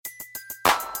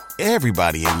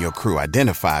Everybody in your crew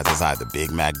identifies as either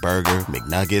Big Mac Burger,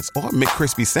 McNuggets, or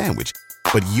McCrispy Sandwich.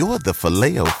 But you're the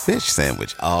Filet-O-Fish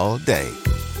Sandwich all day.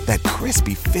 That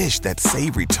crispy fish, that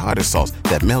savory tartar sauce,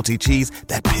 that melty cheese,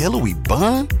 that pillowy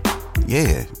bun.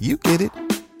 Yeah, you get it.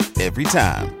 Every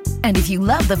time. And if you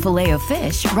love the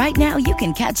Filet-O-Fish, right now you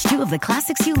can catch two of the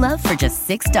classics you love for just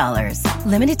 $6.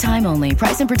 Limited time only.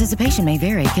 Price and participation may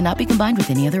vary. Cannot be combined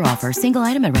with any other offer. Single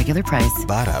item at regular price.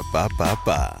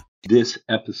 Ba-da-ba-ba-ba. This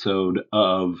episode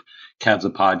of Cavs the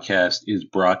Podcast is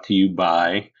brought to you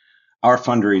by our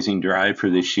fundraising drive for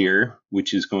this year,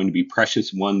 which is going to be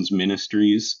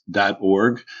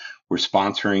PreciousOnesMinistries.org. We're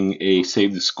sponsoring a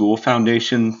Save the School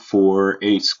Foundation for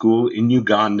a school in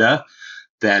Uganda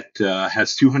that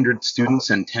has 200 students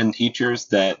and 10 teachers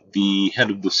that the head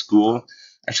of the school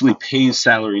actually pays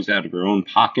salaries out of her own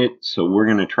pocket. So we're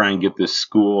going to try and get this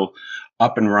school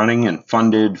up and running and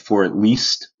funded for at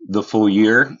least the full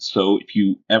year. So if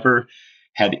you ever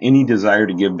had any desire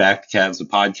to give back to Cavs the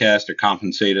Podcast or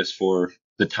compensate us for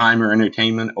the time or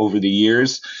entertainment over the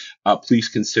years, please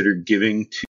consider giving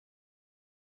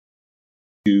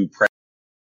to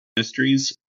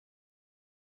Ministries,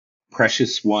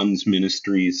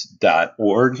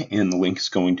 PreciousOnesMinistries.org, and the link is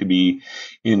going to be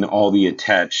in all the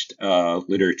attached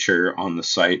literature on the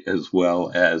site, as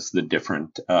well as the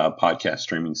different podcast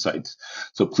streaming sites.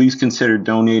 So please consider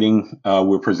donating.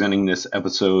 We're presenting this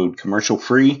episode commercial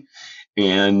free.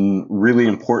 And really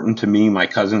important to me, my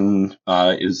cousin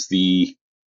is the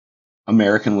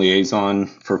American liaison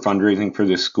for fundraising for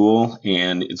this school,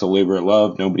 and it's a labor of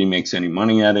love. Nobody makes any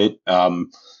money at it.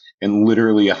 And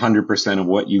literally 100% of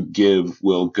what you give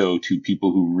will go to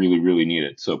people who really, really need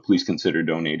it. So please consider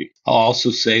donating. I'll also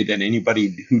say that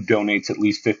anybody who donates at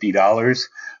least $50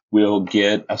 will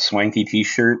get a swanky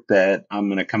t-shirt that I'm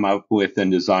going to come up with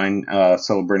and design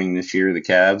celebrating this year, the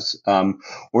Cavs,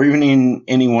 or even in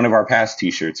any one of our past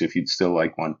t-shirts if you'd still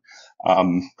like one.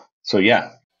 So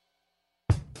yeah.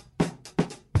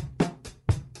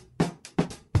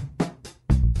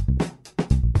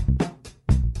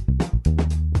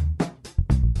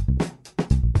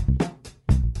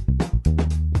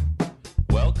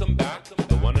 Welcome back to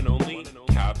the one and only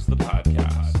Cavs the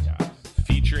Podcast,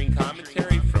 featuring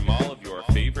commentary from all of your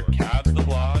favorite Cavs the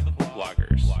Blog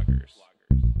bloggers.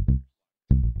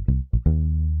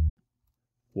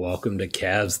 Welcome to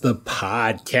Cavs the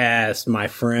Podcast, my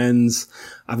friends.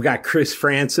 I've got Chris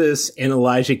Francis and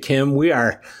Elijah Kim. We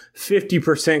are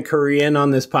 50% Korean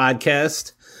on this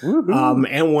podcast, and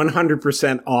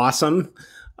 100% awesome.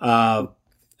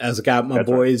 As I got my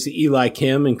boys Eli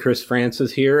Kim and Chris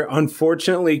Francis here.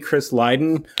 Unfortunately, Chris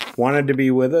Lydon wanted to be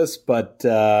with us, but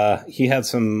he had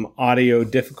some audio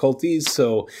difficulties,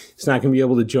 so he's not going to be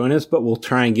able to join us. But we'll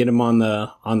try and get him on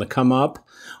the come up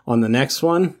on the next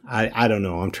one. I don't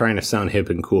know. I'm trying to sound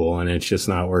hip and cool, and it's just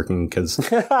not working because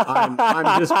I'm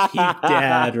just peak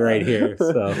dad right here.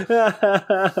 So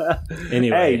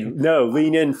anyway, hey, no,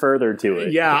 lean in further to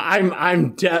it. Yeah,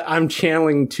 I'm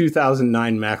channeling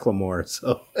 2009 Macklemore.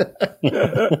 So.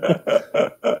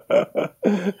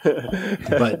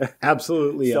 But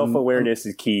absolutely self-awareness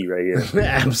is key right here.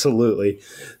 Absolutely.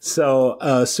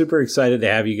 So super excited to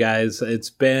have you guys. It's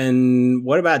been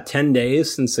about 10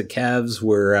 days since the Cavs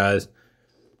were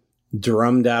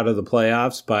drummed out of the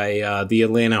playoffs by the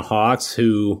Atlanta Hawks,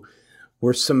 who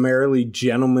were summarily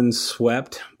gentlemen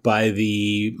swept by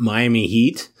the Miami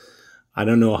Heat. I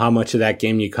don't know how much of that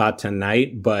game you caught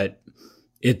tonight, but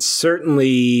it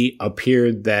certainly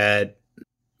appeared that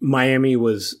Miami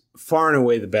was far and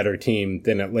away the better team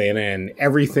than Atlanta, and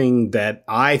everything that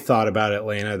I thought about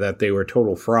Atlanta, that they were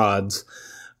total frauds,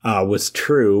 was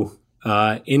true.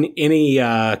 Any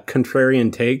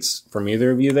contrarian takes from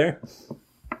either of you there?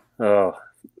 Oh,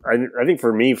 I think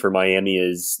for me, for Miami,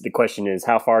 the question is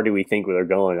how far do we think they're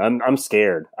going? I'm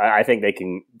scared. I think they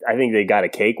can. I think they got a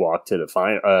cakewalk to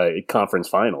the conference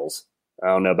finals. I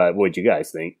don't know about what you guys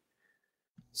think.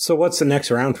 So what's the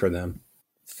next round for them?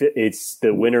 It's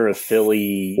the winner of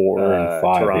Philly, 4 and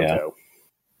 5, Toronto.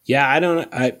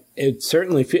 Yeah, it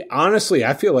certainly honestly,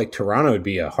 I feel like Toronto would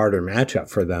be a harder matchup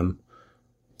for them.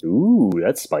 Ooh,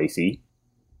 that's spicy.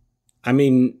 I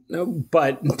mean,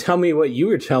 but tell me what you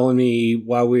were telling me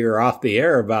while we were off the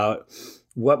air about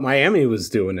what Miami was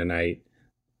doing tonight.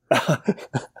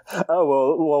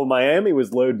 Well, Miami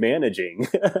was load managing.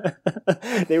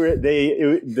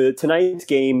 Tonight's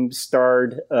game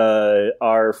starred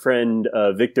our friend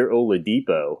Victor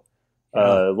Oladipo,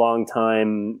 long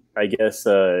time, I guess,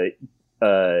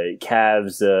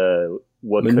 Cavs.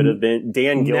 What could have been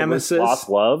Dan Gilbert's lost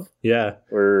love? Yeah,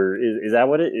 or is that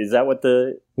what it? Is that what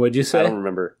the? What'd you say? I don't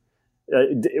remember.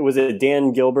 Was it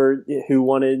Dan Gilbert who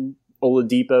wanted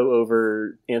Oladipo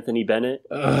over Anthony Bennett.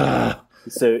 And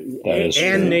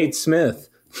Nate Smith.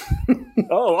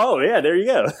 oh yeah, there you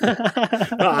go.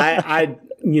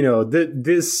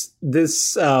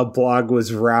 This blog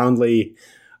was roundly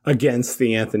against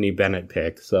the Anthony Bennett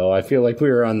pick, so I feel like we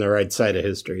were on the right side of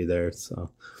history there.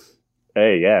 So,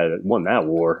 hey, yeah, won that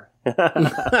war.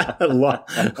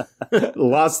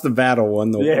 Lost the battle,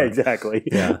 won the war. Yeah, exactly.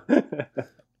 Yeah.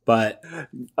 But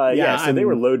they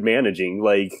were load managing.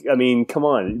 Like, I mean, come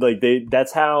on. Like,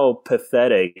 that's how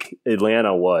pathetic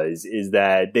Atlanta was, is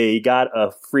that they got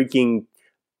a freaking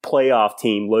playoff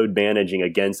team load managing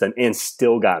against them and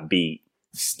still got beat.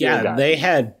 They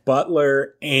had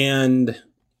Butler and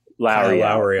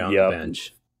Lowry on the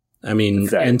bench. I mean,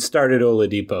 and started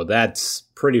Oladipo. That's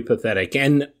pretty pathetic.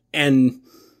 And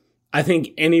I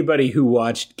think anybody who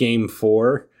watched Game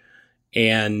 4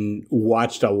 and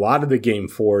watched a lot of the Game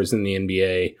 4s in the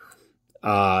NBA,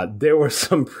 there was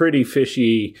some pretty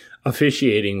fishy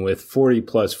officiating with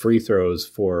 40-plus free throws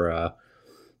for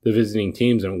the visiting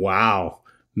teams. And wow,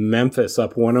 Memphis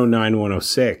up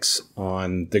 109-106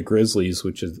 on the Grizzlies,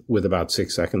 which is with about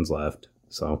 6 seconds left.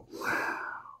 So,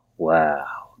 wow.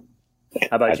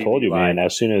 How about I told you, man.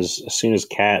 As soon as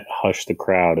Cat hushed the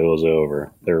crowd, it was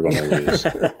over. They were going to lose.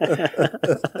 It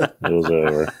was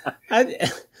over.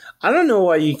 I don't know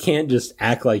why you can't just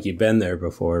act like you've been there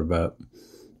before, but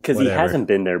because he hasn't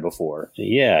been there before.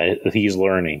 Yeah, he's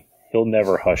learning. He'll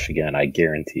never hush again. I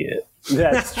guarantee it.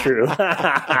 That's true.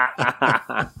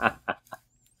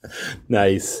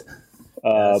 Nice.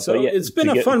 It's been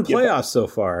a fun playoff so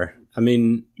far. I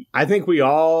mean, I think we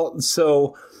all.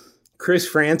 So, Chris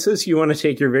Francis, you want to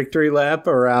take your victory lap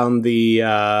around the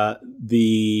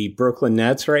Brooklyn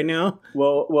Nets right now?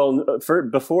 Well,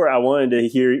 before I wanted to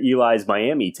hear Eli's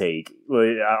Miami take.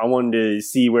 I wanted to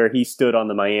see where he stood on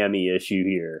the Miami issue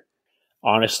here.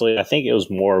 Honestly, I think it was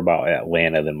more about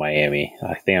Atlanta than Miami.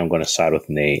 I think I'm going to side with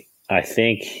Nate. I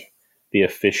think the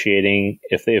officiating,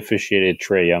 if they officiated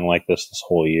Trae Young like this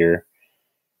whole year,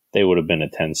 they would have been a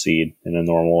 10 seed in a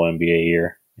normal NBA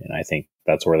year. And I think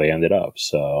that's where they ended up.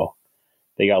 So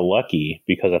they got lucky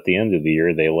because at the end of the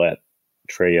year, they let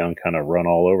Trae Young kind of run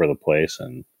all over the place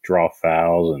and draw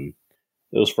fouls. And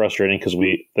it was frustrating because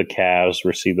the Cavs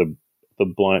received the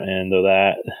blunt end of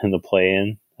that in the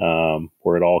play-in,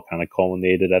 where it all kind of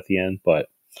culminated at the end. But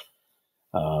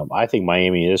I think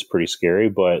Miami is pretty scary.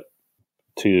 But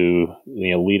to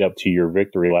lead up to your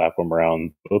victory lap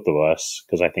around both of us,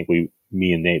 because I think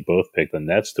me and Nate both picked the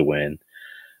Nets to win.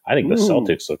 I think the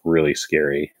Celtics look really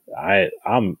scary.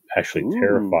 I'm actually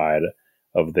terrified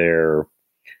of their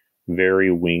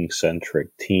very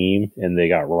wing-centric team, and they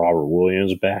got Robert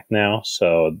Williams back now.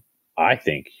 So I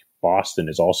think Boston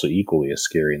is also equally as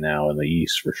scary now in the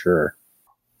East for sure.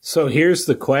 So here's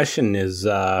the question: has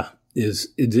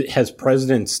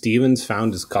President Stevens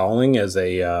found his calling as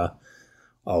a?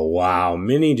 Oh wow!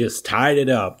 Minnie just tied it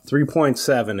up.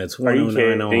 3.7. It's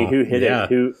 109. Who hit it?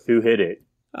 Who hit it?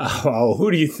 Oh,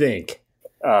 who do you think?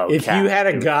 Oh, if you had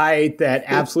a guy that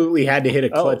absolutely had to hit a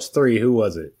clutch three, who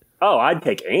was it? Oh, I'd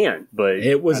pick Ant, but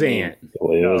it was Ant.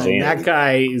 That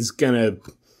guy is gonna.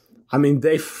 I mean,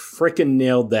 they freaking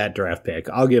nailed that draft pick.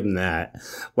 I'll give him that.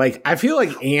 Like, I feel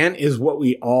like Ant is what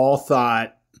we all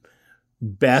thought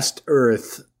best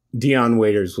Earth Dion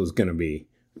Waiters was gonna be.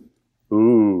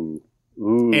 Ooh.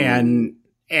 And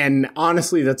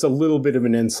honestly, that's a little bit of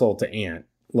an insult to Ant.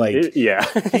 Like,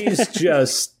 he's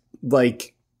just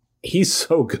like, he's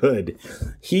so good.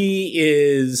 He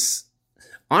is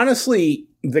honestly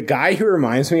the guy who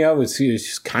reminds me of is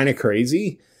just kind of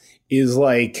crazy. Is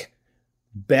like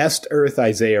best Earth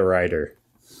Isaiah Ryder.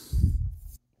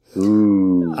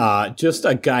 Ooh. Just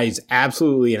a guy who's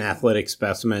absolutely an athletic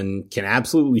specimen, can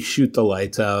absolutely shoot the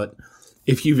lights out.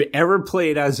 If you've ever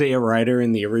played Isaiah Ryder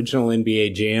in the original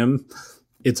NBA Jam,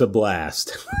 it's a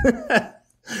blast.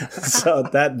 So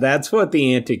that's what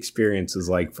the Ant experience is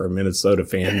like for Minnesota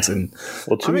fans, and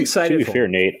to be fair,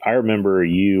 Nate, I remember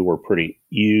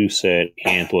you said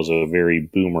Ant was a very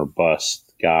boom or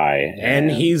bust guy, and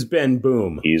he's been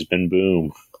boom. He's been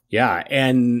boom. Yeah,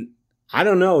 and I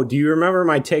don't know. Do you remember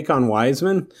my take on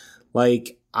Wiseman?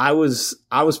 Like, I was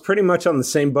pretty much on the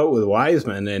same boat with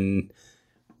Wiseman, and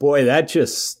boy, that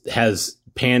just has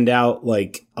panned out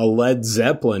like a Led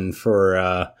Zeppelin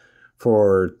for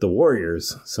the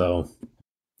Warriors. So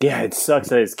yeah, it sucks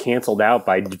that it's canceled out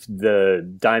by the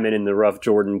diamond in the rough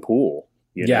Jordan Poole.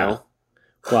 You know?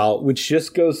 Well, which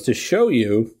just goes to show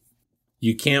you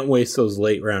can't waste those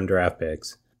late round draft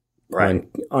picks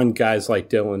on guys like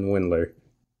Dylan Windler.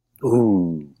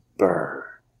 Ooh, burn.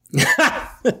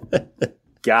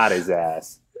 Got his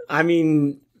ass. I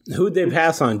mean, who'd they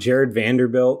pass on? Jared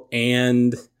Vanderbilt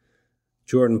and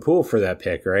Jordan Poole for that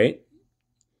pick, right?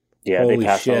 Yeah, Holy they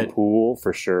passed shit. on Poole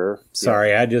for sure.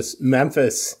 Sorry,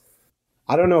 Memphis.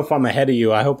 I don't know if I'm ahead of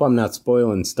you. I hope I'm not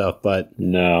spoiling stuff, but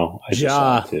No, I just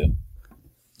saw it too.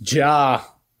 Ja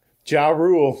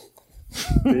Rule.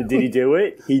 Did he do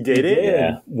it? He did it?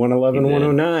 Yeah. 111,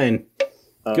 109.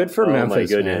 Good for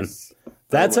Memphis, man.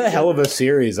 That's a hell of a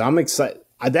series. I'm excited.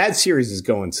 That series is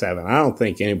going 7. I don't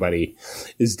think anybody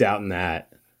is doubting that.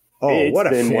 Oh, It's what a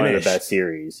been finish. one of the best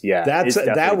series. Yeah.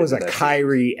 That was a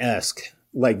Kyrie. Kyrie-esque,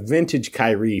 like vintage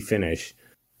Kyrie finish.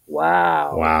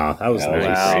 Wow. Wow, that was That was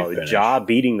nice. a Wow. great finish. Ja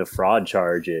beating the fraud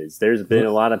charges. There's been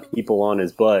a lot of people on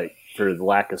his butt for the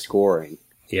lack of scoring.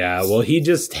 Yeah, well, he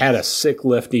just had a sick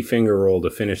lefty finger roll to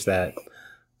finish that.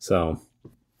 So,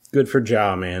 good for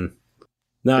Ja, man.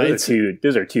 No,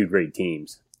 Those are two great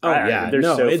teams. Oh, yeah. They're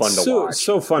No, so it's fun to watch.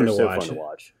 so fun They're to so watch. fun to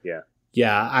watch. Yeah.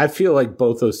 Yeah, I feel like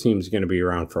both those teams are going to be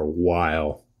around for a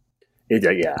while.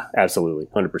 Yeah, absolutely.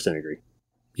 100% agree.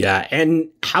 Yeah, and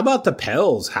how about the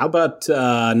Pels? How about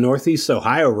Northeast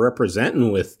Ohio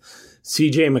representing with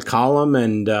C.J. McCollum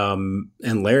and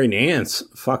Larry Nance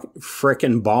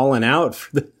frickin' balling out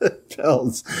for the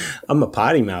Pels? I'm a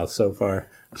potty mouth so far.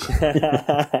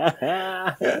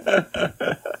 Yeah,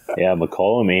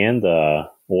 McCollum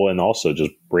and also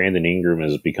just Brandon Ingram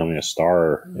is becoming a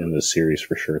star in this series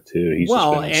for sure too. He's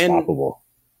just been unstoppable.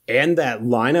 And that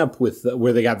lineup with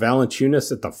where they got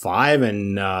Valanciunas at the 5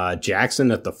 and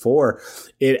Jackson at the 4,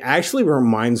 it actually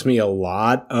reminds me a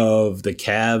lot of the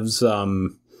Cavs,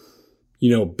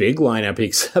 big lineup,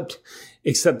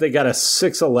 except they got a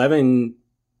 6'11"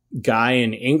 guy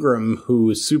in Ingram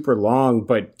who's super long,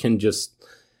 but can just,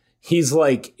 it's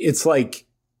like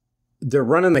they're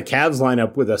running the Cavs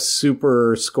lineup with a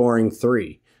super scoring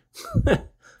 3.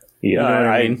 You know what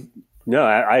I mean? No,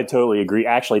 I totally agree.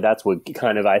 Actually, that's what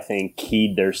kind of, I think,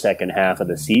 keyed their second half of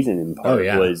the season in part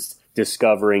was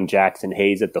discovering Jackson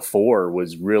Hayes at the 4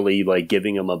 was really like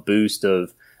giving him a boost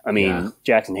of,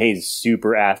 Jackson Hayes is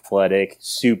super athletic,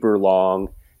 super long,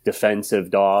 defensive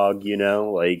dog, and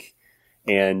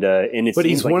it's. But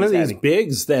he's one of these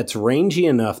bigs that's rangy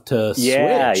enough to switch.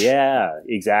 Yeah,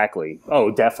 exactly. Oh,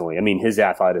 definitely. I mean, his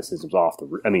athleticism is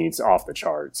it's off the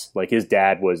charts. Like his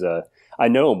dad was I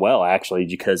know him well, actually,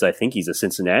 because I think he's a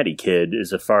Cincinnati kid,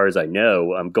 as far as I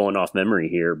know. I'm going off memory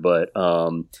here, but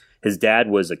his dad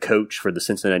was a coach for the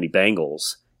Cincinnati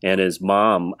Bengals, and his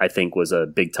mom, I think, was a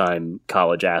big-time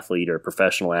college athlete or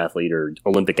professional athlete or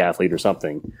Olympic athlete or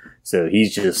something. So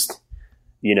he's just,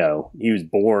 he was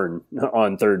born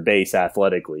on third base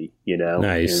athletically,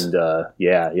 Nice. And,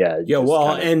 yeah.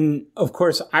 Well, and, of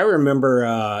course, I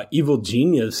remember Evil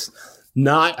Genius,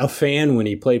 not a fan when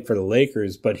he played for the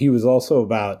Lakers, but he was also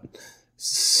about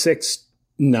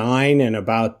 6'9" and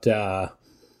about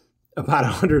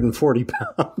 140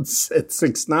 pounds at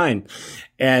 6'9".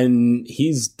 And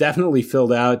he's definitely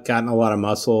filled out, gotten a lot of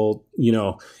muscle.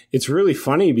 It's really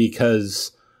funny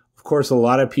because, of course, a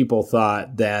lot of people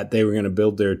thought that they were going to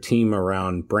build their team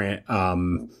around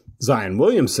Zion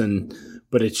Williamson,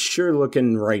 but it's sure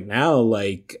looking right now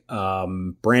like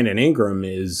Brandon Ingram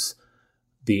is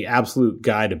the absolute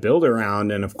guy to build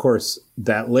around. And of course,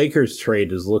 that Lakers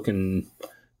trade is looking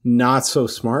not so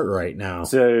smart right now.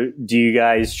 So do you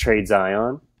guys trade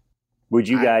Zion? Would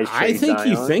you guys trade I think Zion?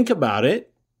 you think about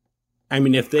it. I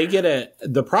mean, if they get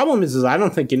the problem is I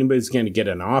don't think anybody's going to give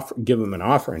him an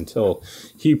offer until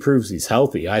he proves he's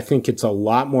healthy. I think it's a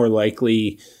lot more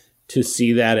likely to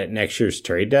see that at next year's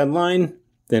trade deadline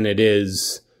than it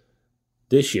is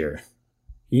this year.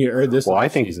 Or this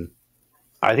season.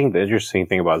 I think the interesting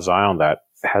thing about Zion that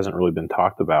hasn't really been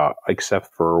talked about,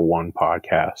 except for one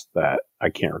podcast that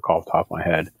I can't recall off the top of my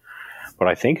head, but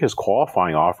I think his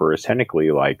qualifying offer is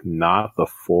technically like not the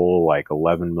full like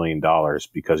 $11 million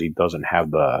because he doesn't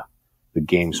have the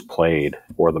games played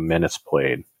or the minutes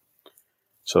played.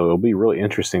 So it'll be really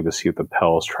interesting to see if the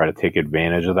Pels try to take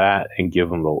advantage of that and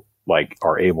give him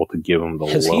are able to give him the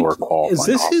lower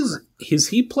qualifying offer. Has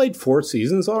he played 4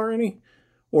 seasons already?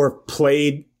 Or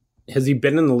played? Has he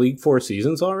been in the league 4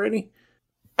 seasons already?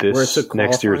 This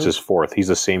next year is his 4th. He's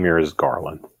the same year as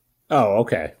Garland. Oh,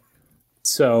 okay.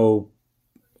 So,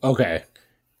 okay.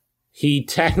 He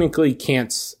technically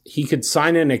can't. He could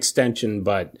sign an extension,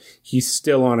 but he's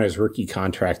still on his rookie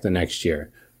contract the next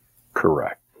year.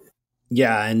 Correct.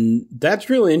 Yeah, and that's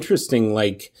really interesting.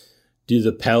 Like, do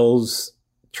the Pels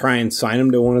try and sign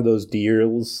him to one of those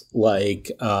deals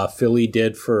like Philly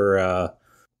did for,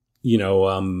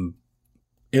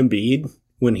 Embiid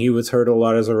when he was hurt a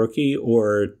lot as a rookie,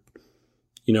 or,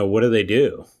 what do they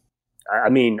do? I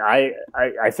mean, I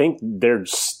think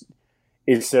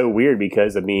is so weird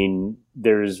because, I mean,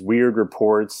 there's weird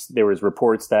reports. There was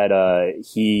reports that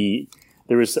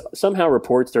there was somehow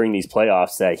reports during these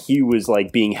playoffs that he was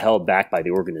like being held back by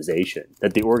the organization,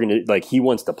 that like he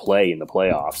wants to play in the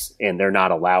playoffs and they're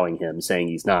not allowing him, saying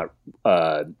he's not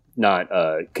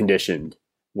conditioned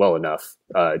well enough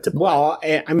to play. Well,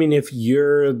 I mean, if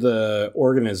you're the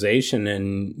organization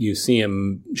and you see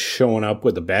him showing up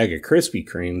with a bag of Krispy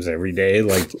Kremes every day,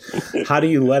 like how do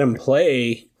you let him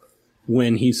play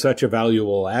when he's such a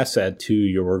valuable asset to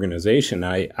your organization?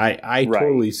 I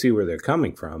totally see where they're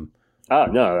coming from. Oh,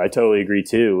 no, I totally agree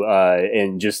too.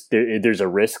 And just there's a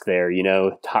risk there, you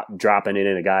know, dropping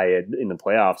in a guy in the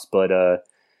playoffs. But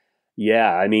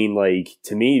yeah, I mean, like,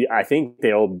 to me, I think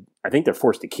they're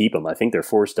forced to keep him. I think they're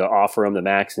forced to offer him the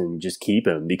max and just keep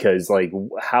him because, like,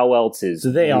 how else is...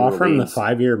 Do they offer him the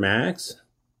 5-year max?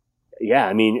 Yeah,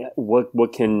 I mean,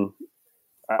 what can...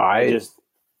 I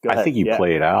think you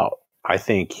play it out. I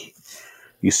think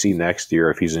you see next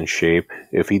year if he's in shape.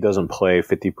 If he doesn't play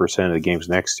 50% of the games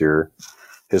next year,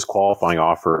 his qualifying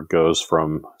offer goes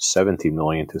from $17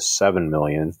 million to $7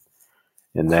 million.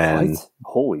 And then, what?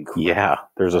 Holy crap. Yeah,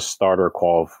 there's a starter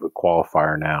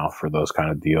qualifier now for those kind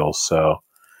of deals. So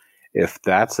if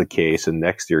that's the case and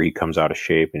next year he comes out of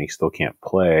shape and he still can't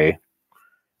play,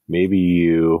 maybe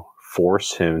you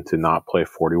force him to not play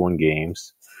 41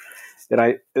 games.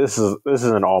 And this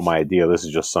isn't all my idea. This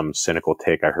is just some cynical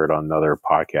take I heard on another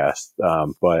podcast.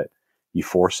 But you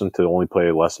force him to only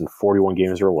play less than 41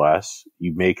 games or less.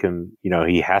 You make him, you know,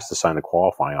 he has to sign the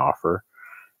qualifying offer.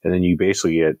 And then you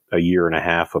basically get a year and a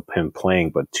half of him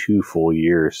playing, but 2 full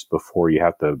years before you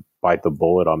have to bite the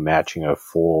bullet on matching a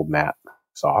full max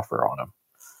offer on him.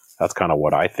 That's kind of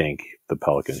what I think the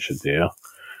Pelicans should do.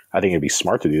 I think it'd be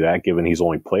smart to do that, given he's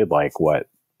only played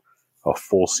a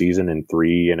full season in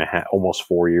 3.5, almost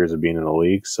 4 years of being in the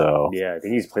league. So yeah, I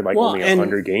think he's played only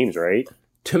 100 games, right?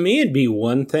 To me, it'd be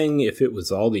one thing if it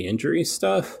was all the injury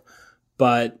stuff,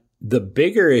 but the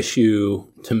bigger issue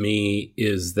to me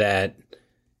is that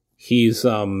he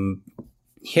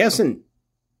hasn't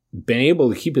been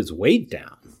able to keep his weight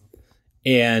down,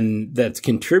 and that's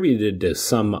contributed to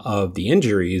some of the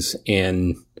injuries,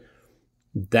 and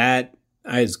that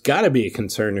has got to be a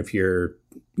concern if you're,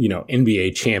 you know,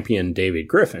 NBA champion David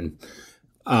Griffin,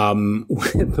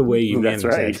 with the way you manage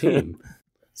that team.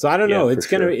 So I don't know. It's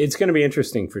gonna be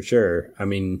interesting for sure. I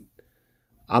mean,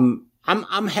 I'm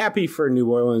happy for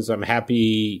New Orleans. I'm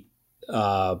happy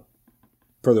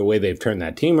for the way they've turned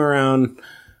that team around.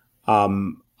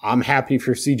 I'm happy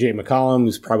for CJ McCollum,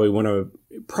 who's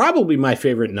probably my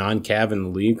favorite non-Cav in the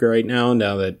league right now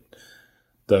that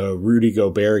the Rudy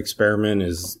Gobert experiment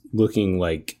is looking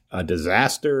like a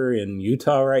disaster in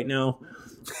Utah right now.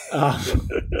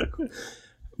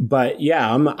 But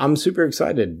yeah, I'm super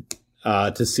excited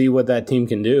to see what that team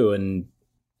can do. And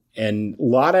a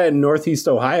lot of Northeast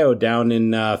Ohio down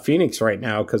in Phoenix right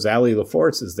now because Allie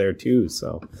LaForce is there too.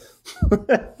 So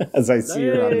as I see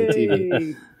her on the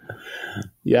TV.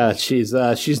 Yeah, she's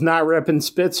not repping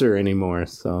Spitzer anymore.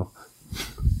 So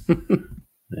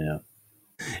yeah.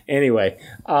 Anyway,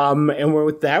 and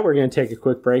with that, we're going to take a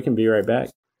quick break and be right back.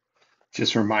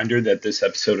 Just a reminder that this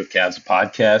episode of Cavs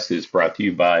Podcast is brought to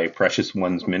you by Precious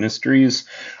Ones Ministries,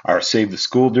 our Save the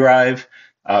School drive.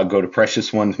 Go to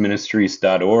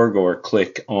preciousonesministries.org or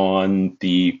click on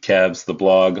the Cavs the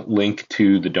blog link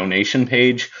to the donation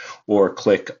page, or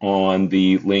click on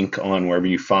the link on wherever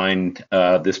you find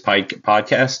this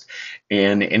podcast.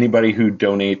 And anybody who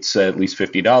donates at least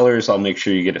 $50, I'll make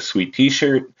sure you get a sweet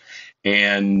t-shirt.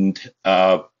 And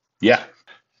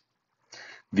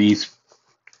these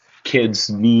kids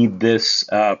need this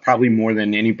probably more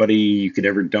than anybody you could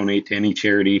ever donate to any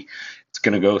charity. It's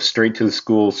going to go straight to the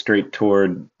school, straight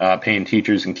toward paying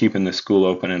teachers and keeping the school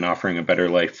open and offering a better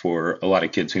life for a lot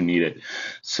of kids who need it.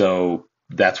 So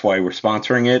that's why we're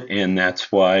sponsoring it, and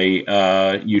that's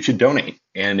why you should donate.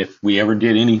 And if we ever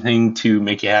did anything to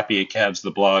make you happy at Cavs the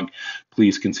blog,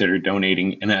 please consider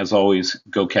donating. And as always,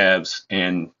 go Cavs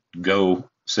and go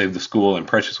save the school and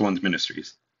Precious Ones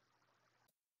Ministries.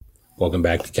 Welcome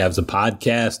back to Cavs the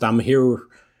Podcast.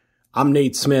 I'm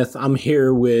Nate Smith. I'm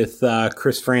here with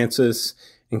Chris Francis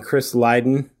and Chris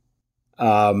Lydon.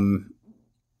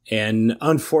 And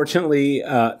unfortunately,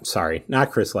 sorry,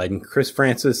 not Chris Lydon, Chris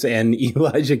Francis and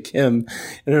Elijah Kim.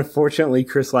 And unfortunately,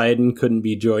 Chris Lydon couldn't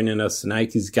be joining us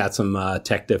tonight. He's got some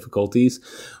tech difficulties.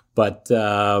 But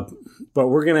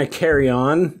we're going to carry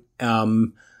on.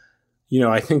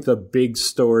 I think the big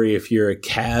story, if you're a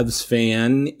Cavs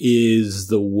fan, is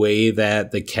the way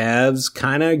that the Cavs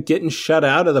kind of getting shut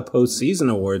out of the postseason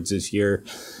awards this year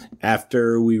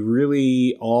after we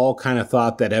really all kind of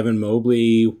thought that Evan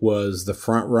Mobley was the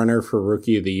front runner for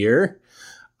Rookie of the Year.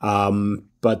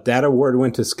 But that award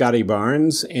went to Scotty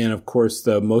Barnes. And of course,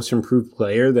 the most improved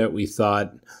player that we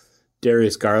thought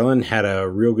Darius Garland had a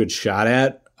real good shot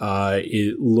at.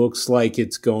 It looks like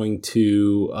it's going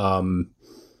to,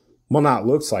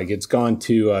 it's gone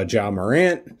to Ja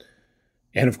Morant.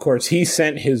 And of course, he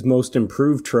sent his most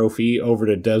improved trophy over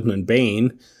to Desmond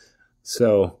Bane.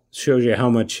 So shows you how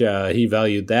much he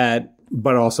valued that,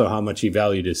 but also how much he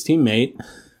valued his teammate.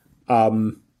 I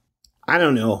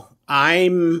don't know.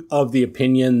 I'm of the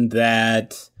opinion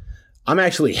that I'm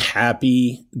actually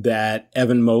happy that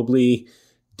Evan Mobley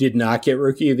did not get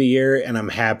Rookie of the Year, and I'm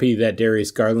happy that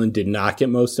Darius Garland did not get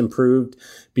Most Improved,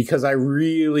 because I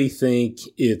really think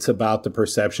it's about the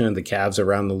perception of the Cavs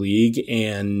around the league,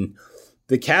 and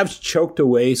the Cavs choked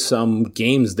away some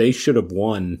games they should have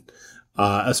won,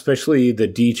 especially the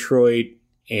Detroit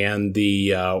and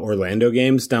the Orlando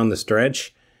games down the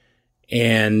stretch,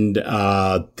 and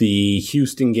the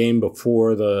Houston game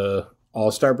before the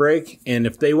All-Star break. And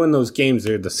if they win those games,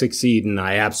 they're the 6th seed, and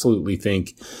I absolutely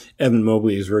think Evan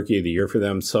Mobley is Rookie of the Year for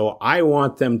them. So I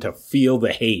want them to feel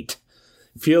the hate,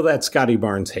 feel that Scotty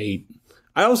Barnes hate.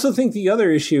 I also think the other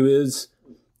issue is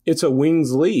it's a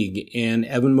wings league, and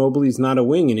Evan Mobley's not a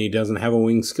wing, and he doesn't have a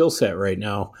wing skill set right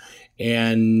now.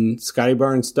 And Scotty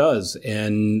Barnes does,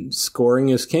 and scoring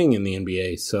is king in the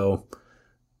NBA. So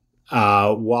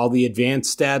while the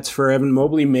advanced stats for Evan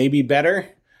Mobley may be better,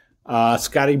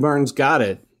 Scotty Barnes got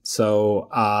it. So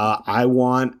I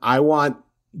want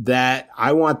that.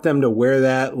 I want them to wear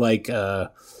that like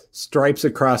stripes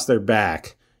across their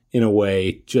back in a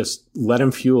way. Just let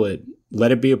them fuel it.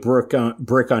 Let it be a brick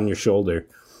on your shoulder.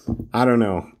 I don't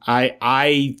know.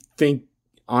 I think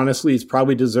honestly it's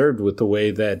probably deserved with the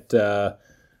way that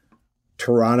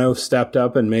Toronto stepped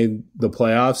up and made the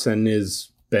playoffs and has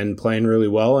been playing really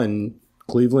well, and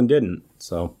Cleveland didn't.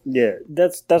 So yeah,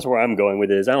 that's where I'm going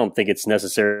with it. Is I don't think it's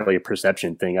necessarily a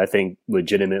perception thing. I think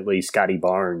legitimately Scotty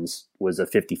Barnes was a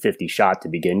 50-50 shot to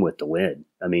begin with to win.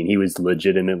 I mean, he was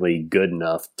legitimately good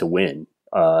enough to win.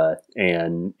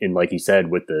 And like you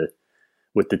said, with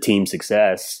the team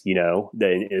success, you know,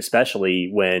 then especially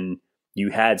when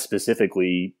you had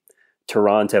specifically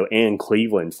Toronto and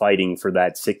Cleveland fighting for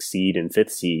that 6th seed and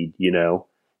 5th seed, you know,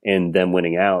 and them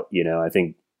winning out, you know, I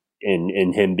think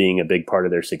in him being a big part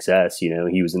of their success, you know,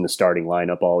 he was in the starting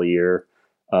lineup all year,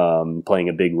 playing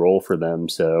a big role for them.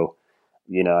 So,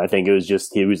 you know, I think it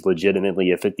was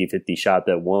legitimately a 50-50 shot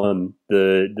that won.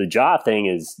 The Ja thing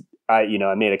is, I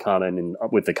made a comment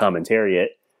with the commentariat.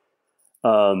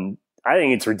 I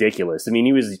think it's ridiculous. I mean,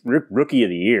 he was Rookie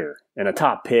of the Year and a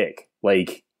top pick.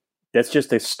 Like, that's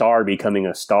just a star becoming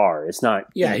a star. It's not.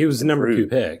 Yeah, he was the number 2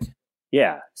 pick.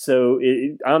 Yeah. So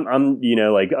I'm, you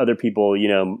know, like other people, you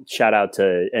know, shout out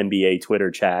to NBA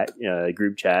Twitter chat,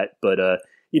 group chat. But,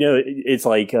 you know, it's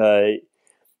like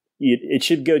it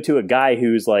should go to a guy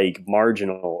who's like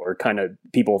marginal or kind of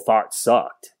people thought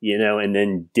sucked, you know, and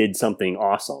then did something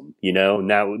awesome, you know.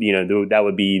 Now, you know, that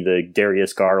would be the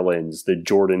Darius Garlands, the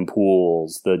Jordan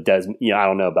Pooles, the Desmond. You know, I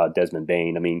don't know about Desmond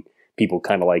Bane. I mean, people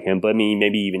kind of like him, but I mean,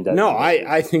 maybe even Desmond. No,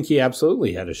 I think he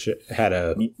absolutely had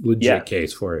a legit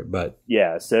case for it. But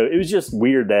yeah, so it was just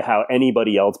weird that how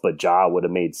anybody else but Ja would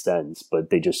have made sense, but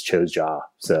they just chose Ja.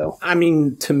 So I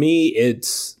mean, to me,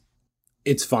 it's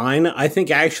fine. I think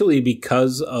actually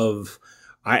because of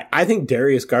I think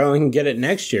Darius Garland can get it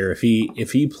next year if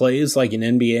he plays like an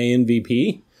NBA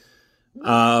MVP,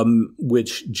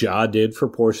 which Ja did for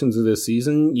portions of this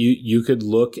season. You could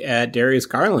look at Darius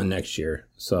Garland next year.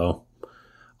 So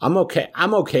I'm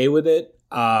okay with it.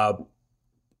 I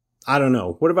don't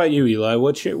know. What about you, Eli?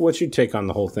 What's your take on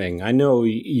the whole thing? I know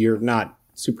you're not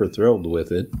super thrilled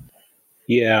with it.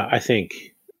 Yeah, I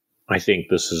think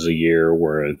this is a year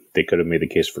where they could have made the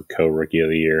case for co-Rookie of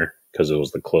the Year because it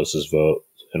was the closest vote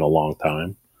in a long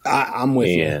time. I'm with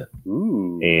you.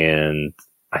 Ooh. And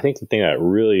I think the thing that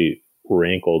really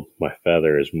rankled my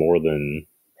feathers more than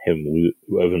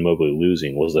Evan Mobley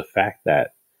losing was the fact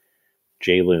that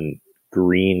Jalen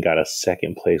Green got a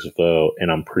second place vote,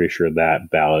 and I'm pretty sure that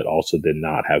ballot also did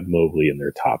not have Mobley in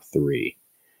their top 3.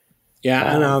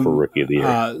 Yeah, and for Rookie of the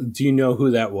Year. Do you know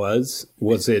who that was?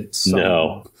 Was it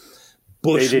some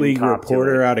Bush League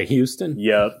reporter out of Houston?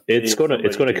 Yep, it's going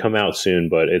to come out soon,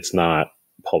 but it's not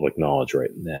public knowledge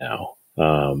right now.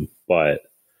 But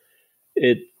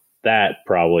that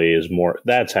probably is more.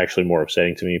 That's actually more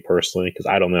upsetting to me personally because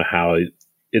I don't know how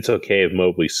it's okay if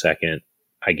Mobley's second.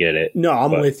 I get it. No,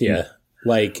 I'm with you.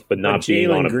 But not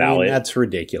being on a ballot. That's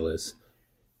ridiculous.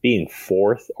 Being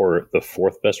 4th or the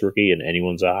 4th best rookie in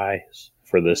anyone's eyes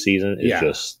for this season is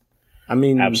just I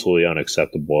mean, absolutely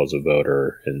unacceptable as a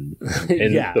voter. And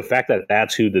the fact that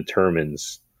that's who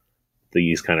determines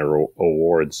these kind of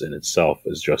awards in itself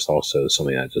is just also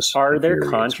something that just are there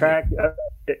contract?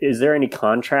 Is there any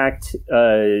contract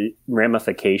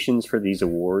ramifications for these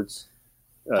awards?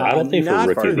 I don't think for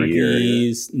Rookie of the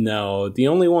Year. No, the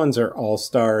only ones are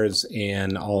All-Stars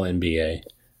and All-NBA.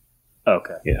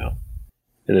 Okay. Yeah.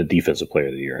 And the Defensive Player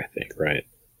of the Year, I think, right?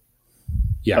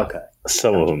 Yeah. Okay.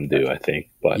 Some of them do, I think.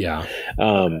 But yeah.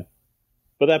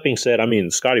 But that being said, I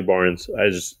mean, Scotty Barnes,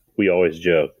 we always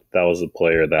joke, that was a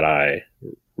player that I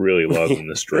really loved in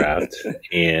this draft.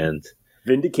 And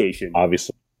vindication.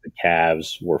 Obviously, the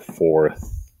Cavs were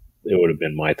fourth. It would have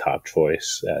been my top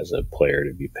choice as a player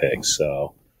to be picked.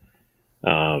 So,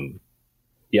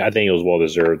 yeah, I think it was well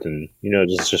deserved. And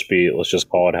let's just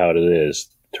call it how it is.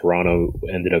 Toronto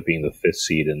ended up being the fifth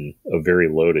seed in a very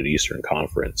loaded Eastern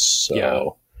Conference.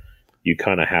 So you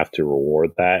kind of have to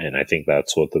reward that. And I think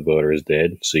that's what the voters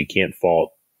did. So you can't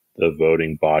fault the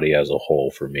voting body as a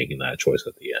whole for making that choice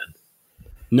at the end.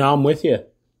 No, I'm with you.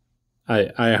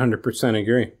 I 100%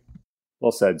 agree.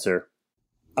 Well said, sir.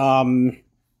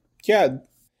 Yeah.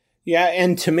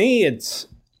 And to me, it's,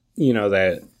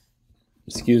 the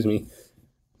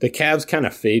Cavs kind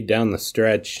of fade down the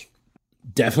stretch.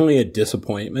 Definitely a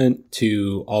disappointment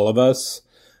to all of us.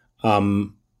 I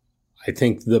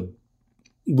think the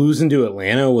losing to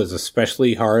Atlanta was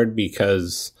especially hard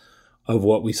because of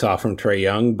what we saw from Trae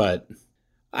Young, but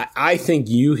I think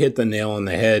you hit the nail on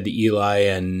the head, Eli,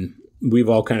 and we've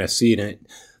all kind of seen it.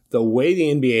 The way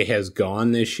the NBA has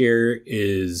gone this year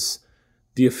is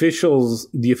the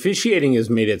officiating has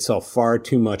made itself far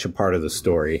too much a part of the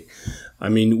story. I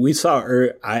mean, we saw,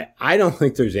 I don't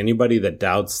think there's anybody that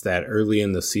doubts that early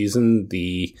in the season,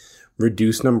 the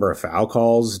reduced number of foul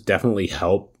calls definitely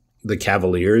helped the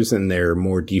Cavaliers and their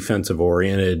more defensive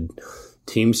oriented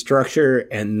team structure.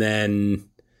 And then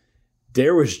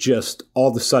there was just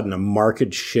all of a sudden a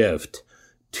marked shift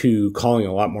to calling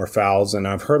a lot more fouls. And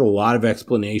I've heard a lot of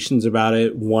explanations about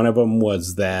it. One of them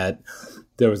was that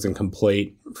there was a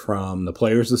complaint from the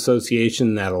Players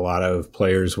Association that a lot of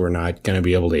players were not going to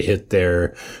be able to hit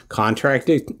their contract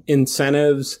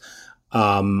incentives.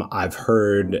 I've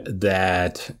heard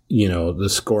that, the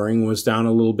scoring was down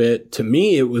a little bit. To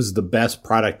me, it was the best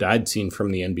product I'd seen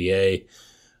from the NBA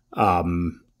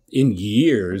in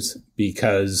years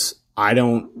because I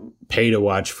don't pay to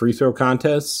watch free throw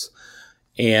contests.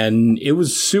 And it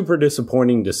was super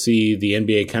disappointing to see the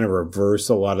NBA kind of reverse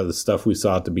a lot of the stuff we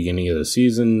saw at the beginning of the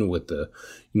season with the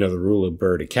rule of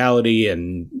verticality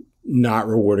and not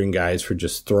rewarding guys for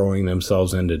just throwing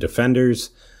themselves into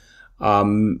defenders.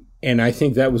 And I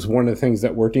think that was one of the things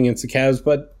that worked against the Cavs.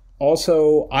 But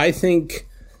also, I think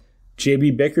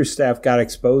JB Bickerstaff got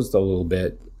exposed a little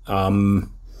bit.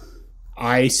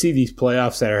 I see these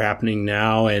playoffs that are happening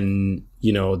now, and,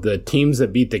 the teams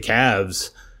that beat the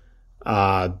Cavs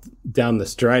down the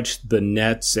stretch, the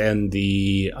Nets and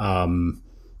the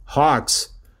Hawks,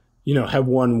 have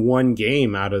won one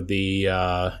game out of the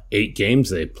 8 games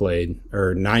they played,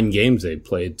 or 9 games they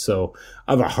played. So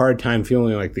I have a hard time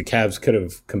feeling like the Cavs could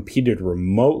have competed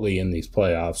remotely in these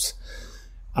playoffs.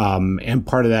 And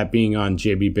part of that being on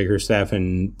JB Bickerstaff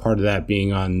and part of that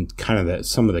being on kind of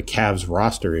some of the Cavs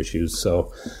roster issues.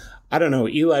 So I don't know,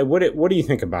 Eli, what do you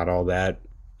think about all that?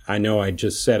 I know I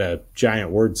just said a giant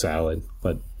word salad,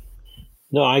 but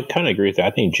no, I kind of agree with that.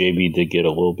 I think JB did get a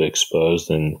little bit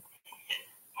exposed, and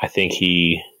I think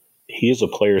he is a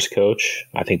player's coach.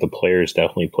 I think the players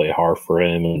definitely play hard for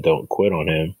him and don't quit on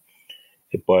him.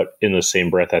 But in the same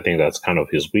breath, I think that's kind of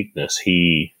his weakness.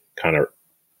 He kind of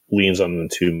leans on them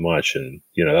too much, and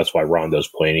that's why Rondo's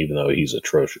playing, even though he's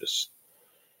atrocious.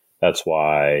 That's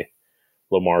why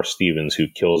Lamar Stevens, who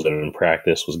kills it in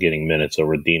practice, was getting minutes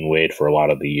over Dean Wade for a lot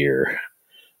of the year.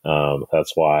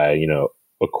 That's why,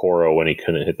 Okoro, when he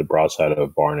couldn't hit the broadside of a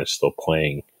barn, is still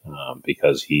playing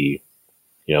because he,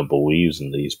 believes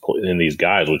in these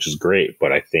guys, which is great.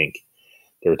 But I think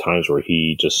there were times where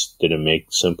he just didn't make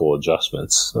simple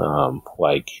adjustments,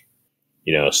 like,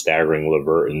 staggering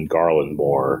LeVert and Garland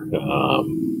more,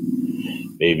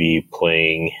 maybe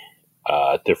playing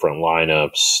different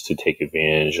lineups to take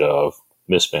advantage of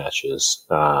mismatches.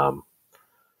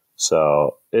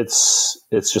 So it's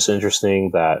just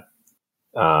interesting that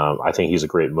I think he's a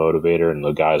great motivator and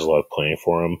the guys love playing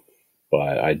for him.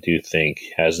 But I do think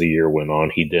as the year went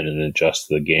on, he didn't adjust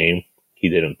to the game. He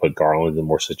didn't put Garland in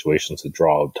more situations to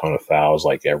draw a ton of fouls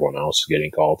like everyone else is getting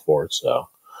called for. So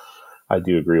I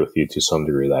do agree with you to some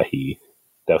degree that he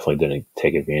definitely didn't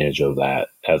take advantage of that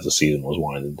as the season was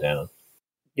winding down.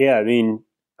 Yeah, I mean,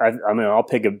 I'll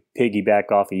pick a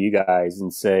piggyback off of you guys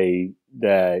and say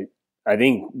that I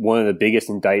think one of the biggest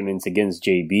indictments against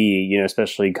JB, you know,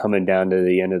 especially coming down to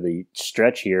the end of the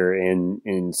stretch here and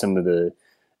in some of the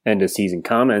end of season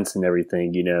comments and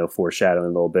everything, you know, foreshadowing a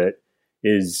little bit,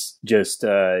 is just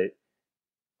Okoro.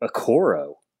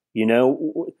 You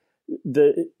know,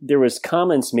 there was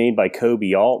comments made by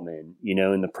Kobe Altman, you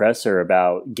know, in the presser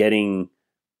about getting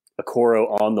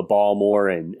Okoro on the ball more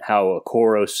and how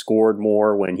Okoro scored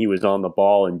more when he was on the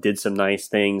ball and did some nice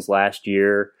things last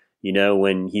year, you know,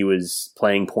 when he was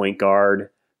playing point guard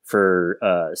for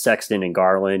Sexton and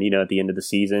Garland, you know, at the end of the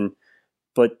season.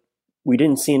 But we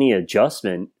didn't see any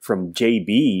adjustment from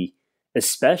JB,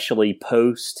 especially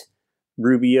post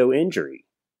Rubio injury.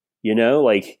 You know,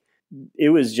 like it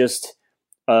was just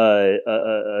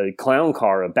a clown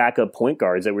car of backup point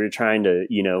guards that we were trying to,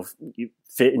 you know,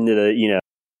 fit into the, you know,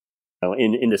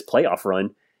 in this playoff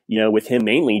run, you know, with him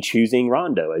mainly choosing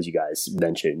Rondo, as you guys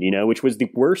mentioned, you know, which was the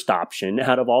worst option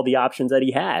out of all the options that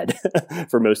he had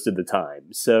for most of the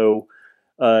time. So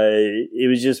it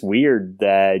was just weird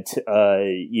that,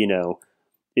 you know,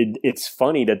 it's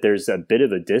funny that there's a bit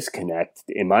of a disconnect,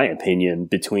 in my opinion,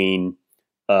 between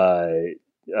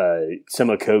some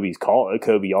of Kobe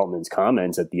Altman's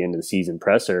comments at the end of the season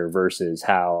presser versus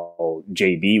how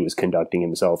JB was conducting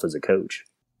himself as a coach.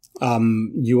 I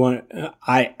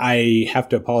have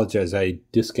to apologize. I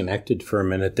disconnected for a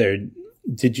minute there.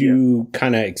 Did you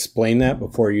kind of explain that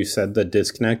before you said the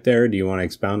disconnect there? Do you want to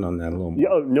expound on that a little more?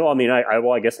 Yeah, no, I mean,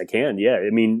 I guess I can. Yeah.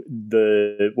 I mean,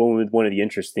 one of the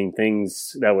interesting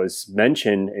things that was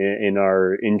mentioned in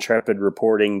our intrepid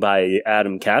reporting by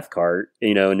Adam Cathcart,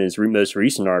 you know, in his most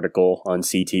recent article on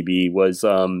CTB was,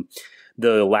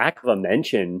 the lack of a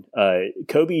mention.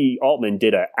 Kobe Altman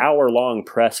did an hour-long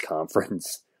press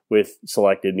conference with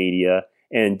selected media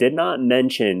and did not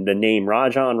mention the name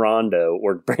Rajon Rondo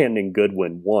or Brandon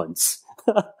Goodwin once.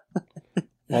 Well,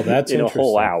 that's in a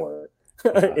whole hour,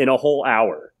 in a whole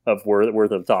hour of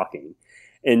worth of talking.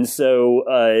 And so,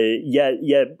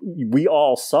 yet we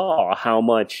all saw how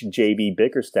much JB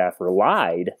Bickerstaff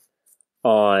relied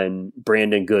on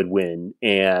Brandon Goodwin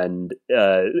and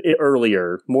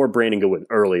more Brandon Goodwin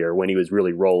earlier when he was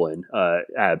really rolling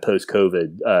at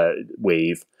post-COVID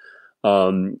wave.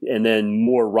 And then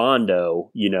more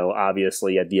Rondo, you know,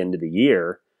 obviously at the end of the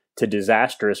year to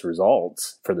disastrous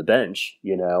results for the bench,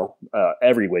 you know,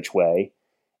 every which way.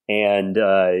 And,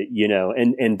 you know,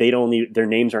 and they their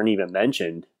names aren't even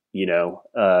mentioned, you know,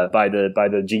 by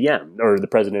the GM or the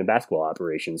president of basketball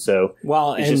operations. So,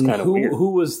 well, it's and just kind of weird.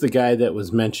 Who was the guy that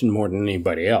was mentioned more than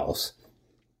anybody else?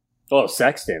 Oh,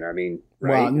 Sexton. I mean,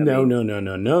 right? Well,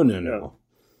 no.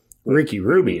 Ricky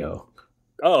Rubio.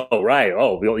 Oh, right.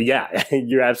 Oh, well, yeah,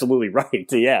 you're absolutely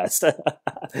right. Yes. Yeah.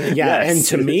 Yes. And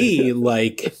to me,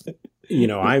 like, you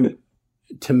know,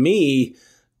 the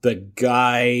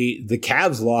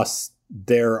Cavs lost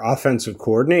their offensive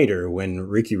coordinator when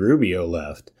Ricky Rubio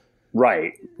left.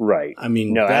 Right. I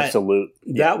mean, no, absolutely.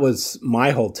 Yeah. That was my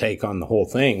whole take on the whole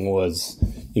thing was,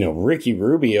 you know, Ricky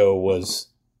Rubio was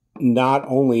not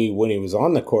only when he was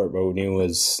on the court, but when he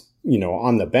was, you know,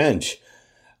 on the bench,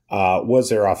 was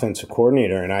their offensive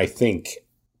coordinator. And I think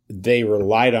they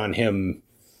relied on him.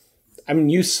 I mean,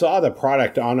 you saw the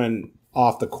product on and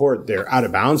off the court. Their out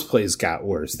of bounds plays got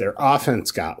worse. Their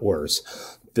offense got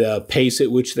worse. The pace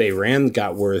at which they ran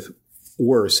got worse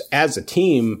as a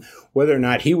team, whether or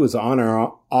not he was on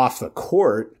or off the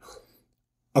court.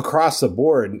 Across the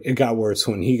board, it got worse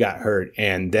when he got hurt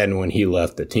and then when he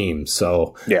left the team.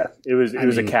 So yeah, it was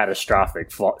a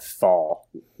catastrophic fall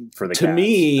for the Cavs. To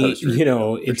me, you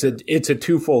know, it's a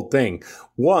twofold thing.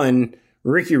 One,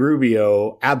 Ricky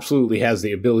Rubio absolutely has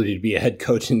the ability to be a head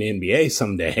coach in the NBA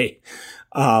someday.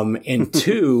 And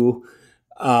two,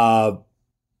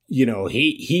 you know,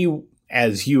 he,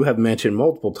 as you have mentioned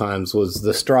multiple times, was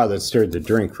the straw that stirred the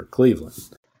drink for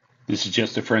Cleveland. This is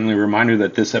just a friendly reminder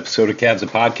that this episode of Cavs the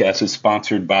Podcast is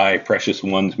sponsored by Precious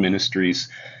Ones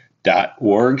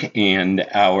Ministries.org and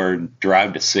our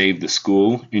Drive to Save the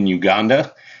School in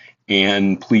Uganda.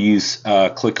 And please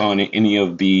click on any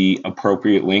of the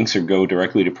appropriate links or go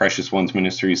directly to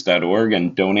PreciousOnesMinistries.org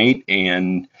and donate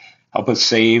and help us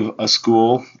save a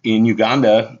school in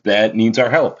Uganda that needs our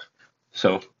help.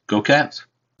 So go Cavs.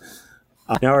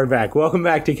 Now we're back. Welcome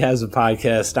back to Cavs the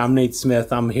Podcast. I'm Nate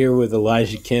Smith. I'm here with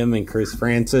Elijah Kim and Chris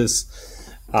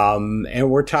Francis. And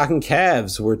we're talking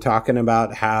Cavs. We're talking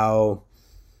about how,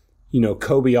 you know,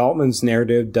 Kobe Altman's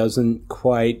narrative doesn't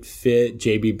quite fit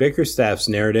JB Bickerstaff's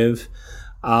narrative.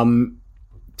 To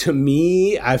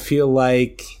me, I feel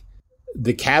like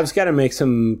the Cavs got to make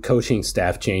some coaching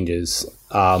staff changes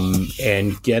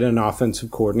and get an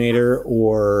offensive coordinator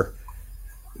or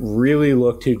really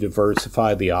look to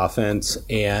diversify the offense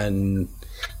and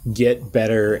get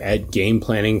better at game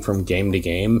planning from game to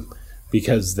game,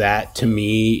 because that to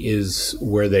me is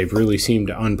where they've really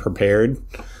seemed unprepared.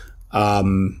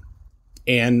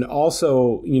 And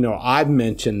also, I've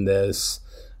mentioned this.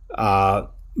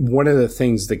 One of the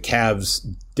things the Cavs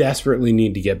desperately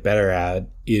need to get better at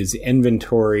is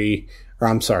injury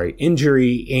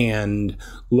and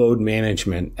load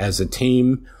management as a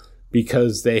team,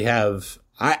 because they have,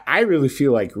 I really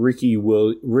feel like Ricky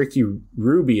Rubio,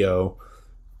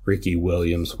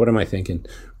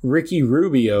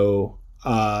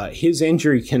 his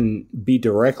injury can be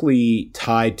directly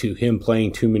tied to him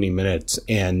playing too many minutes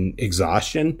and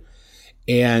exhaustion.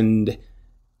 And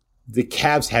the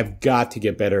Cavs have got to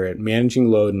get better at managing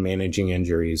load and managing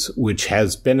injuries, which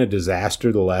has been a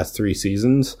disaster the last 3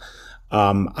 seasons.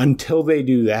 Until they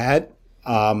do that,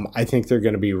 I think they're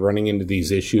going to be running into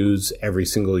these issues every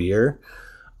single year.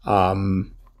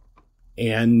 And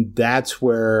that's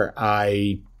where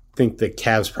I think the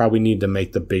Cavs probably need to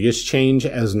make the biggest change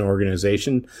as an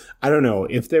organization. I don't know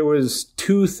if there was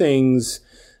 2 things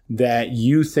that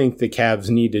you think the Cavs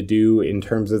need to do in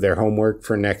terms of their homework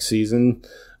for next season.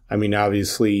 I mean,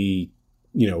 obviously,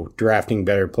 drafting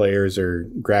better players or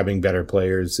grabbing better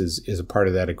players is a part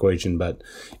of that equation. But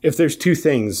if there's 2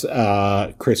 things,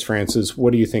 Chris Francis,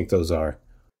 what do you think those are?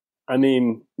 I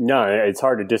mean, no, it's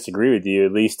hard to disagree with you,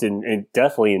 at least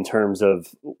definitely in terms of,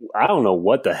 I don't know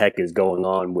what the heck is going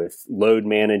on with load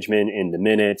management in the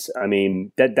minutes. I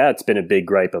mean, that's been a big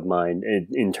gripe of mine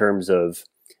in terms of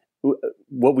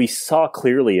what we saw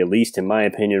clearly, at least in my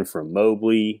opinion, from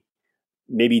Mobley,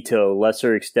 maybe to a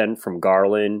lesser extent from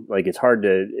Garland. Like, it's hard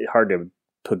to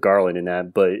put Garland in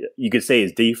that, but you could say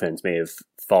his defense may have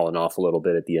fallen off a little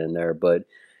bit at the end there, but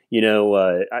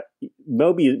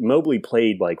Mobley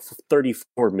played like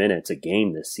 34 minutes a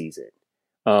game this season.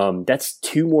 That's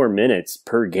 2 more minutes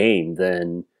per game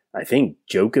than I think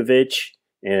Jokic.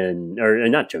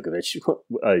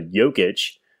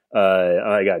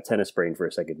 I got a tennis brain for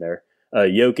a second there.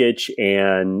 Jokic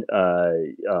and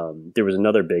there was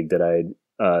another big that I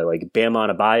like Bam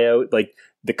Adebayo. Like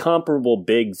the comparable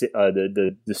bigs,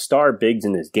 the star bigs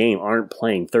in this game aren't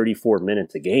playing 34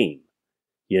 minutes a game.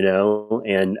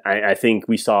 And I think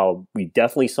we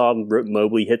definitely saw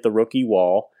Mobley hit the rookie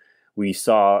wall. We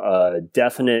saw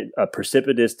a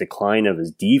precipitous decline of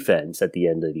his defense at the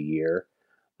end of the year.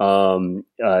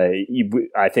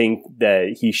 I think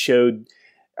that he showed,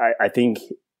 I think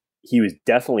he was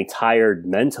definitely tired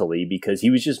mentally because he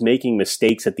was just making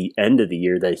mistakes at the end of the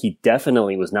year that he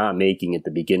definitely was not making at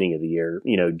the beginning of the year,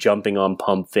 jumping on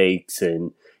pump fakes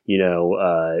and,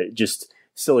 just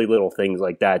silly little things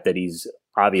like that he's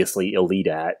obviously elite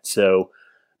at. So,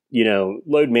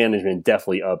 load management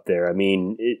definitely up there. I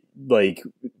mean, they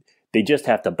just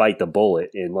have to bite the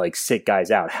bullet and like sit guys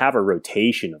out, have a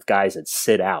rotation of guys that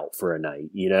sit out for a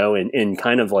night, and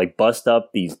kind of like bust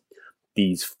up these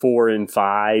 4 and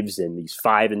 5s and these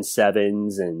 5 and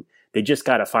 7s. And they just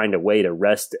got to find a way to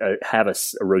rest, have a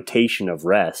rotation of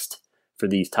rest for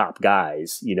these top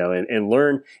guys, and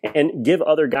learn and give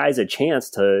other guys a chance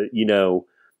to,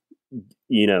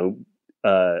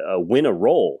 win a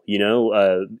role.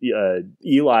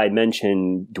 Eli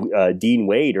mentioned Dean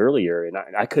Wade earlier, and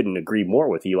I couldn't agree more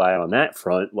with Eli on that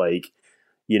front. Like,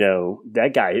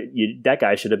 that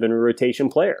guy should have been a rotation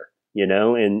player,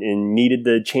 and needed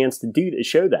the chance to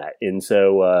show that. And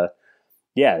so,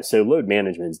 so load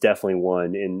management is definitely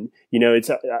one. And,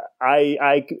 it's,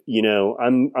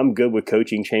 I'm good with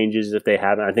coaching changes if they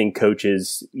haven't. I think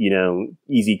coaches,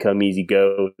 easy come, easy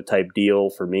go type deal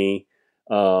for me.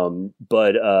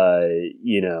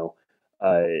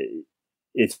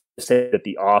 It's said that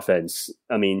the offense,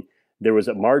 I mean, there was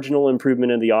a marginal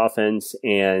improvement in the offense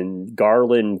and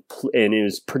Garland, and it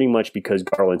was pretty much because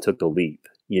Garland took the leap,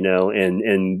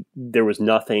 and there was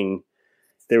nothing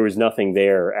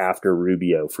there after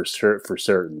Rubio for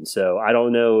certain. So I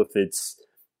don't know if it's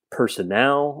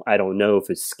personnel. I don't know if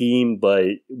it's scheme, but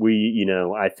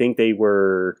I think they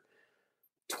were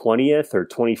 20th or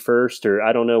 21st, or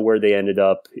I don't know where they ended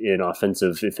up in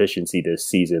offensive efficiency this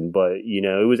season, but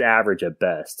it was average at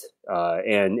best.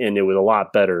 And it was a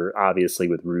lot better, obviously,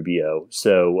 with Rubio.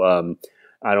 So,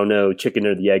 I don't know, chicken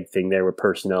or the egg thing there with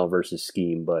personnel versus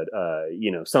scheme, but,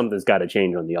 something's got to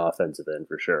change on the offensive end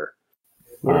for sure.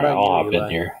 All right, I'll hop in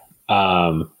here.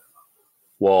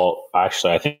 Well,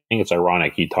 actually, I think it's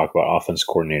ironic you talk about offense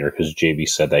coordinator because JB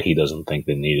said that he doesn't think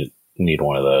they need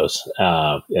one of those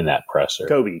in that presser.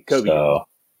 Kobe. So,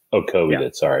 Kobe yeah.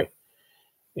 did, sorry.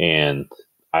 And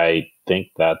I think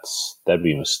that'd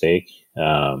be a mistake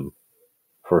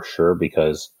for sure,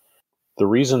 because the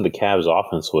reason the Cavs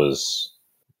offense was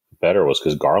better was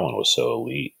because Garland was so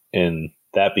elite, and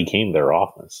that became their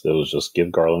offense. It was just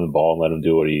give Garland the ball and let him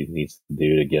do what he needs to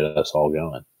do to get us all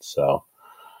going. So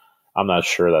I'm not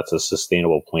sure that's a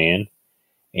sustainable plan.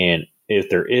 And if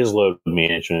there is load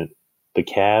management, the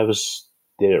Cavs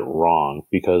did it wrong,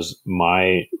 because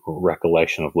my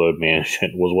recollection of load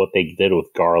management was what they did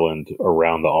with Garland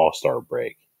around the All-Star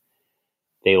break.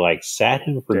 They sat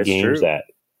him for games that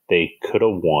they could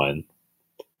have won,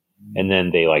 and then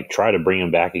they try to bring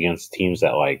him back against teams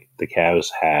that the Cavs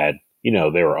had,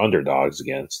 they were underdogs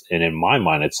against. And in my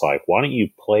mind, it's why don't you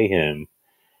play him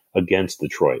against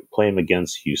Detroit, play him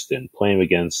against Houston, play him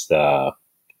against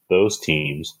those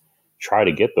teams, try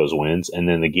to get those wins, and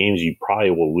then the games you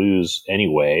probably will lose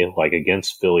anyway, like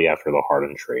against Philly after the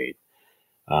Harden trade,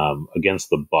 against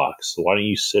the Bucks. So why don't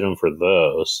you sit him for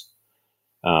those?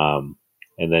 And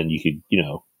then you could,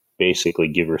 basically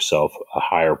give yourself a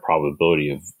higher probability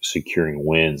of securing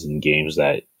wins in games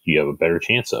that you have a better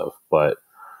chance of. But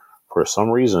for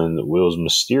some reason, it was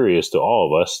mysterious to all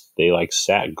of us. They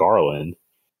sat Garland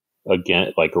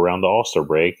again, around the All-Star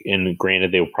break. And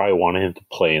granted, they probably wanted him to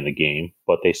play in the game,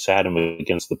 but they sat him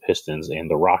against the Pistons and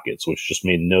the Rockets, which just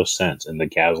made no sense. And the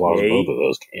Cavs lost both of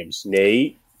those games.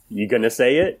 Nate, you going to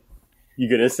say it? You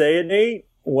going to say it, Nate?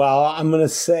 Well, I'm going to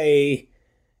say,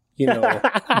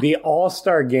 the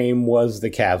All-Star game was the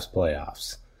Cavs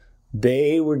playoffs.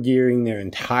 They were gearing their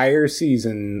entire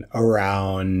season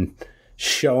around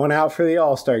showing out for the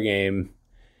All-Star game,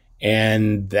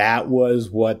 and that was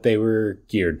what they were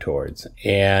geared towards.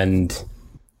 And,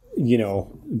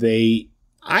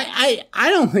 I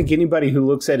don't think anybody who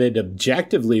looks at it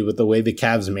objectively with the way the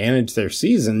Cavs managed their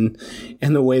season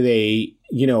and the way they,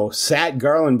 sat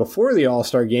Garland before the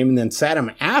All-Star game and then sat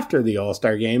him after the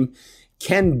All-Star game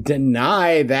can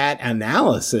deny that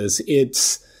analysis.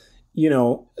 It's,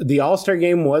 the All-Star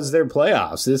game was their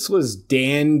playoffs. This was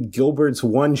Dan Gilbert's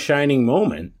one shining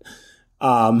moment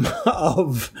of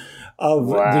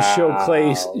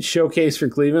the showcase for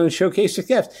Cleveland, the showcase for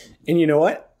Cavs. And you know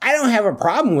what? I don't have a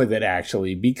problem with it,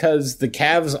 actually, because the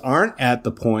Cavs aren't at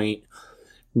the point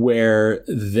where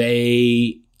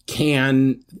they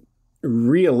can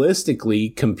realistically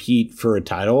compete for a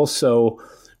title. So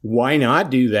why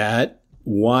not do that?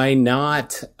 Why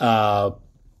not, kind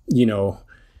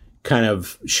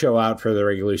of show out for the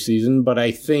regular season? But I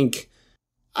think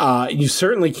you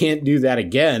certainly can't do that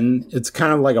again. It's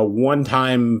kind of like a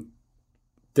one-time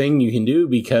thing you can do,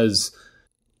 because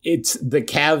it's the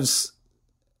Cavs.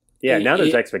 Yeah, now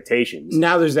there's expectations.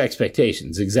 Now there's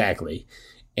expectations, exactly.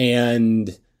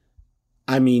 And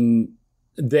I mean,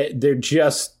 they're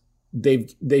just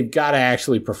they've got to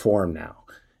actually perform now.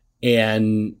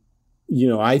 And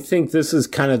I think this is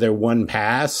kind of their one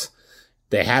pass.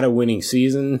 They had a winning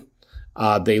season.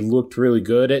 They looked really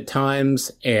good at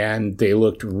times, and they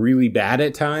looked really bad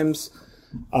at times.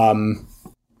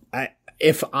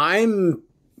 If I'm,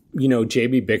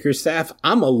 JB Bickerstaff,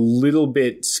 I'm a little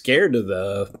bit scared of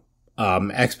the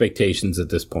expectations at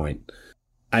this point.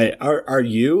 Are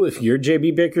you? If you're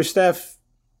JB Bickerstaff,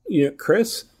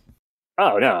 Chris?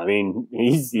 Oh no, I mean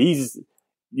he's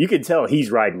you can tell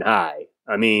he's riding high.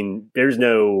 I mean,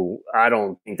 I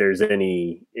don't think there's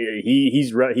any.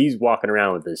 He's walking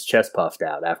around with his chest puffed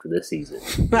out after this season.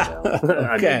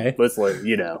 Okay,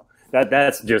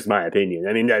 that's just my opinion.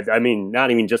 I mean,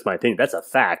 not even just my opinion. That's a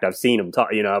fact. I've seen him talk.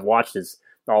 I've watched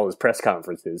all his press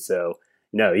conferences. So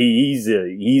no,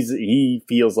 he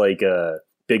feels like a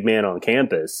big man on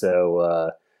campus.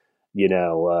 So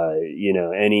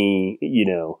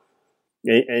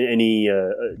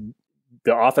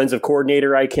the offensive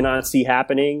coordinator I cannot see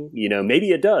happening.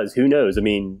 Maybe it does. Who knows? I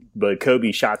mean, but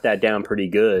Kobe shot that down pretty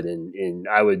good, and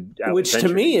I would which to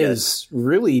me is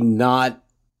really not.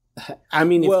 I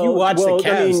mean, if you watch the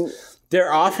Cavs,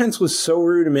 their offense was so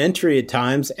rudimentary at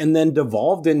times, and then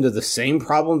devolved into the same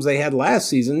problems they had last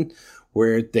season,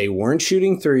 where they weren't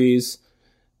shooting threes.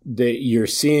 You're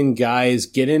seeing guys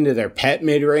get into their pet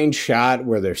mid-range shot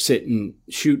where they're shooting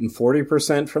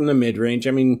 40% from the mid-range.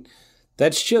 I mean,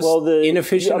 that's just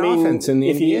inefficient offense in the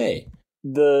NBA.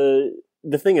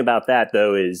 The thing about that,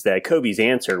 though, is that Kobe's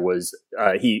answer was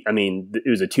it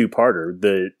was a two-parter.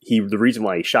 The reason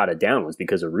why he shot it down was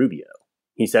because of Rubio.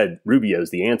 He said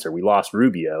Rubio's the answer. We lost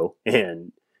Rubio,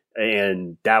 and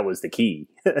that was the key.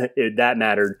 That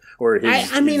mattered. Or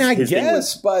his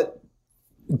guess, but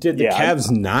did the Cavs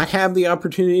not have the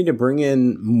opportunity to bring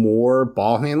in more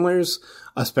ball handlers,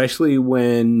 especially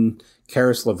when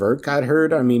Karis LeVert got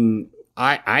hurt? I mean,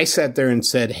 I sat there and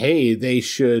said, hey, they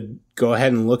should go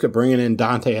ahead and look at bringing in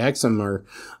Dante Exum or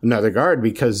another guard,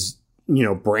 because,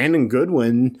 Brandon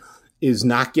Goodwin is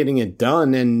not getting it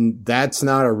done, and that's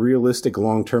not a realistic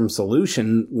long-term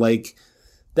solution. Like,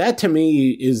 that to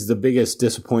me is the biggest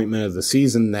disappointment of the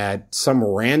season, that some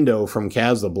rando from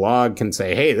Cavs the blog can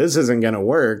say, hey, this isn't going to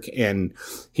work, and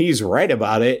he's right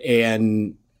about it.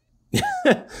 And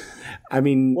I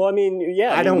mean,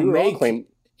 I don't make $8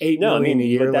 million a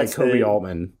year like Kobe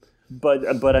Altman.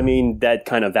 But I mean, that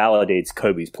kind of validates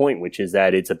Kobe's point, which is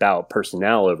that it's about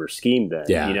personnel over scheme then.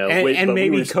 Yeah. And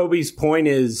maybe Kobe's point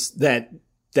is that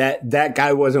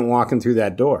guy wasn't walking through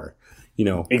that door.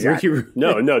 Exactly.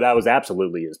 No, that was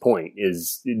absolutely his point.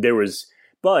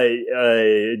 But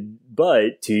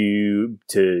to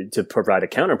provide a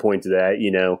counterpoint to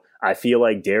that, I feel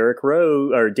like Derek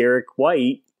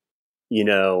White,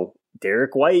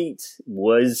 Derek White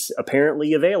was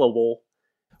apparently available.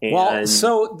 Well,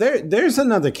 so there's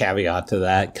another caveat to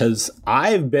that, because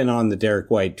I've been on the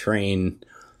Derek White train.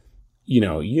 You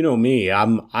know me.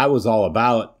 I'm all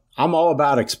about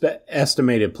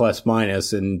estimated plus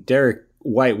minus, and Derek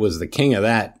White was the king of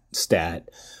that stat.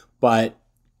 But,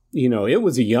 it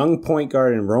was a young point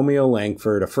guard in Romeo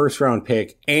Langford, a first round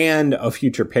pick, and a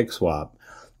future pick swap.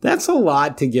 That's a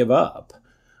lot to give up.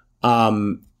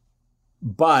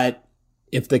 But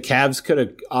if the Cavs could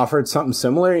have offered something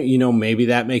similar, maybe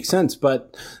that makes sense.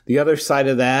 But the other side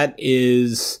of that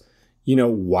is,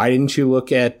 why didn't you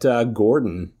look at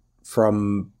Gordon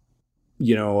from,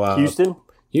 Houston?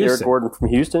 Eric Gordon from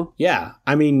Houston? Yeah.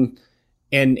 I mean,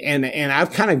 and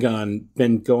I've kind of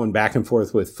been going back and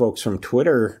forth with folks from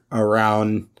Twitter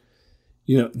around,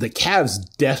 the Cavs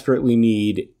desperately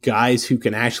need guys who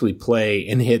can actually play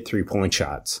and hit 3-point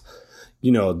shots.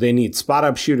 They need spot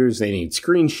up shooters. They need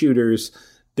screen shooters.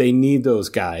 They need those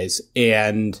guys.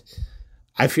 And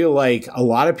I feel like a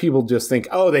lot of people just think,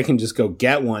 oh, they can just go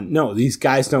get one. No, these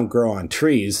guys don't grow on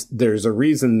trees. There's a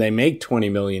reason they make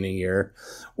 $20 million a year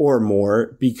or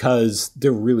more, because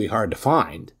they're really hard to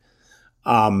find.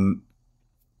 And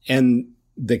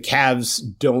the Cavs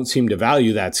don't seem to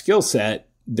value that skill set.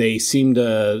 They seem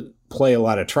to play a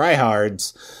lot of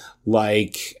tryhards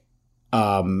like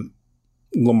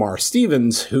Lamar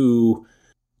Stevens, who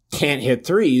can't hit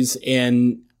threes.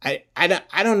 And I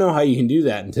don't know how you can do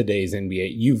that in today's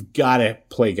NBA. You've got to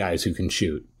play guys who can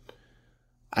shoot.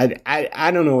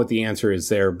 I don't know what the answer is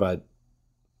there, but,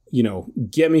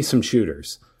 get me some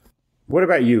shooters. What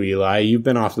about you, Eli? You've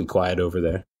been awfully quiet over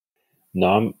there.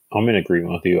 No, I'm in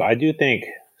agreement with you. I do think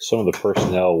some of the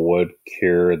personnel would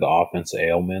cure the offense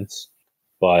ailments,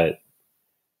 but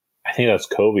I think that's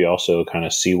Kobe also kind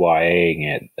of CYAing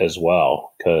it as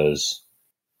well, because,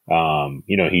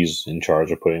 he's in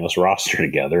charge of putting this roster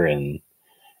together. And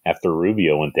after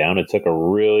Rubio went down, it took a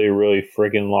really, really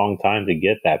friggin' long time to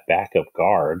get that backup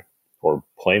guard or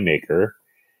playmaker.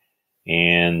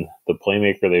 And the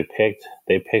playmaker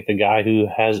they picked a guy who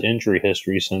has injury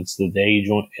history since the day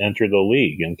he entered the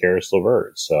league, in Karis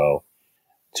LeVert. So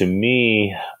to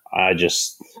me, I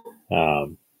just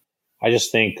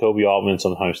think Kobe Altman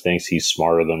sometimes thinks he's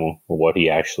smarter than what he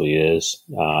actually is.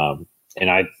 And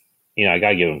I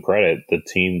gotta give him credit. The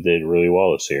team did really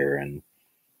well this year, and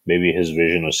maybe his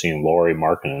vision of seeing Lauri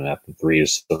Markkanen at the three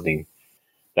is something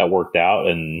that worked out.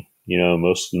 And,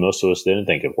 most of us didn't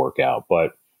think it'd work out,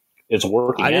 but it's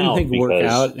working out. I didn't think it worked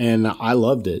out, and I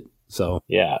loved it. So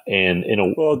yeah, and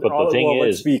but the thing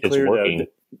is, it's working.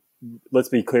 Let's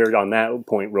be clear on that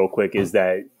point real quick, is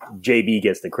that JB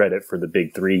gets the credit for the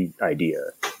big three idea.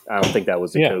 I don't think that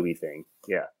was a Kobe thing.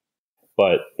 Yeah.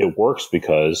 But it works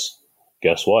because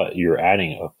guess what? You're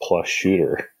adding a plus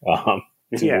shooter.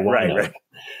 Right.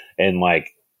 And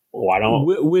why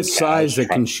don't with size that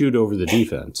can shoot over the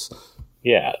defense?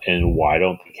 Yeah, and why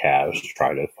don't the Cavs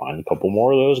try to find a couple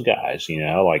more of those guys?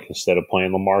 Instead of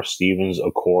playing Lamar Stevens,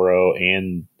 Okoro,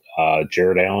 and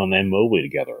Jared Allen and Mobley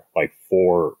together,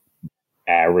 4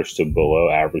 average to below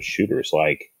average shooters.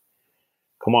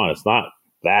 Come on, it's not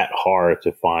that hard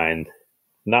to find,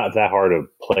 not that hard to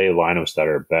play lineups that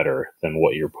are better than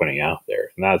what you're putting out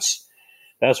there. And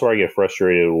that's where I get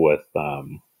frustrated with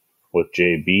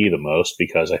JB the most,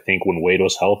 because I think when Wade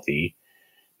was healthy,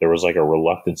 there was a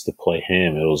reluctance to play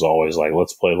him. It was always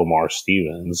let's play Lamar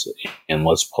Stevens and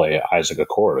let's play Isaac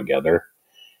Okoro together.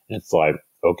 And it's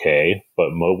okay,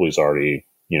 but Mobley's already,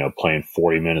 playing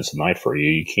 40 minutes a night for you.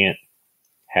 You can't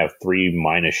have 3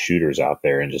 minus shooters out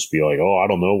there and just be I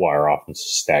don't know why our offense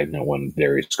is stagnant when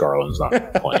Darius Garland's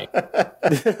not playing.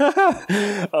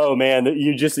 Oh man,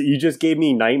 you just gave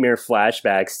me nightmare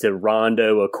flashbacks to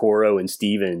Rondo, Okoro, and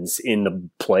Stevens in the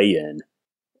play-in.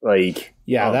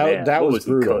 That was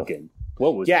brutal. Cooking?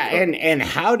 What was and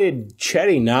how did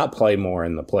Chetty not play more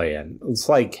in the play-in? It's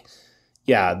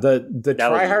Yeah, the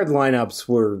try-hard lineups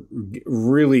were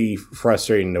really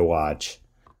frustrating to watch.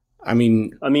 I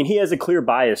mean, he has a clear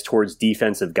bias towards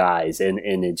defensive guys, and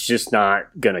it's just not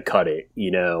going to cut it.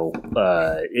 If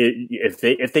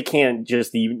they can't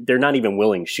they're not even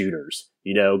willing shooters.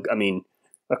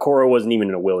 Okoro wasn't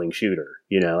even a willing shooter.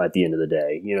 At the end of the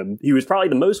day, he was probably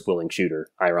the most willing shooter,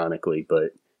 ironically.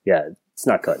 But yeah, it's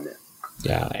not cutting it.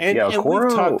 Yeah, and we've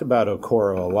talked about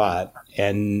Okoro a lot,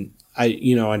 and I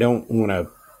don't want to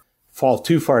fall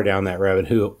too far down that rabbit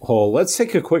hole. Let's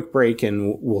take a quick break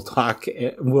and we'll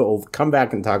come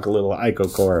back and talk a little Ike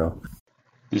Okoro.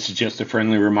 This is just a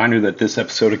friendly reminder that this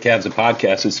episode of Cavs, a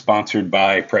Podcast is sponsored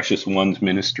by Precious Ones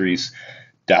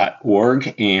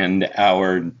Ministries.org and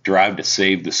our Drive to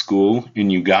Save the School in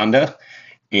Uganda.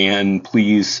 And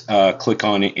please click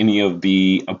on any of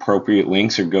the appropriate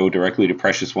links or go directly to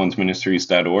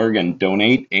PreciousOnesMinistries.org and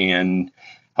donate and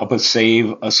help us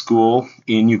save a school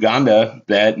in Uganda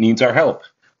that needs our help.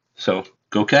 So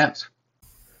go Cavs.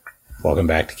 Welcome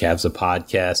back to Cavs, a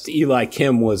Podcast. Eli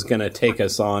Kim was going to take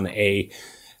us on a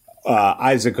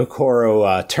Isaac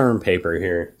Okoro term paper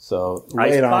here. So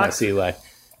lay it on us, Eli.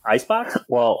 Icebox?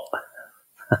 Well,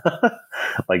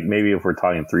 like maybe if we're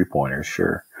talking 3-pointers,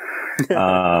 sure.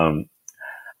 I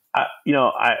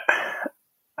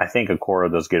think Okoro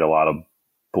does get a lot of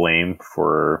blame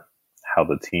for how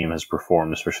the team has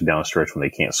performed, especially down the stretch when they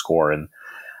can't score. And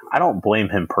I don't blame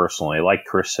him personally. Like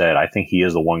Chris said, I think he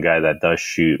is the one guy that does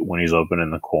shoot when he's open in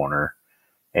the corner.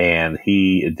 And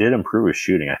he did improve his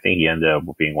shooting. I think he ended up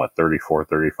being,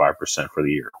 34-35% for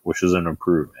the year, which is an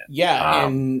improvement. Yeah,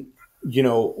 and,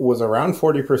 was around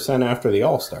 40% after the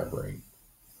All-Star break.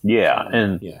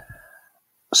 Yeah,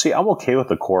 see, I'm okay with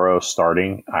Okoro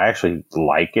starting. I actually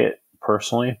like it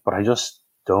personally, but I just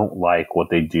don't like what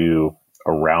they do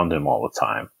around him all the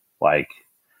time. Like,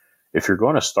 if you're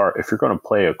going to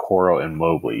play Okoro and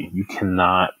Mobley, you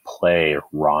cannot play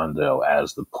Rondo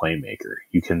as the playmaker.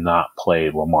 You cannot play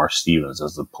Lamar Stevens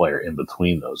as the player in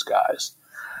between those guys.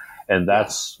 And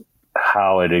that's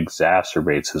how it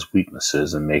exacerbates his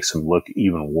weaknesses and makes him look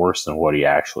even worse than what he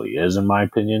actually is, in my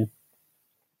opinion.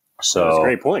 So that's a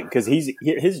great point, because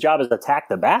his job is to attack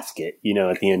the basket,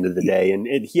 at the end of the day, and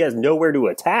he has nowhere to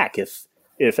attack if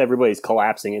everybody's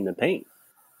collapsing in the paint.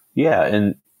 Yeah,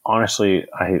 and honestly,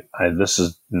 I this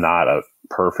is not a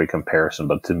perfect comparison,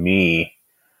 but to me,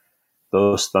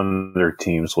 those Thunder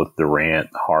teams with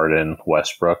Durant, Harden,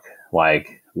 Westbrook,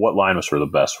 like, what lineups were the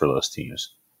best for those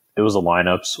teams? It was the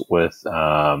lineups with,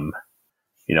 Harden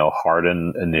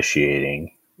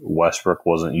initiating. Westbrook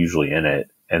wasn't usually in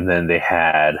it. And then they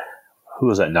had, who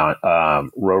was that not?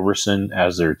 Roberson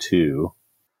as their 2,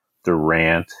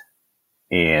 Durant,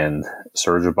 and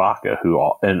Serge Ibaka,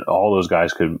 all those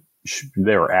guys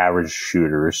they were average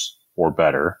shooters or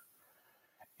better,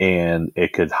 and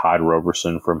it could hide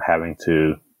Roberson from having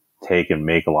to take and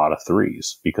make a lot of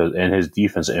threes and his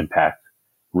defense impact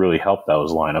really helped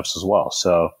those lineups as well.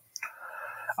 So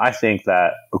I think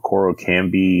that Okoro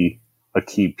can be a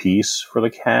key piece for the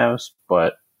Cavs,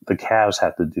 but the Cavs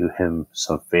have to do him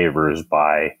some favors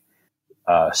by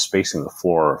spacing the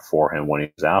floor for him when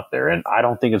he's out there. And I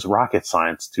don't think it's rocket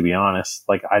science, to be honest.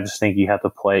 Like, I just think you have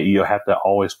to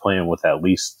always play him with at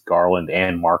least Garland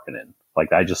and Markkanen.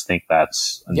 Like, I just think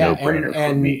that's a no-brainer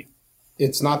for me.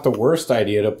 It's not the worst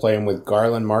idea to play him with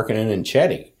Garland, Markkanen, and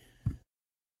Chetty.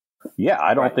 Yeah,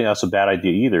 I don't think that's a bad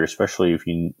idea either, especially if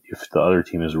the other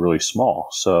team is really small.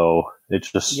 So it's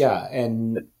just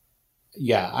I'm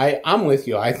with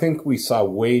you. I think we saw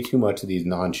way too much of these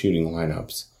non-shooting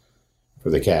lineups for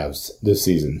the Cavs this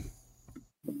season.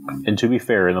 And to be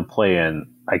fair, in the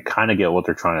play-in, I kind of get what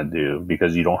they're trying to do,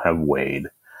 because you don't have Wade.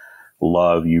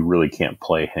 Love, you really can't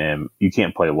play him. You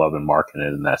can't play Love and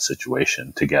Markkanen in that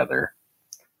situation together.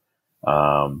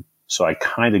 So I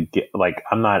kind of get, like,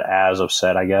 I'm not as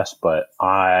upset, I guess, but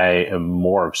I am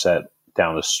more upset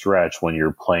down the stretch when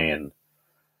you're playing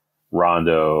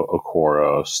Rondo,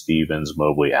 Okoro, Stevens,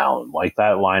 Mobley, Allen. Like,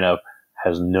 that lineup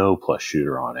has no plus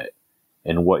shooter on it.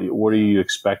 And what do you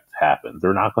expect to happen?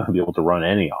 They're not going to be able to run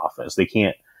any offense. They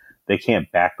can't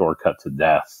backdoor cut to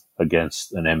death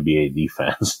against an NBA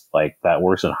defense. Like, that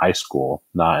works in high school,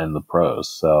 not in the pros.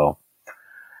 So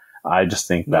I just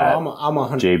think that I'm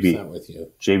 100% with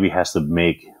you. JB has to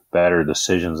make better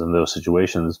decisions in those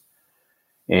situations.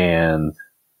 And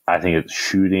I think it's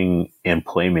shooting and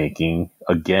playmaking,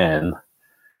 again,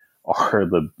 are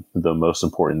the most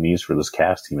important needs for this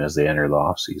Cavs team as they enter the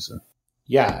offseason.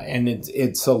 Yeah, and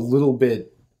it's a little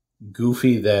bit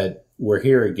goofy that we're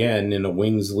here again in a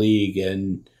wings league,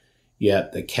 and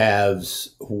yet the Cavs,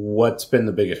 what's been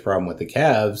the biggest problem with the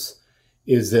Cavs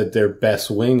is that their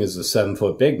best wing is a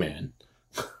 7-foot big man.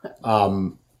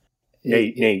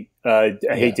 Nate, I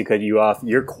hate to cut you off.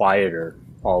 You're quieter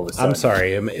all of a sudden. I'm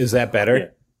sorry. Is that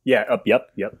better? Yeah.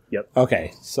 Yep.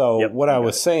 Okay. So what I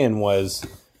was saying was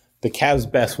the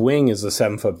Cavs' best wing is a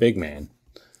 7-foot big man.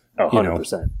 Oh,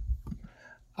 100%.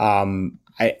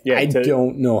 I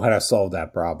don't know how to solve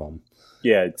that problem.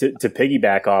 Yeah, to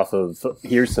piggyback off of,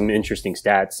 here's some interesting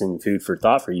stats and food for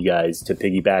thought for you guys, to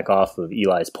piggyback off of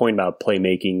Eli's point about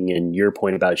playmaking and your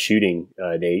point about shooting,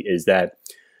 Nate, is that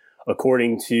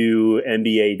according to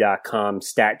NBA.com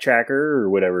stat tracker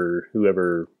or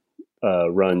whoever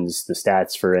runs the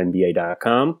stats for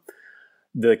NBA.com,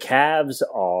 the Cavs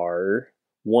are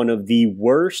one of the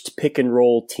worst pick and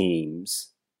roll teams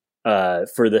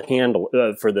for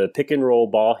the pick and roll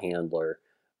ball handler.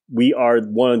 We are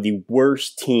one of the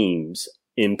worst teams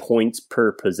in points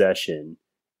per possession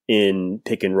in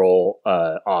pick and roll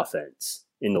offense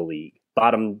in the league.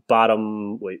 Bottom,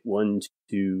 1,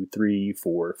 2, 3,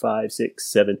 4, 5,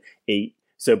 6, 7, 8.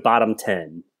 So bottom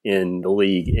 10 in the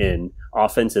league in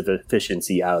offensive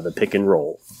efficiency out of the pick and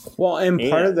roll. Well, and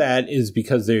part of that is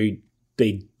because they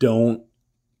don't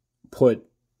put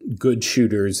good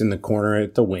shooters in the corner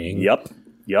at the wing.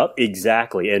 Yep,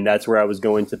 exactly. And that's where I was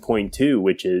going to point to,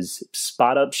 which is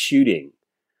spot up shooting.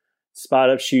 Spot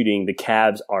up shooting, the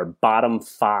Cavs are bottom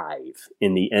 5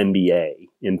 in the NBA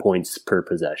in points per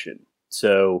possession.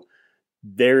 So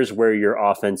there's where your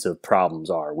offensive problems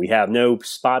are. We have no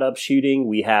spot up shooting.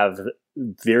 We have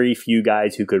very few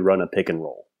guys who could run a pick and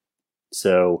roll.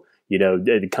 So,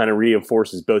 it kind of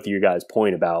reinforces both of your guys'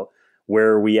 point about where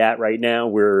are we at right now.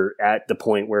 We're at the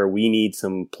point where we need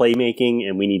some playmaking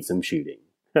and we need some shooting.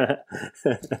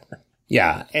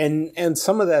 Yeah, and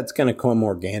some of that's going to come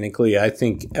organically. I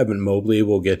think Evan Mobley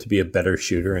will get to be a better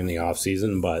shooter in the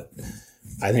offseason, but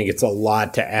I think it's a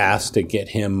lot to ask to get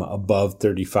him above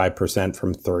 35%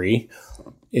 from 3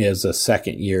 as a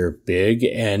second-year big.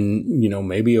 And,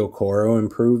 maybe Okoro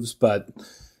improves, but,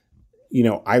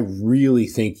 I really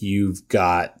think you've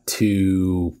got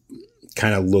to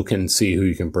kind of look and see who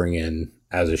you can bring in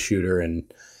as a shooter.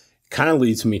 And kind of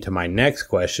leads me to my next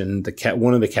question.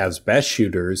 One of the Cavs' best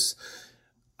shooters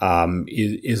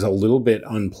is a little bit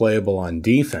unplayable on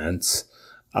defense,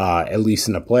 at least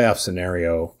in a playoff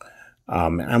scenario.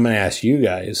 I'm going to ask you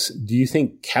guys, do you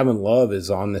think Kevin Love is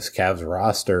on this Cavs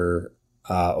roster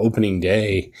opening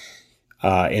day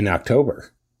in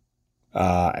October?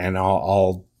 And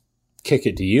I'll kick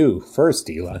it to you first,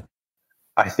 Eli.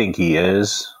 I think he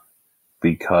is,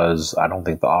 because I don't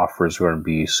think the offer is going to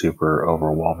be super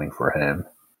overwhelming for him.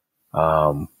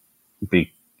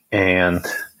 And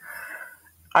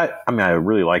I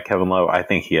really like Kevin Love. I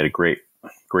think he had a great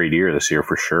year this year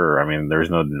for sure. I mean, there's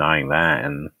no denying that.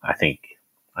 And I think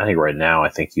right now, I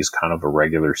think he's kind of a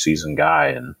regular season guy,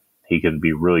 and he can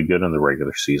be really good in the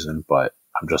regular season, but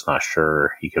I'm just not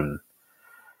sure he can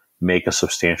make a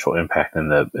substantial impact in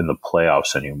the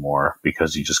playoffs anymore,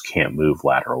 because he just can't move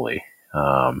laterally.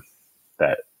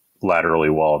 That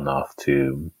laterally well enough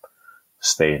to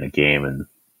stay in a game and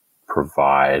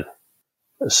provide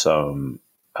some.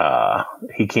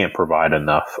 He can't provide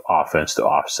enough offense to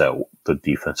offset the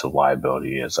defensive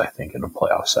liability is, I think, in a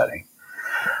playoff setting.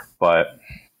 But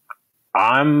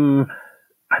I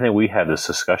think we had this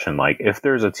discussion, like, if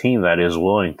there's a team that is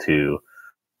willing to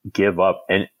give up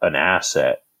an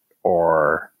asset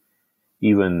or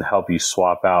even help you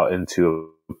swap out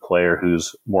into a player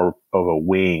who's more of a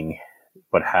wing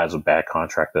but has a bad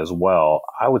contract as well,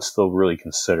 I would still really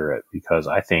consider it, because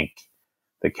I think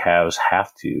the Cavs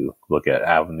have to look at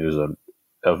avenues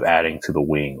of adding to the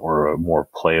wing or a more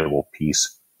playable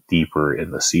piece deeper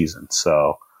in the season.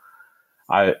 So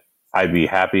I'd be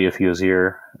happy if he was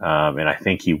here, and I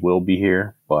think he will be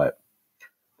here. But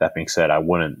that being said, I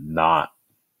wouldn't not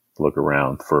look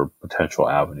around for potential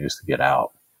avenues to get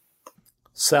out.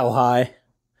 Sell high.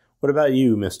 What about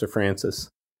you, Mr. Francis?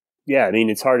 Yeah, I mean,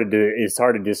 it's hard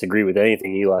to disagree with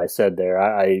anything Eli said there.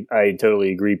 I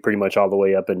totally agree pretty much all the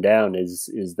way up and down is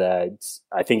that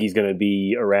I think he's going to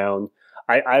be around.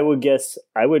 I would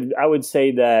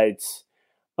say that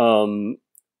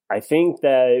I think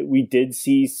that we did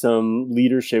see some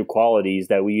leadership qualities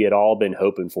that we had all been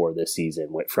hoping for this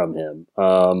season from him.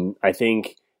 I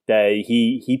think that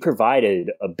he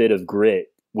provided a bit of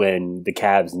grit when the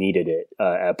Cavs needed it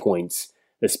at points,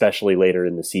 especially later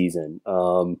in the season.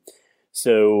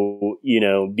 So,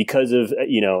 because of,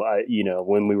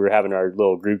 when we were having our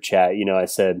little group chat, I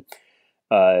said,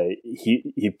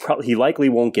 he likely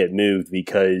won't get moved,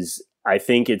 because I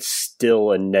think it's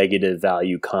still a negative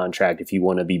value contract if you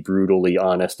want to be brutally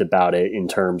honest about it in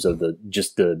terms of the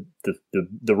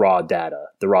raw data,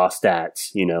 the raw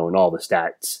stats, and all the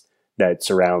stats that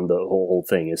surround the whole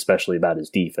thing, especially about his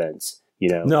defense.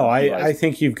 No, I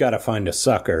think you've got to find a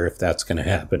sucker if that's going to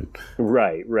happen.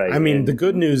 Right. I mean, the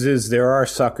good news is there are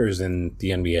suckers in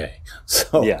the NBA.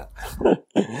 So yeah,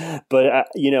 but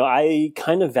I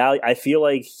kind of value. I feel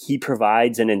like he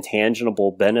provides an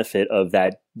intangible benefit of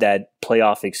that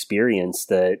playoff experience.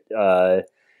 That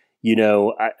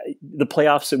the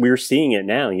playoffs that we're seeing it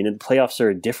now. The playoffs are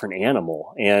a different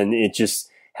animal, and it just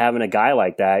having a guy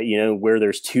like that. Where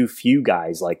there's too few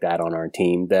guys like that on our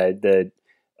team that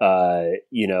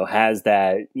has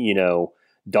that,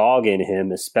 dog in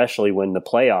him, especially when the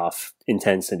playoff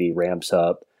intensity ramps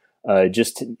up.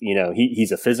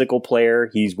 He's a physical player.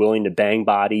 He's willing to bang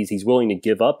bodies. He's willing to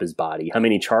give up his body. How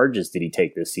many charges did he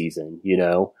take this season?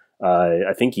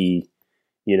 I think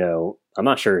I'm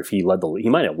not sure if he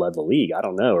might have led the league. I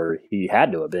don't know. Or he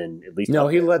had to have been at least. No,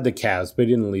 he led the Cavs, but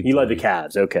he didn't lead. He led the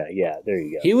Cavs. Okay. Yeah. There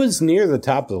you go. He was near the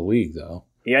top of the league though.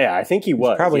 Yeah, I think he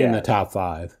was. Probably in the top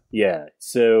 5. Yeah.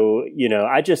 So,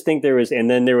 I just think there was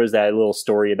that little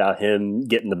story about him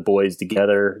getting the boys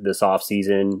together this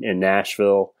offseason in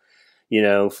Nashville,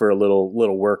 for a little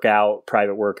workout,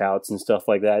 private workouts and stuff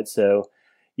like that. So,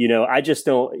 I just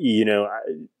don't,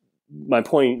 my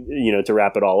point, to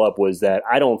wrap it all up was that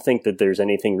I don't think that there's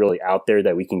anything really out there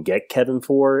that we can get Kevin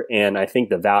for. And I think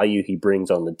the value he brings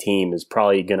on the team is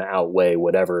probably going to outweigh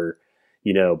whatever,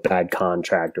 bad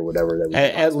contract or whatever that we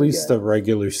at least the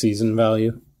regular season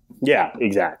value. Yeah,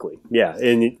 exactly. Yeah.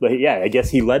 I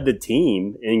guess he led the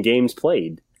team in games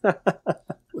played.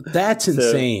 That's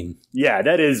insane. Yeah,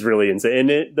 that is really insane, isn't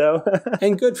it, though?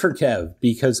 And good for Kev,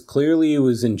 because clearly he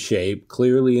was in shape.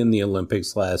 Clearly in the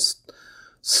Olympics last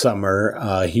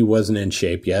summer, he wasn't in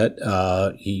shape yet.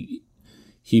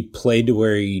 He played to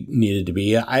where he needed to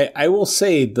be. I will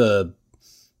say the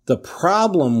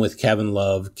problem with Kevin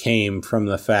Love came from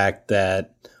the fact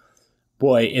that,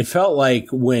 boy, it felt like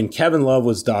when Kevin Love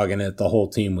was dogging it, the whole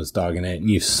team was dogging it. And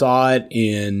you saw it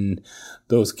in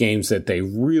those games that they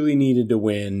really needed to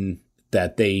win,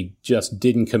 that they just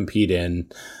didn't compete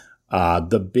in.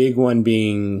 The big one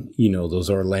being, those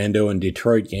Orlando and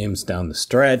Detroit games down the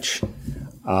stretch.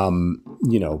 Kevin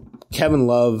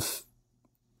Love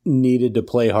needed to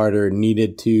play harder,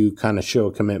 needed to kind of show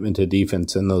a commitment to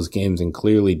defense in those games, and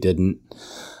clearly didn't.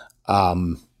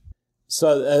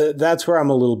 So that's where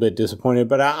I'm a little bit disappointed,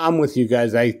 but I'm with you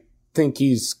guys. I think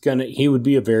he would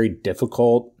be a very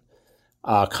difficult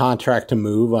contract to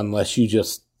move unless you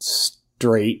just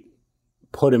straight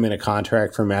put him in a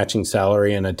contract for matching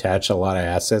salary and attach a lot of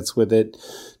assets with it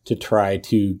to try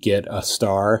to get a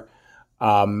star.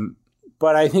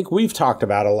 But I think we've talked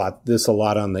about a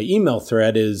lot on the email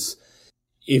thread is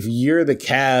if you're the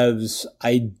Cavs,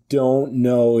 I don't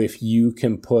know if you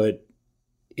can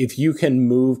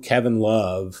move Kevin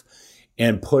Love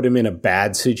and put him in a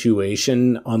bad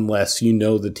situation unless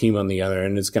the team on the other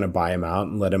end is going to buy him out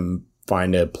and let him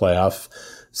find a playoff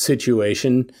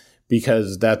situation,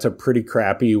 because that's a pretty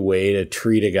crappy way to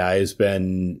treat a guy who's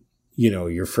been,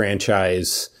 your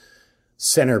franchise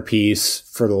centerpiece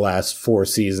for the last 4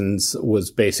 seasons,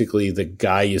 was basically the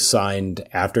guy you signed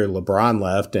after LeBron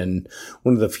left, and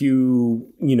one of the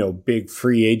few, big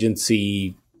free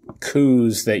agency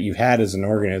coups that you've had as an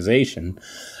organization,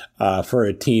 for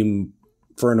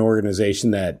an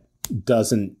organization that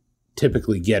doesn't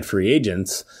typically get free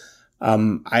agents.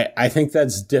 I think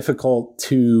that's difficult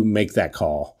to make that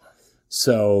call.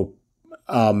 So,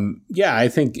 I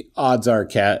think odds are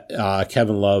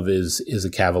Kevin Love is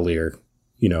a Cavalier,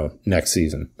 next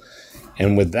season.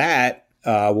 And with that,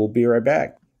 we'll be right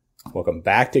back. Welcome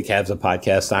back to Cavs, a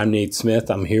podcast. I'm Nate Smith.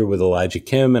 I'm here with Elijah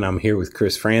Kim, and I'm here with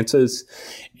Chris Francis.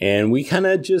 And we kind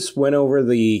of just went over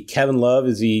the Kevin Love.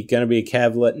 Is he going to be a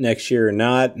Cavlet next year or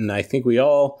not? And I think we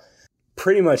all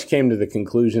pretty much came to the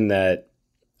conclusion that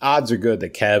odds are good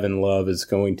that Kevin Love is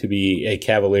going to be a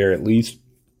Cavalier at least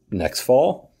next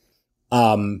fall.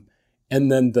 And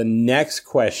then the next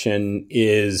question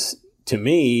is, to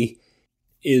me,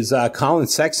 is Colin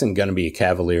Sexton going to be a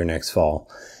Cavalier next fall?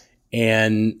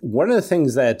 And one of the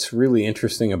things that's really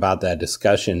interesting about that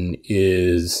discussion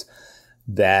is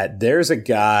that there's a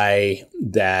guy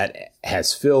that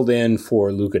has filled in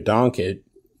for Luka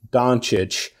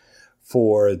Doncic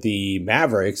for the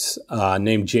Mavericks,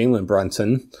 named Jalen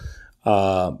Brunson,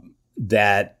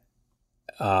 that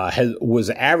was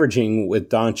averaging with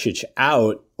Doncic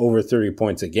out over 30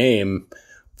 points a game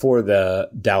for the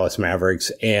Dallas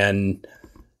Mavericks. And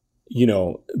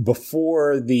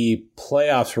before the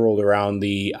playoffs rolled around,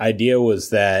 the idea was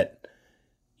that,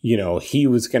 he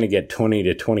was going to get 20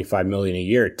 to 25 million a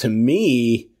year. To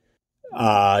me,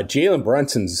 Jalen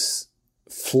Brunson's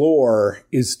floor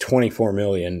is 24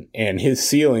 million and his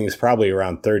ceiling is probably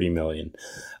around 30 million.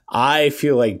 I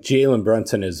feel like Jalen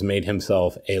Brunson has made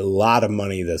himself a lot of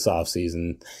money this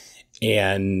offseason,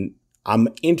 and I'm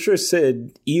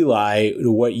interested, Eli,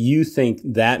 what you think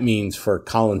that means for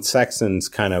Colin Sexton's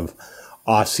kind of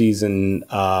offseason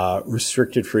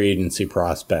restricted free agency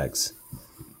prospects.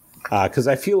 Because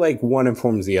I feel like one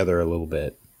informs the other a little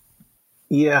bit.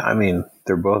 Yeah, I mean,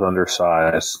 they're both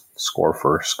undersized score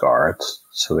first guards.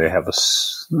 So they have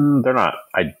they're not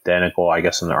identical, I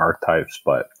guess, in their archetypes,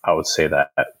 but I would say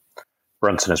that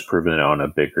Brunson has proven it on a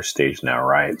bigger stage now,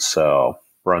 right? So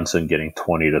Brunson getting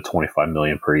 20 to 25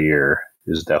 million per year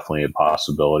is definitely a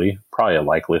possibility, probably a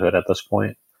likelihood at this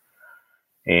point.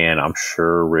 And I'm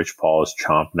sure Rich Paul is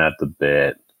chomping at the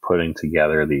bit, putting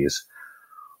together these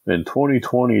in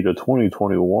 2020 to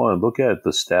 2021. Look at the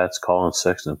stats Colin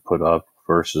Sexton put up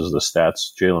versus the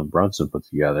stats Jalen Brunson put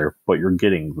together, but you're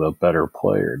getting the better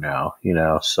player now,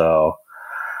 so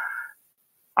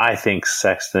I think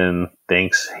Sexton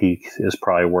thinks he is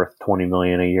probably worth $20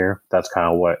 million a year. That's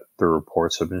kind of what the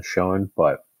reports have been showing,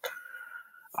 but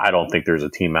I don't think there's a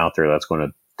team out there that's going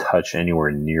to touch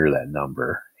anywhere near that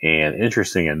number. And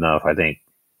interesting enough, I think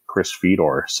Chris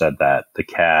Fedor said that the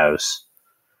Cavs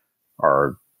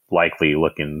are likely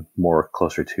looking more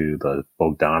closer to the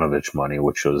Bogdanovich money,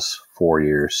 which was 4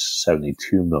 years, $72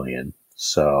 million.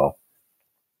 So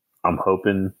I'm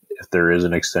hoping if there is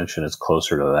an extension, it's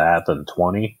closer to that than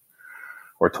 20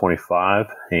 or 25.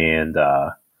 And,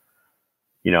 I'll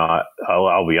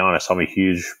be honest, I'm a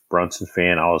huge Brunson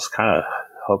fan. I was kind of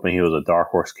hoping he was a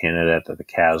dark horse candidate that the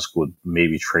Cavs would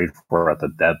maybe trade for at the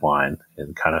deadline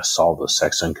and kind of solve the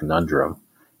Sexton conundrum,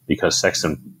 because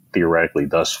Sexton theoretically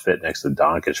does fit next to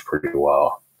Doncic pretty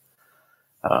well.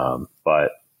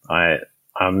 But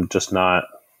I'm just not.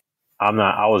 It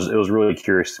was really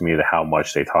curious to me how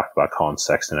much they talked about Colin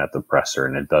Sexton at the presser,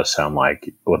 and it does sound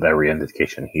like with every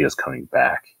indication he is coming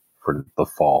back for the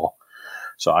fall.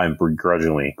 So I'm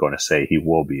begrudgingly going to say he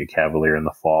will be a Cavalier in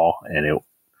the fall, and it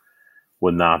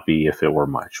would not be if it were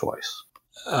my choice.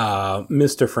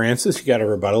 Mr. Francis, you got a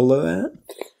rebuttal to that?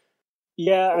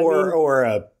 Yeah, or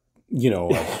a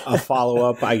follow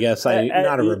up, I guess.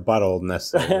 Not a rebuttal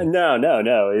necessarily.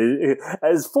 No.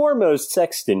 As foremost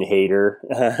Sexton hater,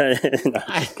 no,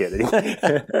 I'm just kidding.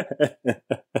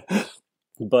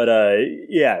 But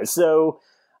yeah. So,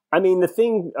 I mean, the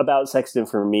thing about Sexton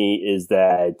for me is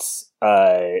that,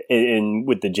 and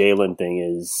with the Jalen thing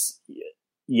is,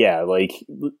 yeah, like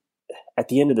at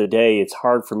the end of the day, it's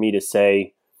hard for me to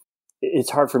say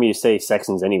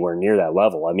Sexton's anywhere near that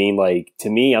level. I mean, like, to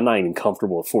me, I'm not even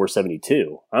comfortable with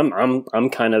 472. I'm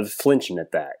kind of flinching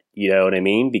at that. You know what I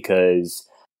mean? Because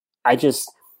I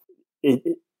just,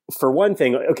 for one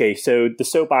thing, okay, so the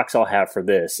soapbox I'll have for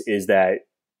this is that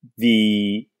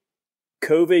the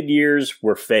COVID years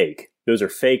were fake. Those are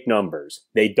fake numbers.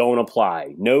 They don't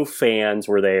apply. No fans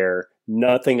were there.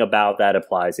 Nothing about that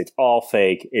applies. It's all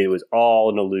fake. It was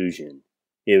all an illusion.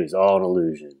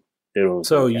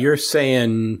 So you're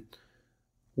saying,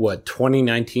 what,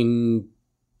 2019,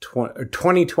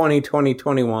 2020,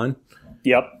 2021?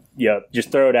 Yep.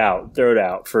 Just throw it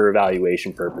out for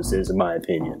evaluation purposes, in my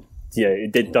opinion. Yeah,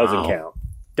 it doesn't count.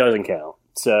 Doesn't count.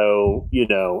 So,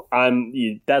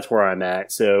 that's where I'm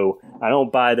at. So I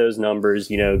don't buy those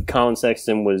numbers. Colin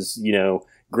Sexton was,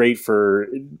 great for,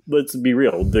 let's be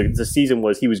real. The season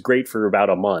he was great for about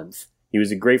a month.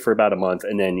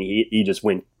 And then he just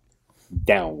went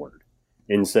downward.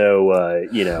 And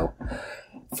so,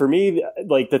 for me,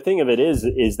 like, the thing of it is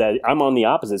that I'm on the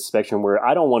opposite spectrum where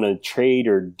I don't want to trade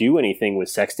or do anything with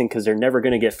Sexton because they're never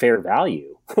going to get fair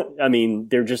value. I mean,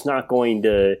 they're just not going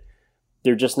to,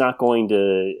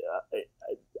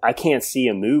 I can't see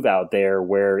a move out there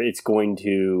where it's going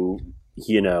to,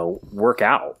 work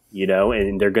out,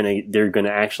 and they're going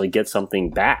to actually get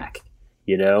something back,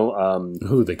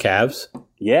 Who, the Cavs?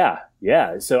 Yeah.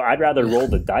 So I'd rather roll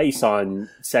the dice on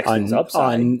Sexton's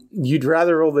upside. You'd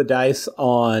rather roll the dice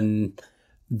on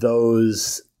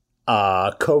those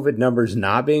COVID numbers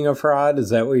not being a fraud? Is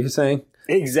that what you're saying?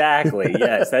 Exactly.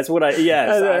 Yes, that's what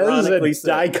ironically, is a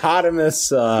dichotomous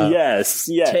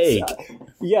take.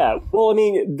 Yeah. Well, I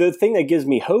mean, the thing that gives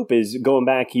me hope is going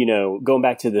back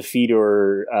to the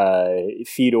Fedor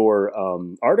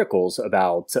articles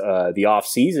about the off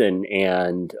season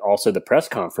and also the press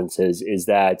conferences, is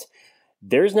that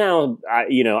there's now,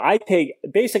 I take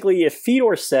basically, if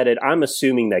Fedor said it, I'm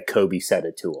assuming that Kobe said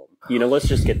it to him. Let's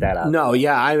just get that out. No,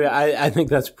 yeah, I think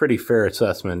that's a pretty fair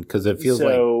assessment, because it feels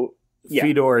like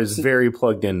Fedor is very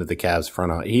plugged into the Cavs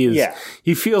front office.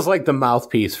 He feels like the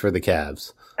mouthpiece for the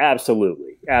Cavs.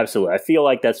 Absolutely. Absolutely. I feel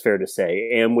like that's fair to say.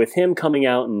 And with him coming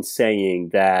out and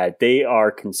saying that they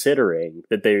are considering,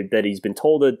 that he's been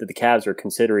told that the Cavs are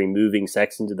considering moving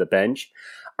Sexton to the bench,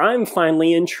 I'm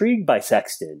finally intrigued by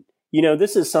Sexton. You know,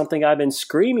 this is something I've been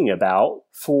screaming about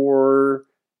for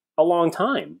a long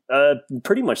time,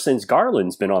 pretty much since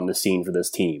Garland's been on the scene for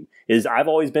this team. I've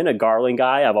always been a Garland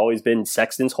guy. I've always been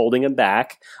Sexton's holding him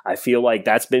back. I feel like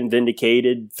that's been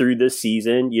vindicated through this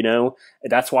season. You know,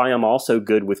 that's why I'm also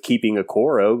good with keeping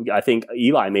Okoro. I think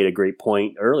Eli made a great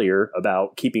point earlier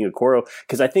about keeping Okoro,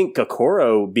 because I think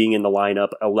Okoro being in the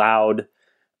lineup allowed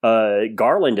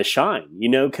Garland to shine. You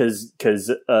know, because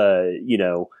you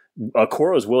know,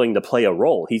 Okoro's willing to play a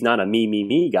role. He's not a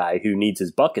me guy who needs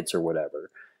his buckets or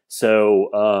whatever. So,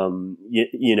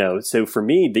 you know, so for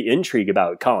me, the intrigue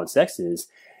about Colin Sexton is,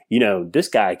 you know, this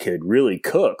guy could really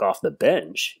cook off the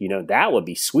bench. You know, that would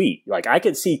be sweet. Like, I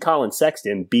could see Colin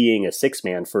Sexton being a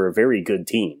six-man for a very good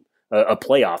team, a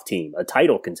playoff team, a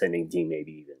title contending team,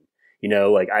 maybe even. You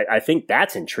know, like, I think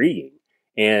that's intriguing.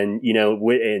 And, you know,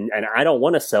 and I don't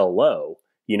want to sell low,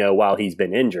 you know, while he's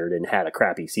been injured and had a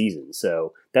crappy season.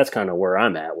 So that's kind of where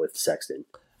I'm at with Sexton.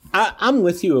 I'm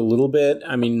with you a little bit.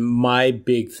 I mean, my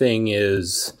big thing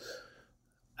is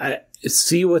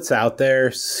see what's out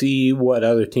there, see what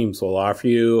other teams will offer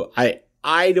you.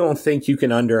 I don't think you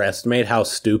can underestimate how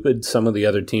stupid some of the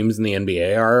other teams in the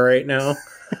NBA are right now.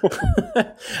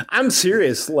 I'm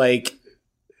serious. Like,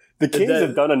 the Kings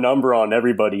have done a number on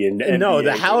everybody in NBA. No,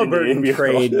 the Halliburton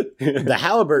trade. The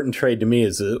Halliburton trade to me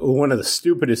is one of the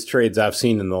stupidest trades I've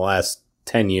seen in the last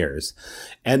 10 years.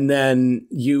 And then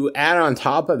you add on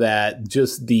top of that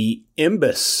just the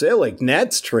imbecilic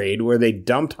Nets trade where they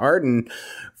dumped Harden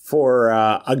for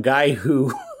a guy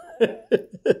who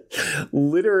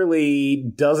literally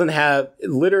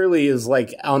is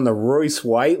like on the Royce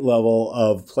White level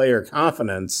of player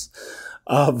confidence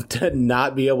of to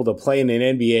not be able to play in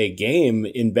an NBA game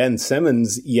in Ben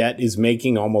Simmons, yet is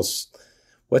making almost,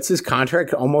 what's his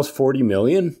contract? Almost $40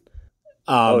 million.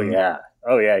 Oh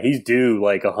yeah, he's due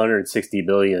like $160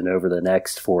 billion over the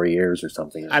next 4 years or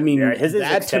something. I mean,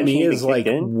 that to me is like,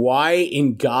 why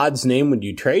in God's name would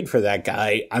you trade for that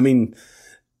guy? I mean,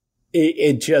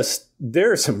 it just,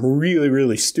 there are some really,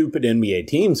 really stupid NBA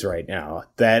teams right now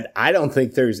that I don't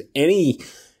think there's any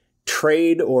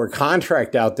trade or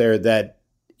contract out there that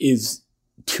is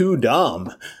too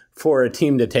dumb for a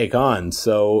team to take on.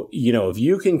 So, you know, if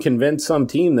you can convince some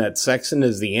team that Sexton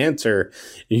is the answer,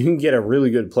 you can get a really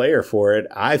good player for it.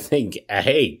 I think,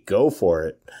 hey, go for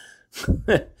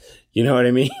it. You know what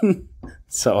I mean?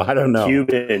 So I don't know.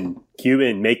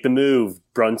 Cuban, make the move.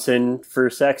 Brunson for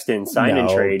Sexton, sign and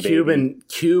trade.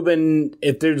 Cuban.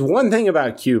 If there's one thing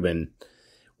about Cuban,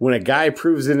 when a guy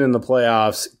proves it in the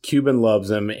playoffs, Cuban loves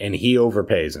him and he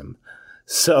overpays him.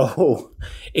 So,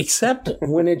 except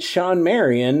when it's Sean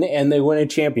Marion and they win a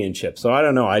championship. So I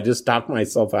don't know. I just talked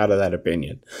myself out of that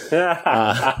opinion.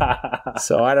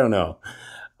 So I don't know.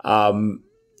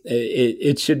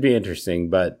 It should be interesting,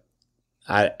 but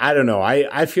I don't know.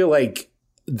 I feel like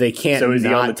they can't. So is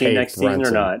he on the team next season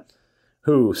or not?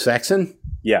 Who, Sexton?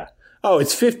 Yeah. Oh,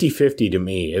 it's 50-50 to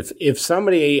me. If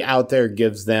somebody out there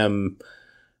gives them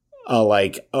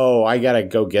I got to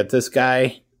go get this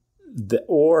guy,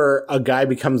 or a guy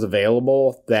becomes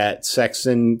available that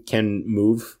Sexton can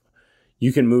move,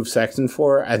 you can move Sexton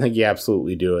for, I think you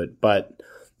absolutely do it. But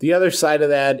the other side of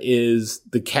that is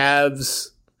the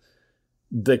Cavs,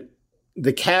 the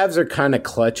Cavs are kind of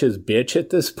Clutch's bitch at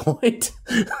this point.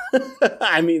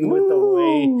 I mean, with the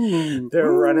way they're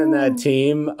running that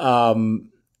team,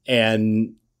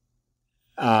 and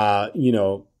you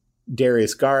know,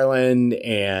 Darius Garland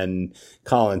and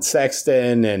Colin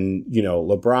Sexton and, you know,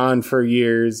 LeBron for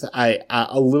years. I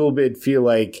a little bit feel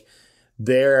like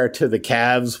they're to the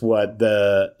Cavs what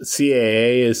the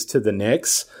CAA is to the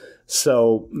Knicks.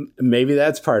 So maybe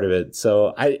that's part of it.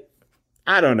 So I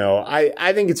don't know.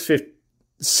 I think it's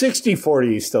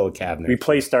 60-40 is still a Cavs. We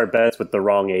placed our bets with the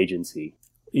wrong agency.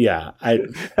 Yeah, I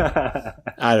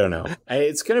don't know.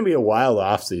 It's going to be a wild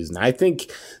offseason. I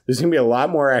think there's going to be a lot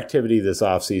more activity this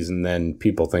offseason than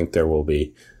people think there will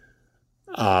be.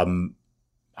 I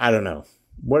don't know.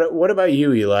 What about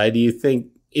you, Eli? Do you think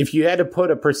if you had to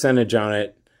put a percentage on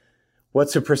it,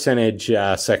 what's the percentage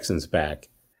Sexton's back?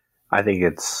 I think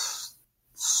it's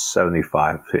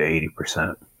 75 to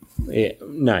 80%. Yeah,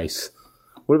 nice.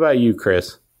 What about you,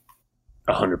 Chris?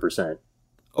 100%.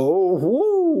 Oh,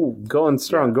 woo, going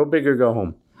strong. Yeah. Go big or go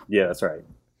home. Yeah, that's right.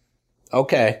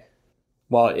 Okay.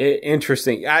 Well,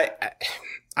 interesting.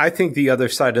 I think the other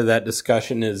side of that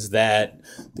discussion is that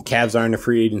the Cavs aren't a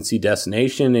free agency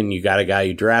destination, and you got a guy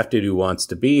you drafted who wants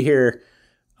to be here.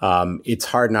 it's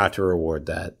hard not to reward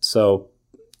that. So,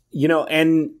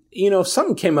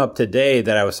 something came up today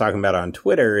that I was talking about on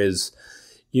Twitter is,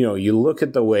 you look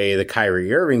at the way the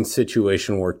Kyrie Irving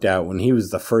situation worked out when he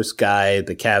was the first guy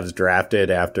the Cavs drafted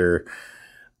after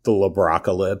the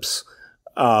LeBrocalypse.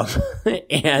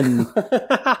 And,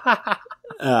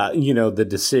 the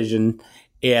decision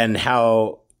and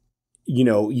how,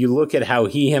 you look at how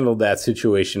he handled that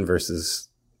situation versus,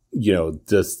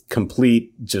 this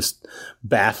complete, just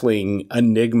baffling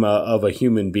enigma of a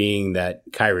human being that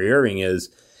Kyrie Irving is.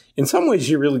 In some ways,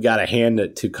 you really got to hand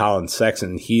it to Colin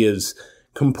Sexton. He has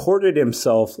comported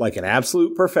himself like an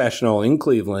absolute professional in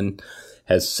Cleveland,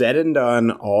 has said and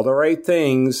done all the right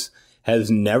things, has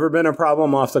never been a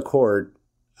problem off the court.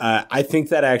 I think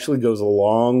that actually goes a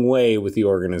long way with the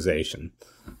organization.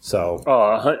 So,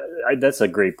 that's a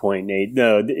great point, Nate.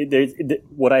 No,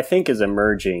 what I think is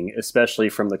emerging, especially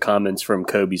from the comments from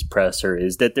Kobe's presser,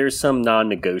 is that there's some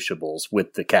non-negotiables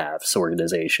with the Cavs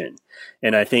organization,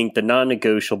 and I think the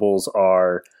non-negotiables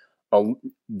are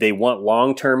they want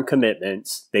long-term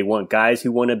commitments, they want guys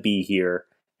who want to be here,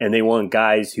 and they want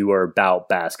guys who are about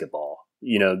basketball.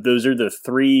 Those are the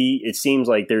three. It seems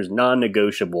like there's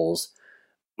non-negotiables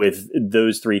with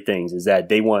those three things, is that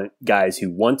they want guys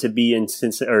who want to be in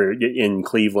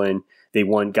Cleveland. They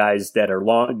want guys that are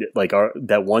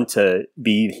that want to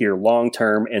be here long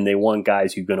term, and they want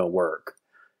guys who are going to work.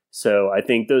 So I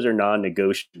think those are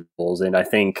non-negotiables, and I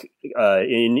think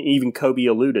and even Kobe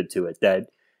alluded to it, that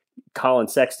Colin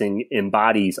Sexton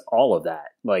embodies all of that.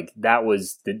 Like that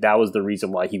was the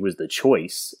reason why he was the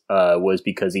choice, was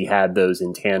because he had those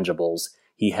intangibles,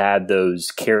 he had those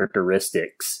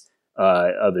characteristics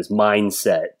of his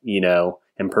mindset,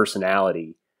 and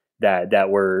personality that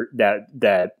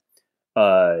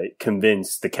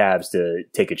convinced the Cavs to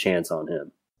take a chance on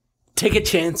him. Take a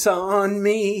chance on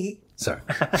me. Sorry,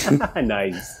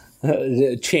 nice.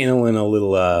 Channeling a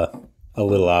little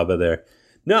ABBA there.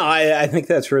 No, I think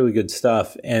that's really good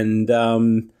stuff, and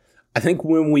I think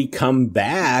when we come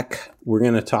back, we're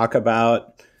going to talk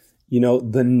about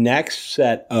the next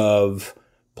set of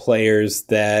players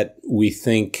that we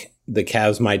think the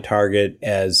Cavs might target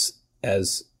as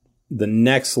the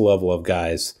next level of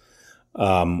guys,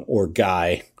 or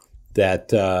guy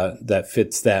that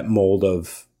fits that mold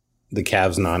of the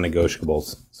Cavs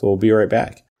non-negotiables. So we'll be right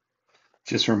back.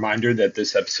 Just a reminder that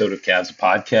this episode of Cavs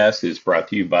Podcast is brought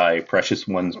to you by Precious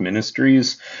Ones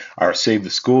Ministries, our Save the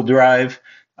School drive.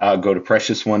 Go to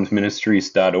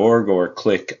preciousonesministries.org or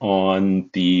click on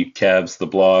the Cavs the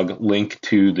blog link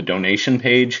to the donation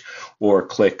page, or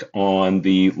click on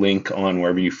the link on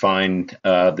wherever you find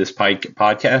this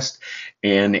podcast.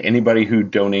 And anybody who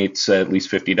donates at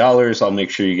least $50, I'll make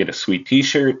sure you get a sweet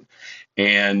t-shirt.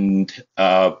 And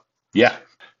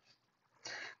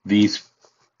these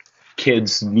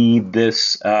kids need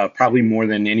this probably more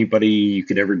than anybody you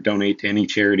could ever donate to any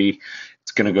charity.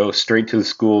 It's going to go straight to the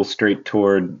school, straight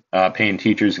toward paying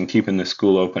teachers and keeping the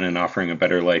school open and offering a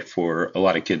better life for a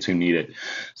lot of kids who need it.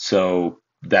 So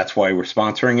that's why we're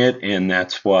sponsoring it, and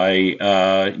that's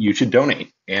why you should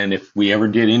donate. And if we ever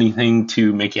did anything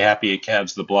to make you happy at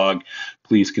Cavs the blog,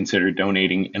 please consider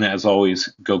donating. And as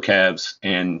always, go Cavs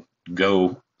and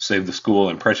go save the school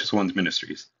and Precious Ones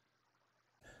Ministries.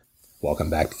 Welcome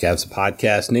back to Cavs the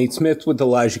Podcast. Nate Smith with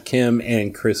Elijah Kim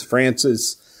and Chris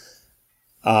Francis.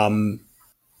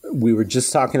 We were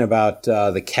just talking about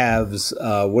the Cavs.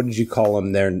 What did you call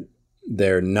them?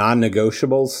 They're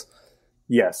non-negotiables.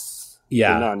 Yes.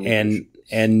 Yeah,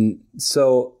 and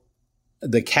so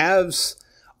the Cavs,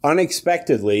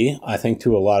 unexpectedly, I think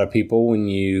to a lot of people, when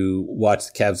you watch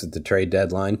the Cavs at the trade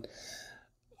deadline,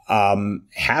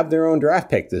 have their own draft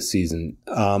pick this season.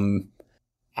 I'm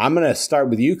going to start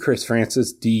with you, Chris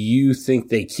Francis. Do you think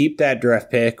they keep that draft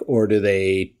pick, or do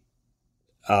they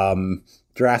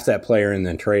draft that player and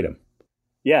then trade him?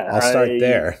 Yeah, I'll start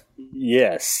there.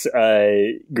 Yes,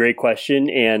 great question.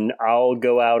 And I'll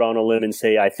go out on a limb and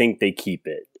say I think they keep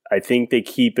it. I think they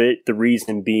keep it. The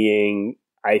reason being,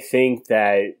 I think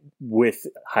that with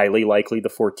highly likely the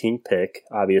 14th pick,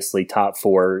 obviously top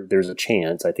four, there's a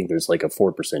chance. I think there's like a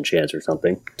 4% chance or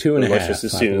something. 2.5, let's just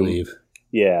assume, I believe.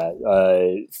 Yeah,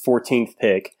 14th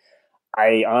pick.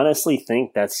 I honestly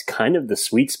think that's kind of the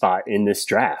sweet spot in this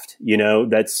draft.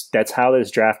 That's how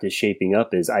this draft is shaping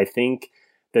up. Is I think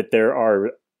that there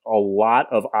are a lot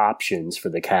of options for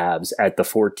the Cavs at the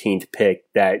 14th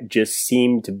pick that just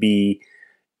seem to be,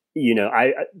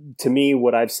 to me,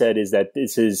 what I've said is that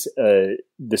this is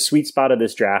the sweet spot of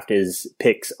this draft is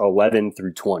picks 11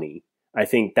 through 20. I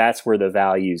think that's where the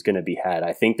value is going to be had.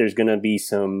 I think there's going to be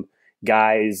some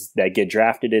guys that get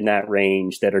drafted in that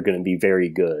range that are going to be very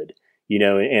good.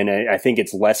 and I think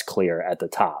it's less clear at the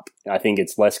top. I think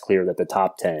it's less clear that the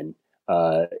top 10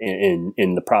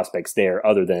 in the prospects there,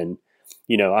 other than,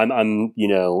 I'm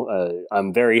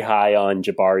very high on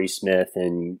Jabari Smith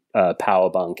and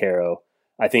Paolo Banchero.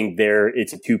 I think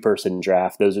it's a 2-person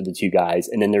draft. Those are the 2 guys.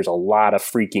 And then there's a lot of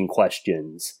freaking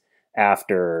questions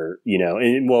after,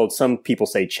 some people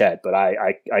say Chet, but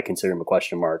I consider him a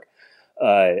question mark.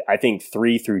 I think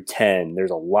 3 through 10, there's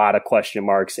a lot of question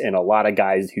marks and a lot of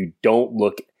guys who don't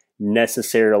look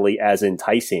necessarily as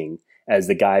enticing as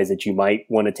the guys that you might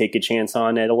want to take a chance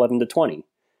on at 11 to 20.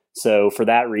 So for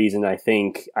that reason, I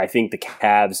think the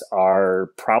Cavs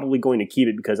are probably going to keep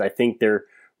it, because I think they're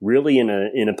really in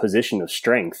a position of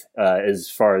strength as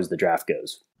far as the draft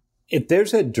goes. If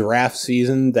there's a draft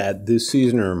season that this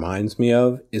season reminds me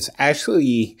of, it's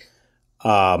actually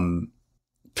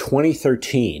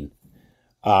 2013,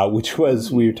 which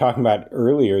was, we were talking about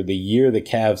earlier, the year the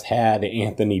Cavs had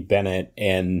Anthony Bennett.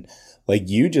 And like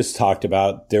you just talked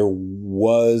about, there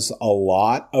was a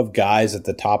lot of guys at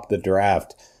the top of the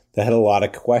draft that had a lot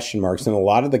of question marks, and a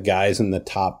lot of the guys in the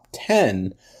top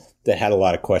 10 that had a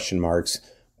lot of question marks.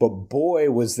 But boy,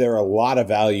 was there a lot of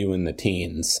value in the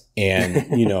teens. And,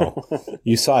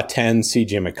 you saw 10,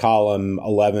 CJ McCollum,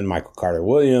 11, Michael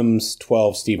Carter-Williams,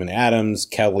 12, Steven Adams,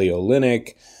 Kelly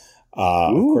Olynyk.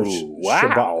 Of course,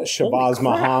 Shabazz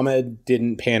Muhammad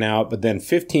didn't pan out. But then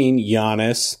 15,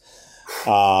 Giannis.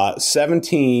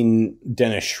 17,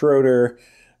 Dennis Schroeder.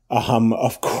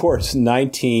 Of course,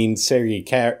 19, Sergei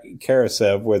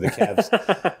Karasev, where the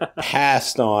Cavs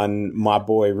passed on my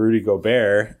boy Rudy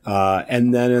Gobert.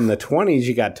 And then in the 20s,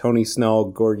 you got Tony Snell,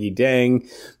 Gorgie Deng,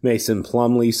 Mason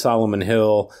Plumlee, Solomon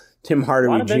Hill, Tim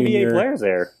Hardaway Jr., NBA players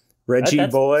there. Reggie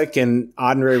Bullock, and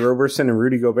Andre Roberson and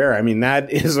Rudy Gobert. I mean,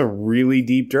 that is a really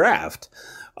deep draft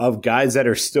of guys that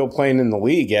are still playing in the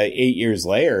league 8 years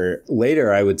later.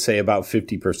 I would say about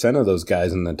 50% of those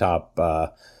guys in the top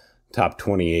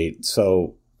 28.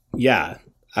 So, yeah,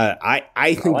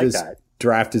 I think this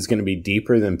draft is going to be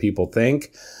deeper than people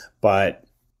think, but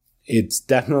it's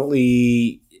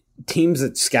definitely teams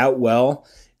that scout well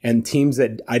and teams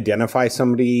that identify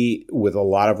somebody with a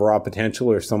lot of raw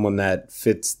potential or someone that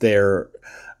fits their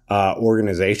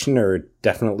organization are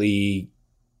definitely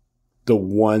the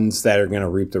ones that are going to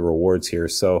reap the rewards here.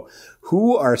 So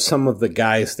who are some of the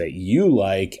guys that you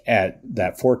like at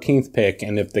that 14th pick?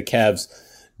 And if the Cavs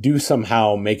do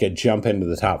somehow make a jump into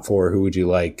the top 4, who would you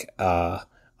like? I'm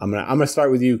gonna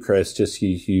start with you, Chris. Just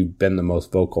you've been the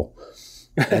most vocal,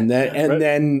 and then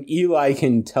then Eli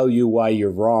can tell you why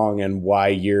you're wrong and why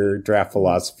your draft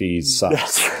philosophy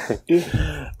sucks.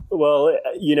 Well,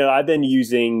 I've been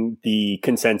using the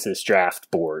consensus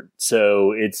draft board,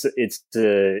 so it's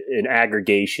an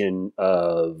aggregation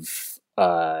of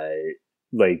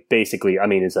basically, I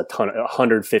mean, it's a ton,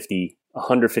 150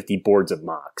 boards of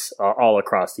mocks all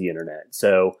across the internet.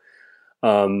 So,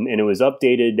 and it was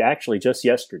updated actually just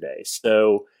yesterday.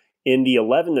 So in the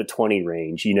 11 to 20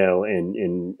 range,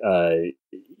 and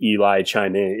Eli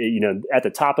chime in, at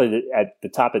the top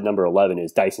of number 11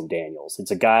 is Dyson Daniels. It's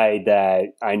a guy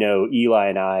that I know Eli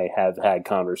and I have had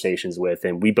conversations with,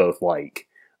 and we both like.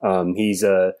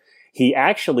 He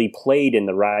actually played in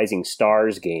the Rising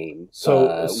Stars game.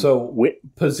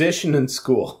 Position in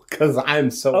school, because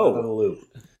I'm so out of the loop.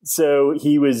 So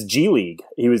he was G League.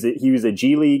 He was a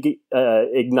G League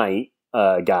Ignite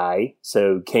guy.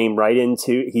 So came right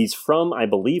into. He's from, I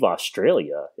believe,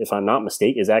 Australia, if I'm not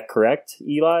mistaken. Is that correct,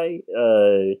 Eli?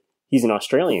 He's an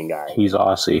Australian guy. He's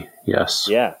Aussie. Yes.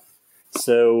 Yeah.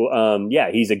 So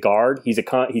he's a guard. He's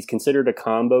considered a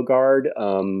combo guard.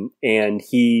 And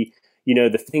he.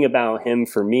 The thing about him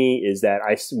for me is that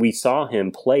we saw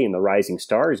him play in the Rising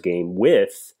Stars game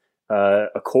with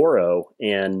Okoro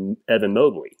and Evan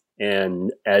Mobley.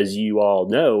 And as you all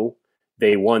know,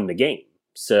 they won the game.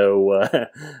 So,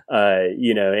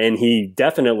 and he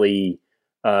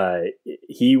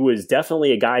was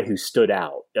definitely a guy who stood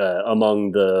out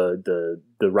among the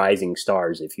Rising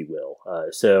Stars, if you will.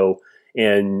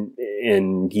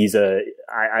 And he's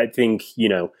I think,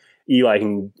 Eli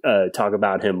can talk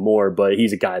about him more, but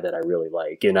he's a guy that I really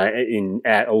like. And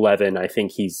at 11, I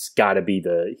think he's probably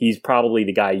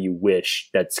the guy you wish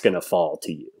that's going to fall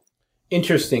to you.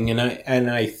 Interesting. And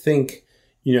I think,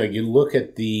 you look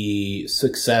at the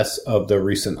success of the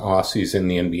recent Aussies in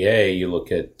the NBA, you look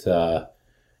at, Josh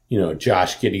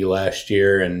Giddey last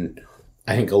year, and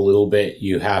I think a little bit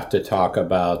you have to talk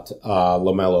about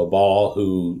LaMelo Ball,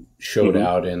 who showed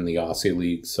out in the Aussie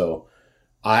League. So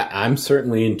I'm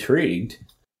certainly intrigued.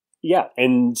 Yeah,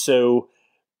 and so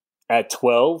at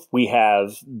 12, we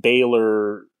have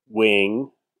Baylor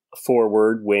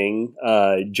forward wing,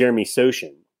 Jeremy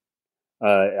Sochan.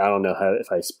 I don't know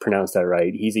if I pronounced that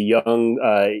right. He's a young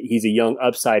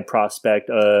upside prospect,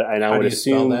 and I would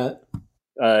assume that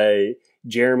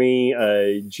Jeremy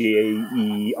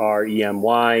Jeremy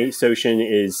Sochan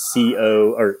is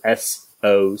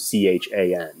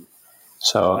Sochan.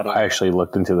 So I actually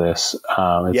looked into this.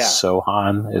 It's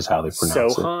Sohan is how they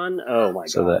pronounce it. Sohan? Oh my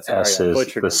god! So the S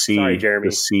is the C. Sorry, Jeremy.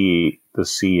 The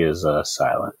C is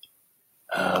silent.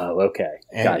 Oh, okay.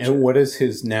 Gotcha. And what is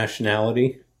his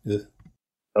nationality?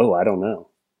 Oh, I don't know.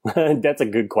 That's a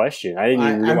good question. I didn't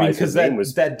even realize his name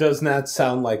was. That does not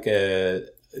sound like a.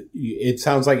 It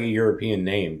sounds like a European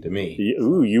name to me.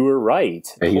 Ooh, you were right.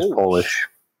 Yeah, he's Polish.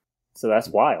 So that's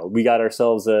wild. We got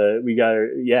ourselves another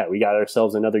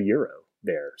Euro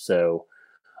there. So,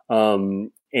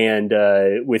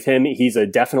 with him, he's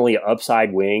definitely an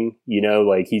upside wing.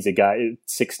 Like he's a guy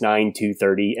 6'9",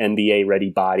 230, NBA ready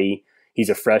body. He's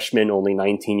a freshman, only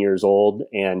 19 years old,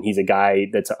 and he's a guy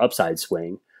that's an upside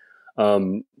swing.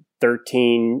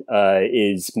 13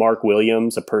 is Mark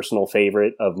Williams, a personal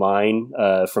favorite of mine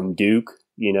from Duke.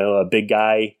 A big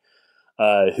guy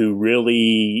who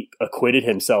really acquitted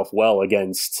himself well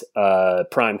against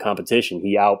prime competition.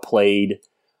 He outplayed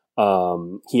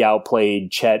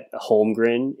Chet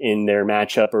Holmgren in their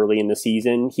matchup early in the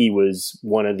season. He was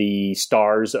one of the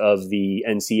stars of the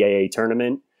NCAA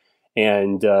tournament.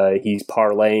 And he's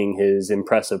parlaying his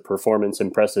impressive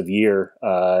year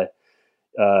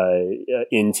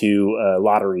into a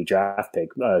lottery draft pick.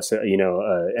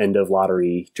 End of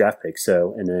lottery draft pick.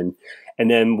 So and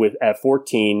then at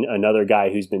 14, another guy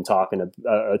who's been talked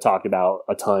about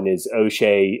a ton is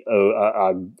O'Shea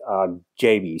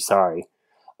JB,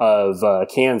 of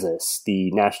Kansas,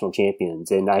 the national champions.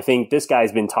 And I think this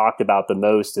guy's been talked about the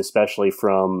most, especially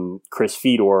from Chris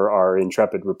Fedor, our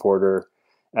intrepid reporter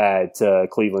at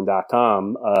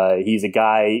Cleveland.com. He's a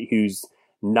guy who's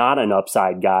not an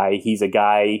upside guy. He's a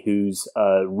guy who's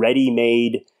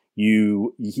ready-made.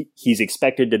 He's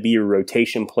expected to be a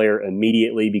rotation player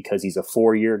immediately because he's a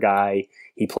 4-year guy.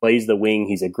 He plays the wing.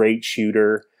 He's a great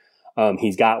shooter.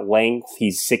 He's got length.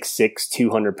 He's 6'6",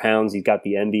 200 pounds. He's got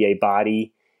the NBA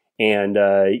body. And,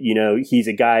 he's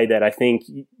a guy that I think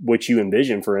what you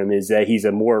envision for him is that he's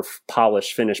a more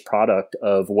polished, finished product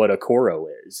of what Okoro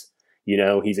is.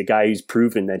 He's a guy who's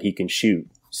proven that he can shoot.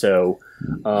 So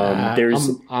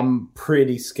I'm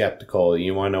pretty skeptical.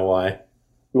 You want to know why?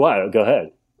 Why? Go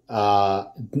ahead.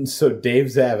 So Dave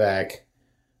Zavak,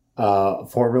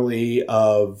 formerly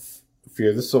of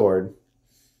Fear the Sword,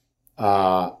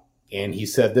 and he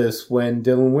said this when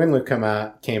Dylan Windler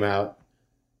came out.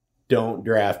 Don't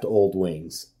draft old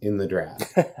wings in the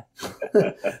draft.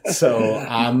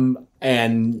 And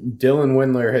Dylan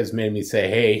Windler has made me say,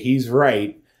 hey, he's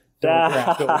right. Don't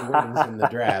draft old wings in the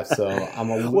draft. So I'm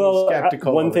a little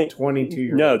skeptical of a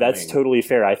 22-year-old. No, that's totally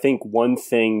fair. I think one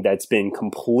thing that's been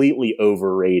completely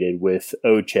overrated with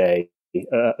Ochai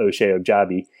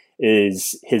Agbaji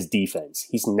is his defense.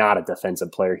 He's not a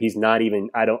defensive player. He's not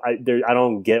even. I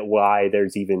don't get why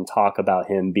there's even talk about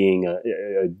him being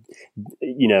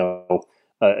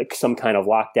some kind of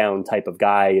lockdown type of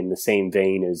guy in the same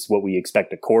vein as what we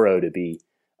expect Okoro to be.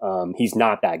 He's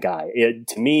not that guy.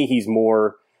 To me, he's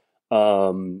more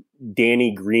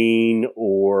Danny Green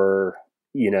or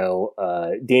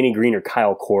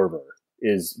Kyle Korver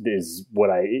is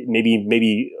what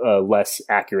maybe less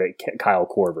accurate Kyle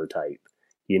Korver type.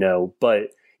 But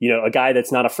a guy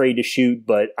that's not afraid to shoot,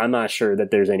 but I'm not sure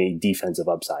that there's any defensive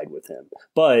upside with him.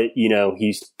 But,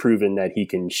 he's proven that he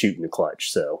can shoot in the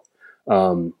clutch. So,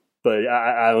 but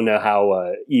I don't know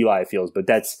how Eli feels, but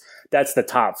that's the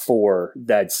top 4.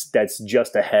 That's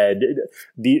just ahead.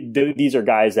 These are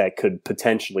guys that could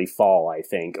potentially fall, I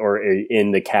think, or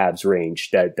in the Cavs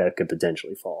range that could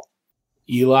potentially fall.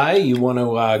 Eli, you want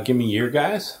to give me your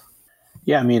guys?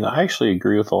 Yeah, I actually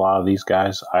agree with a lot of these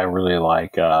guys. I really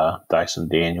like Dyson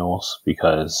Daniels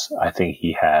because I think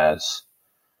he has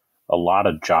a lot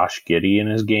of Josh Giddey in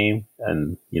his game.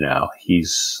 And,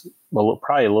 he's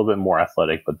probably a little bit more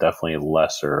athletic, but definitely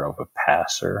lesser of a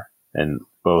passer. And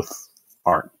both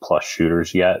aren't plus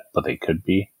shooters yet, but they could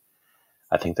be.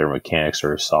 I think their mechanics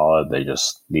are solid. They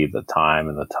just need the time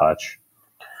and the touch.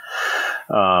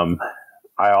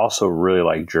 I also really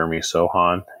like Jeremy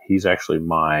Sohan. He's actually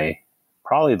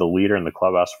probably the leader in the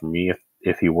clubhouse for me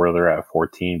if he were there at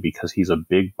 14 because he's a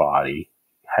big body,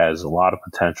 has a lot of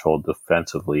potential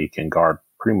defensively, can guard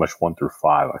pretty much 1 through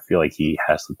 5. I feel like he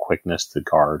has the quickness to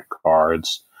guard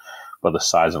guards, but the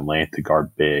size and length to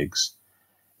guard bigs.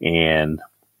 And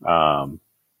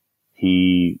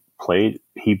he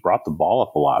brought the ball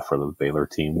up a lot for the Baylor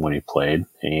team when he played,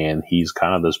 and he's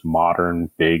kind of this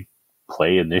modern big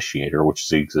play initiator, which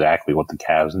is exactly what the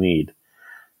Cavs need.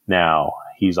 Now,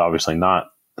 he's obviously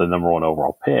not the number one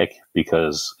overall pick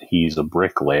because he's a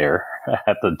bricklayer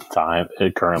at the time,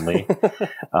 currently.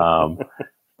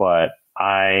 But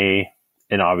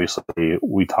and obviously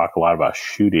we talk a lot about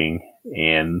shooting,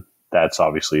 and that's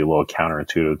obviously a little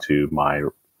counterintuitive to my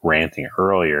ranting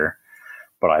earlier.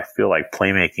 But I feel like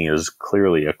playmaking is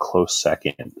clearly a close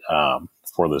second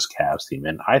for this Cavs team.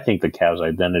 And I think the Cavs'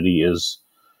 identity is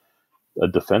a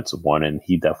defensive one, and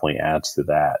he definitely adds to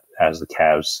that. As the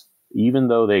Cavs, even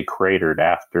though they cratered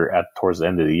towards the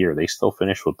end of the year, they still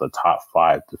finished with the top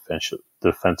 5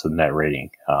 defensive net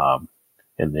rating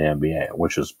in the NBA,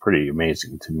 which is pretty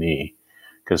amazing to me,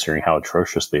 considering how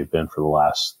atrocious they've been for the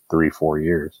last 3-4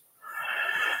 years.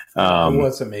 It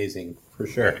was amazing, for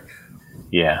sure.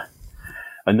 Yeah.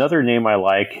 Another name I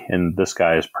like, and this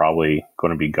guy is probably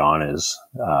going to be gone, is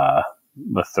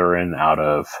Mathurin out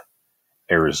of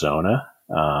Arizona.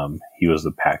 He was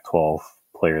the Pac-12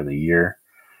 Player of the Year.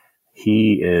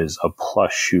 He is a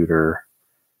plus shooter,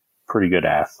 pretty good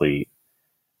athlete.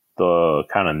 The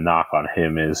kind of knock on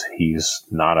him is he's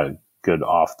not a good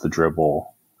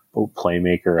off-the-dribble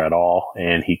playmaker at all,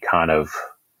 and he kind of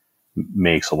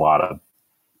makes a lot of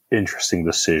interesting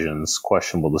decisions,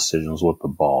 questionable decisions with the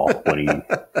ball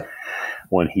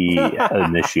when he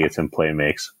initiates and play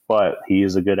makes. But he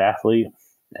is a good athlete.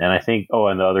 And I think,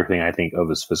 and the other thing I think of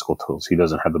is physical tools. He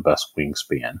doesn't have the best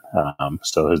wingspan.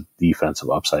 So his defensive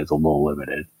upside is a little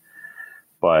limited.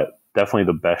 But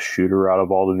definitely the best shooter out of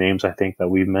all the names I think that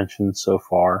we've mentioned so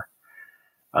far.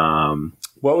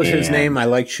 What was his name? I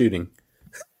like shooting.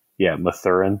 Yeah,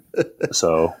 Mathurin.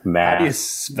 So Matt. How do you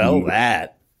spell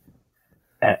that?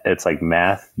 It's like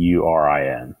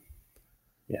Mathurin.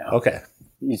 Yeah. Okay.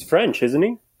 He's French, isn't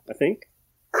he? I think.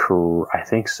 I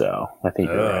think so. I think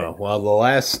you're right. Well,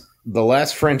 the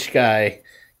last French guy,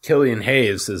 Killian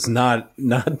Hayes, has not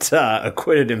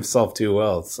acquitted himself too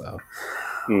well. So,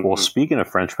 Well, speaking of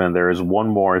Frenchmen, there is one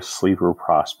more sleeper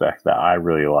prospect that I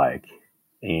really like,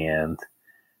 and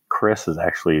Chris is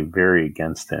actually very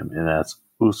against him, and that's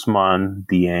Ousmane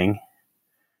Dieng,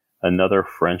 another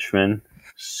Frenchman,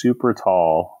 super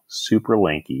tall, super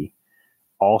lanky,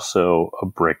 also a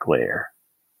bricklayer,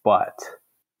 but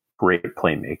great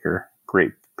playmaker,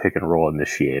 great pick and roll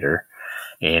initiator.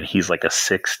 And he's like a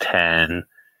 6'10",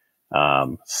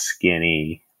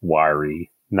 skinny,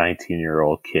 wiry,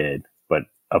 19-year-old kid, but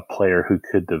a player who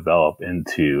could develop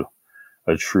into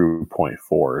a true point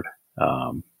forward,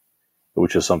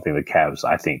 which is something the Cavs,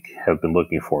 I think, have been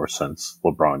looking for since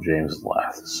LeBron James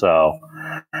left. So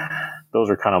those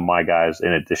are kind of my guys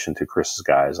in addition to Chris's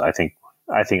guys. I think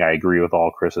I agree with all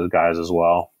Chris's guys as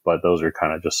well, but those are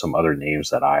kind of just some other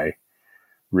names that I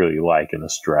really like in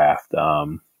this draft.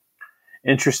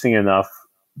 Interesting enough,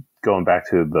 going back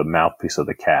to the mouthpiece of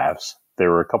the Cavs, there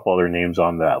were a couple other names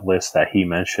on that list that he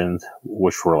mentioned,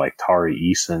 which were like Tari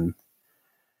Eason.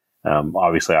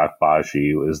 Obviously,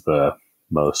 Akbaji is the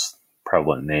most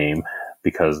prevalent name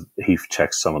because he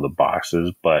checks some of the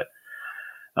boxes, but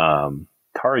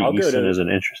Tari Eason is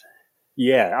an interesting.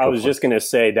 Yeah, I was just going to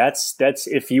say that's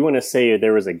if you want to say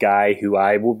there was a guy who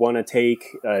I would want to take,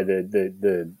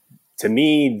 to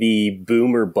me the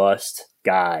boomer bust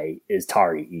guy is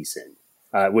Tari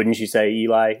Eason. Wouldn't you say,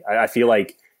 Eli? I feel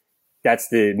like that's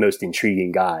the most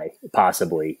intriguing guy,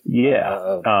 possibly.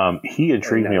 Yeah, he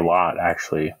intrigued me a lot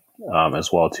actually,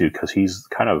 as well too, because he's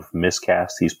kind of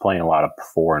miscast. He's playing a lot of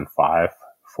 4 and 5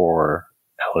 for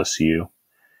LSU,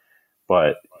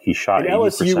 but he shot. And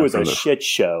LSU was a shit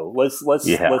show. Let's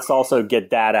also get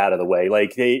that out of the way.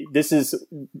 Like this is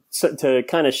to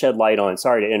kind of shed light on.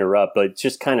 Sorry to interrupt, but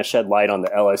just kind of shed light on the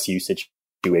LSU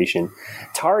situation.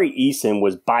 Tari Eason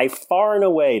was by far and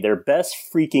away their best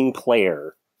freaking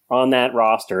player on that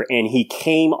roster, and he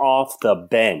came off the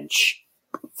bench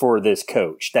for this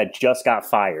coach that just got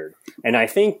fired. And I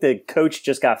think the coach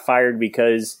just got fired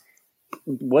because.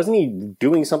 Wasn't he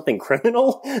doing something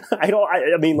criminal?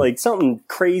 I mean, like something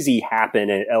crazy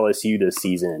happened at LSU this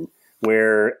season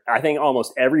where I think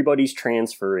almost everybody's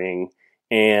transferring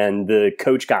and the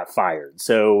coach got fired.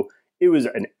 So it was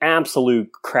an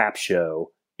absolute crap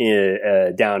show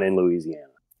down in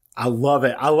Louisiana. I love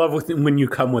it. I love when you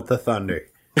come with the thunder.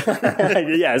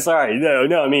 Yeah, sorry.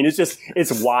 No. I mean,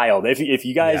 it's wild. If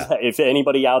you guys, if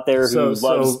anybody out there who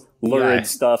loves lurid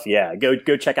stuff,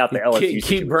 go check out the LSU.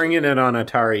 Keep bringing it on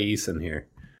Tari Eason here.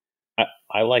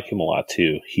 I like him a lot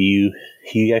too.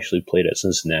 He actually played at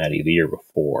Cincinnati the year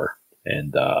before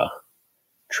and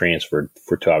transferred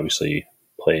to obviously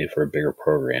play for a bigger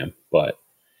program. But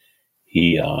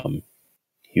he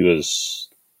was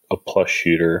a plus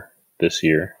shooter this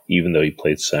year, even though he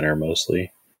played center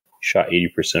mostly. Shot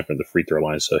 80% from the free throw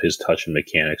line, so his touch and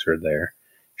mechanics are there.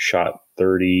 shot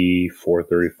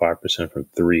 35% from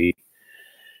three,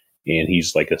 and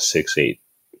he's like a 6'8"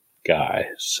 guy.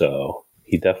 So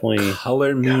he definitely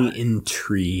color me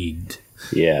intrigued.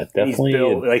 Yeah, definitely.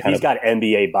 He's got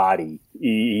NBA body.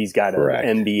 He's got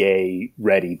an NBA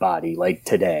ready body like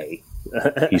today.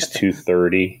 He's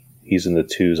 230. He's in the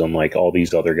twos. Unlike all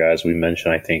these other guys we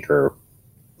mentioned, I think are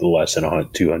less than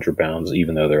 200 pounds,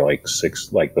 even though they're like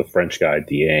six. Like the French guy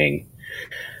Dieng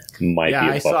might be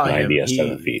a $190 at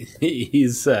 7 feet.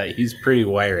 He's pretty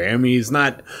wiry. I mean, he's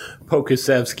not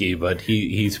Pokusevski, but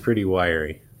he's pretty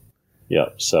wiry. Yeah.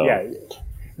 So yeah.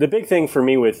 The big thing for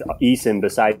me with Eason,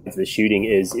 besides the shooting,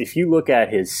 is if you look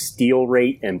at his steal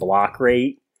rate and block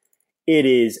rate, it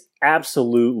is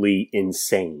absolutely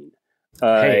insane.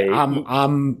 Hey,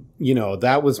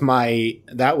 that was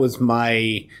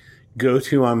my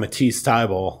go-to on Matisse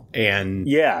Thybulle and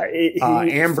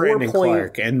and Brandon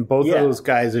Clark, and both of those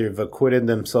guys have acquitted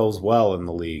themselves well in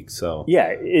the league. So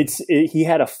he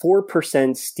had a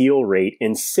 4% steal rate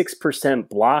and 6%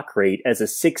 block rate as a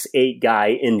 6'8" guy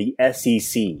in the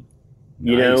SEC.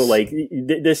 You know, like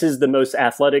this is the most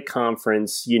athletic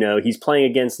conference. You know, he's playing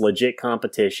against legit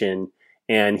competition,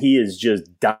 and he is just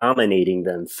dominating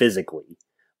them physically.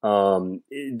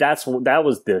 That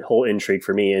was the whole intrigue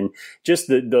for me, and just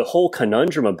the whole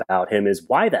conundrum about him is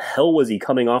why the hell was he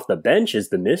coming off the bench is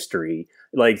the mystery.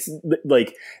 Like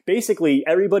basically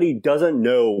everybody doesn't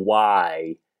know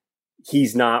why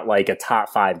he's not like a top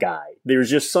 5 guy. There's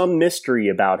just some mystery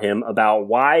about him, about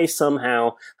why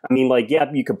somehow. I mean, like,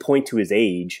 yeah, you could point to his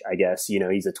age, I guess. You know,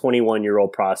 he's a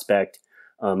 21-year-old prospect,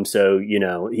 so you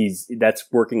know that's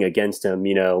working against him.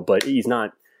 You know, but he's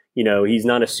not. You know, he's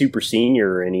not a super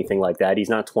senior or anything like that. He's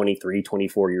not 23,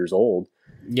 24 years old.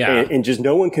 Yeah. And just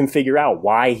no one can figure out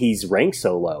why he's ranked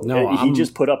so low. No, he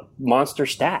just put up monster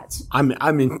stats.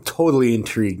 I'm totally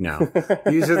intrigued now.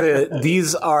 These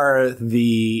are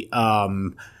the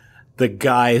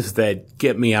guys that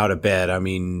get me out of bed. I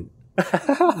mean,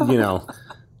 you know,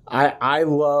 I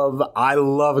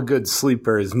love a good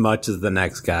sleeper as much as the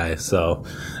next guy. So,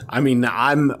 I mean,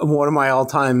 I'm one of my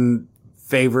all-time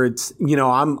favorites. You know,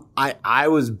 I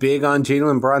was big on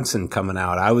Jalen Brunson coming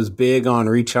out. I was big on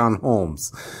Richaun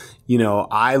Holmes. You know,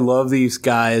 I love these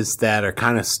guys that are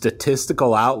kind of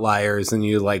statistical outliers, and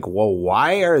you're like, well,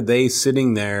 why are they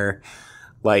sitting there?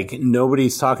 Like,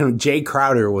 nobody's talking. Jay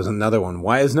Crowder was another one.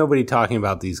 Why is nobody talking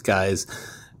about these guys?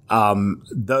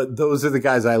 Those are the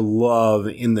guys I love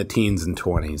in the teens and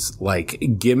 20s.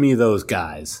 Like, give me those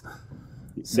guys.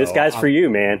 This guy's for you,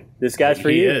 man. This guy's for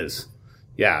you. He is.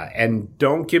 Yeah, and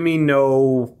don't give me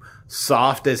no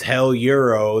soft as hell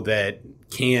Euro that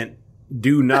can't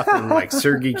do nothing like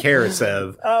Sergei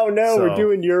Karasev. Oh no, we're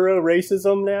doing Euro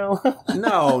racism now.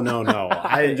 No.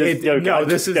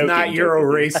 This is not Euro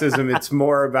racism. It's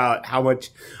more about how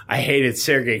much I hated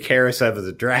Sergei Karasev as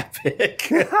a draft pick.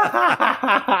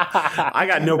 I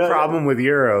got no problem with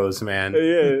Euros, man.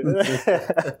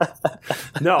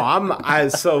 No,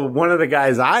 so one of the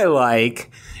guys I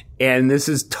like. And this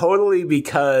is totally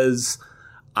because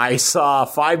I saw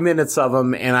 5 minutes of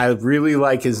him and I really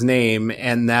like his name,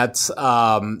 and that's the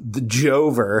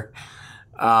Jover,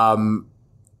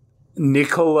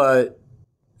 Nikola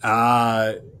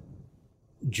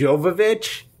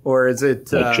Jovovich, or is it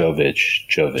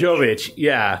Jovic,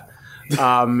 yeah,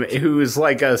 who is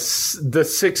like the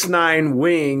 6'9"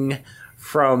 wing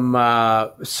from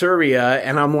Serbia,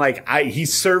 and I'm like,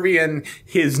 he's Serbian.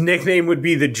 His nickname would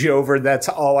be the Jover. That's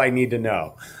all I need to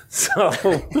know. So,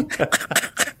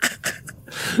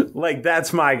 like,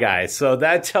 that's my guy. So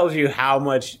that tells you how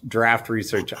much draft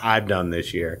research I've done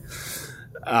this year.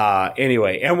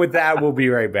 Anyway, and with that, we'll be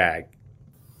right back.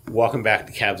 Welcome back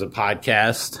to Cavs of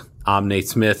Podcast. I'm Nate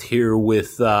Smith here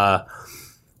with my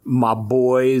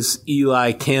boys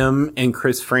Eli Kim and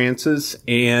Chris Francis,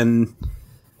 and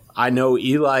I know,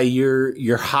 Eli,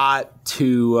 you're hot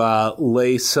to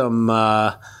lay some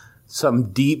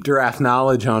deep draft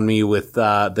knowledge on me with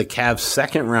the Cavs'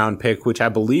 second round pick, which I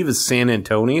believe is San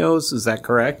Antonio's. Is that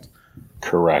correct?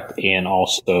 Correct. And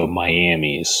also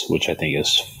Miami's, which I think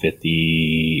is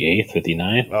 58th,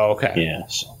 59th. Oh, okay.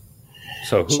 Yes.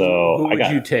 So who would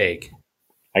you take?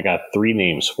 I got 3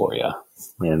 names for you,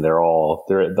 and they all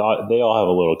have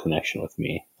a little connection with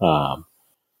me.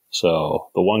 So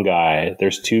the one guy,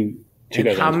 there's two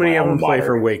guys. How many of them play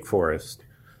for Wake Forest?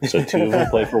 So 2 of them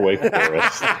play for Wake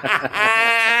Forest.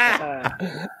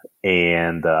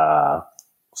 And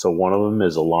so one of them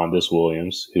is Alondes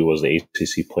Williams, who was the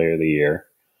ACC Player of the Year.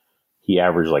 He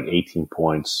averaged like 18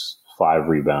 points, 5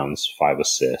 rebounds, 5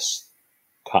 assists.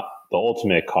 the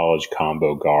ultimate college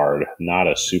combo guard. Not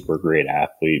a super great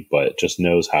athlete, but just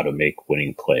knows how to make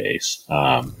winning plays.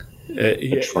 A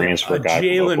transfer guy,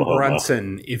 Jalen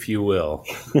Brunson, if you will.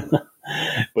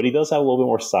 But he does have a little bit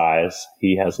more size.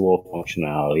 He has a little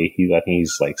functionality. I think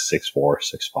he's like 6'4",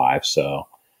 6'5", so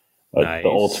nice. The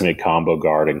ultimate combo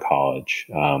guard in college.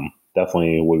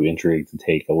 Definitely would be intrigued to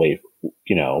take a late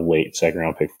second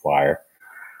round pick flyer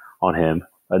on him.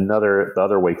 The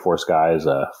other Wake Forest guy is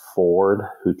Ford,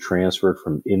 who transferred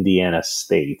from Indiana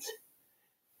State,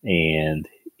 and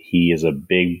he is a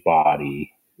big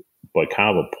body, but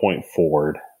kind of a point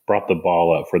forward. Brought the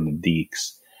ball up for the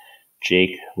Deeks,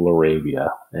 Jake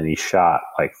LaRavia, and he shot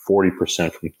like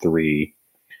 40% from three.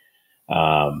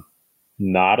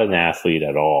 Not an athlete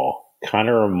at all. Kind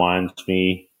of reminds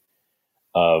me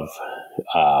of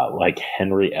like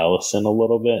Henry Ellison a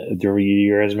little bit. Do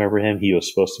you guys remember him? He was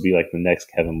supposed to be like the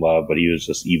next Kevin Love, but he was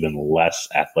just even less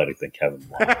athletic than Kevin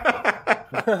Love.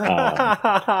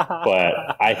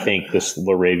 But I think this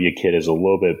LaRavia kid is a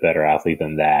little bit better athlete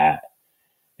than that,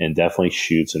 and definitely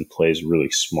shoots and plays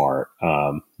really smart.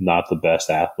 Not the best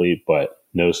athlete, but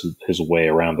knows his way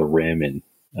around the rim, and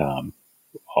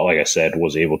like I said,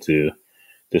 was able to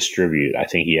distribute. I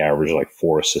think he averaged like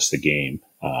 4 assists a game,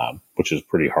 which is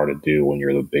pretty hard to do when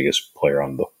you're the biggest player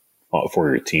for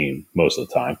your team most of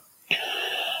the time.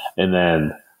 And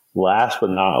then last but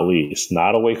not least,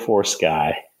 not a Wake Forest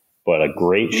guy, but a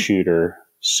great shooter,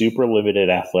 super limited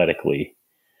athletically,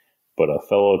 but a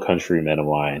fellow countryman of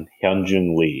mine,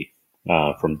 Hyunjun Lee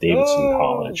from Davidson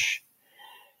College.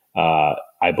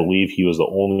 I believe he was the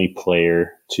only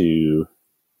player to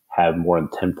have more than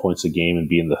 10 points a game and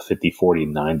be in the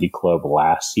 50-40-90 club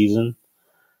last season.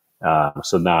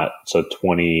 So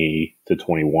 20 to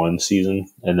 21 season.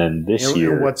 And then this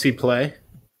year. What's he play?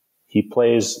 He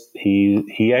plays,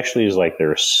 he actually is like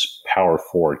their power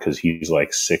forward because he's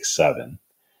like 6'7".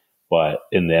 But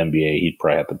in the NBA, he'd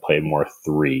probably have to play more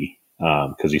 3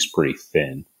 because he's pretty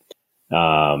thin.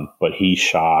 But he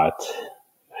shot,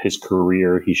 his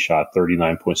career, he shot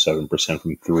 39.7%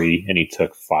 from 3, and he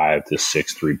took 5 to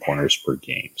 6 3-pointers per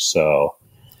game. So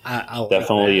I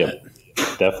definitely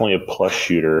a plus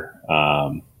shooter.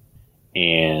 And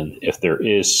if there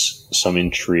is some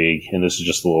intrigue, and this is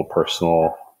just a little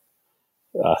personal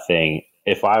thing,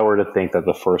 if I were to think that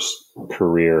the first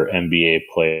career NBA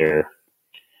player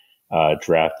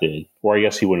drafted, or I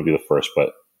guess he wouldn't be the first,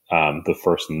 but the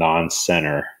first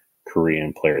non-center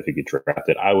Korean player to get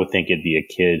drafted, I would think it'd be a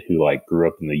kid who like grew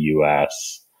up in the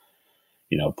U.S.,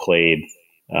 played,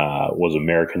 was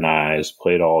Americanized,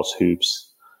 played all his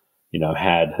hoops,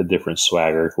 had a different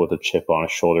swagger with a chip on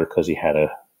his shoulder because he had to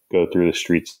go through the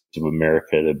streets of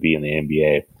America to be in the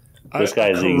NBA. This guy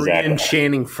is the exact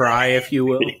Channing Frye, if you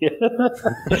will.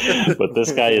 But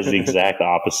this guy is the exact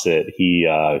opposite. He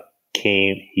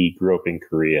grew up in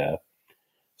Korea,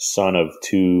 son of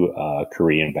 2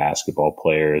 Korean basketball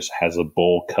players, has a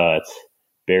bowl cut,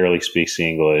 barely speaks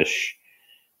English,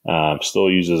 still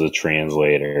uses a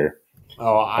translator.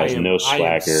 No swagger.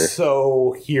 I am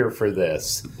so here for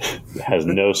this. Has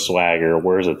no swagger,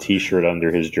 wears a t-shirt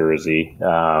under his jersey.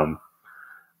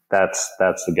 That's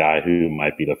the guy who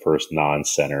might be the first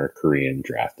non-center Korean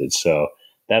drafted. So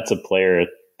that's a player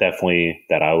definitely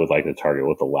that I would like to target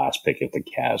with the last pick if the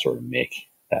Cavs were to make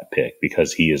that pick,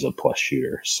 because he is a plus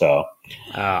shooter. So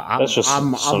that's just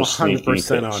I'm some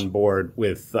 100% on board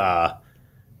with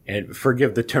and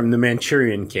forgive the term, the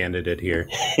Manchurian Candidate here.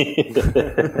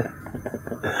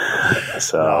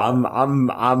 So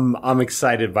I'm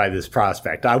excited by this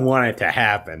prospect. I want it to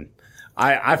happen.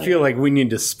 I feel like we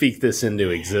need to speak this into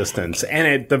existence, and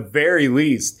at the very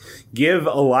least, give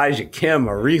Elijah Kim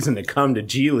a reason to come to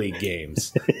G League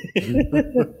games.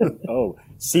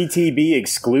 CTB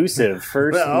exclusive,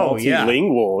 first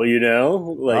multilingual,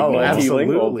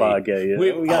 multilingual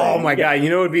podcast. My God,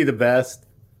 you know what would be the best?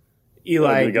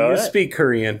 Eli, you speak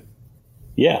Korean?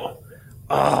 Yeah.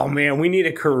 Oh man, we need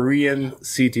a Korean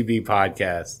CTB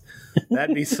podcast.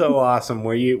 That'd be so awesome.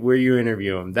 Where you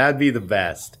interview him, that'd be the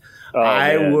best.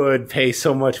 I would pay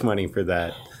so much money for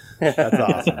that. That's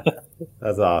awesome.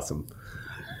 That's awesome.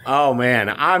 Oh man,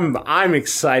 I'm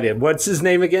excited. What's his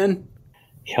name again?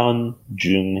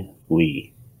 Hyunjun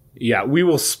Lee. Yeah, we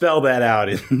will spell that out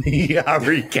in the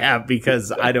recap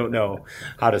because I don't know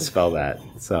how to spell that.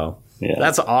 So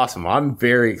that's awesome. I'm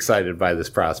very excited by this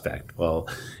prospect. Well,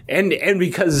 and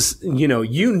because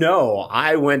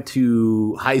I went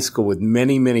to high school with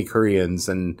many Koreans,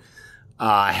 and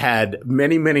had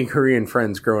many, many Korean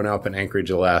friends growing up in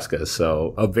Anchorage, Alaska.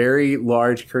 So a very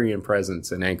large Korean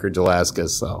presence in Anchorage, Alaska.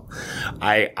 So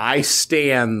I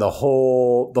stan the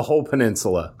whole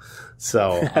peninsula.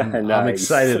 So I'm Nice.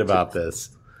 excited about this.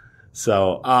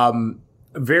 So,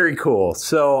 very cool.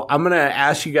 So I'm going to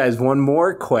ask you guys one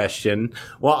more question.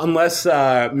 Well, unless,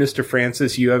 Mr.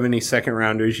 Francis, you have any second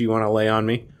rounders you want to lay on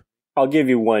me? I'll give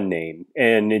you one name,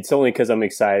 and it's only because I'm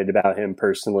excited about him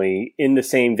personally. In the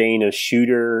same vein of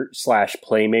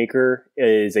shooter/playmaker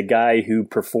is a guy who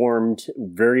performed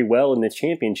very well in the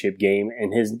championship game,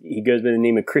 and he goes by the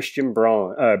name of Christian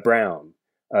Brown.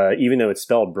 Even though it's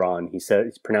spelled Braun, he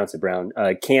pronounced it Brown.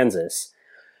 Kansas,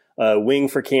 wing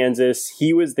for Kansas.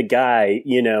 He was the guy.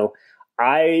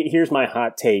 Here's my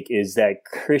hot take: is that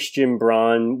Christian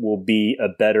Braun will be a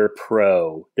better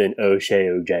pro than O'Shea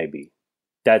Ojebi.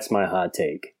 That's my hot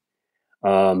take.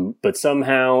 But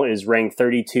somehow is ranked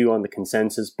 32 on the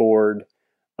consensus board.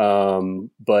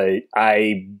 But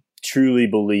I truly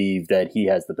believe that he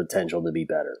has the potential to be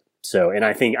better. So, and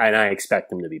I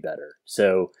expect him to be better.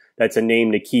 So that's a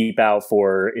name to keep out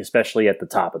for, especially at the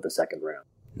top of the second round.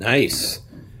 Nice.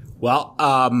 Well,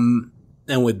 and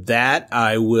with that,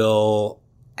 I will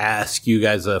ask you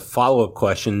guys a follow-up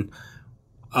question.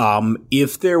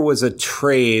 If there was a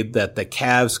trade that the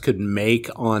Cavs could make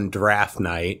on draft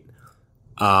night,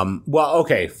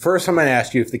 first I'm going to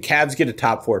ask you, if the Cavs get a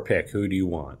top 4 pick, who do you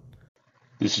want?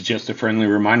 This is just a friendly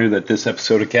reminder that this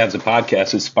episode of Cavs the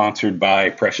Podcast is sponsored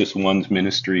by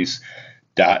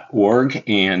PreciousOnesMinistries.org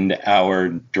and our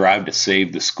Drive to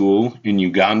Save the School in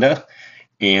Uganda.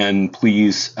 And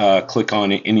please click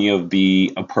on any of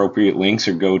the appropriate links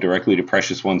or go directly to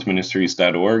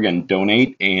PreciousOnesMinistries.org and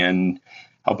donate and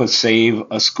help us save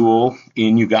a school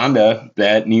in Uganda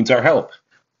that needs our help.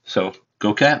 So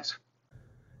go Cavs.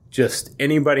 Just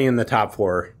anybody in the top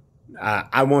 4.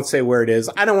 I won't say where it is.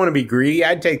 I don't want to be greedy.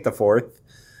 I'd take the 4th.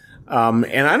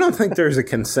 And I don't think there's a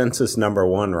consensus number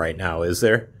 1 right now, is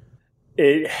there?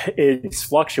 It's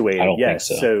fluctuating. I don't yes.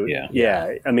 think so.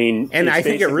 Yeah. I mean, and I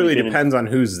think it really depends on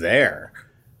who's there.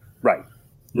 Right.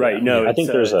 Right. No, I think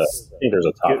there's a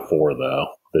top 4 though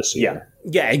this year.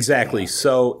 Yeah, exactly.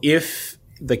 So if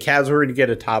the Cavs were to get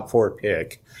a top 4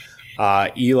 pick,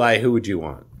 Eli, who would you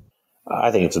want?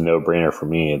 I think it's a no-brainer for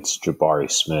me. It's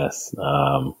Jabari Smith.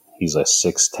 He's a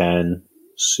 6'10",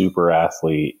 super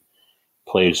athlete,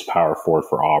 plays power forward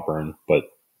for Auburn, but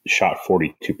shot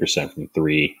 42% from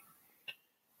 3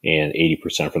 and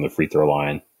 80% from the free throw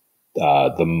line.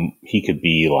 He could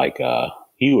be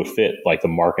he would fit like the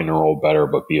Markkanen role better,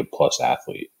 but be a plus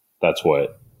athlete. That's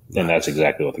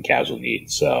exactly what the Cavs would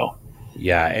need. So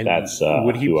yeah, and that's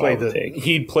would he play take.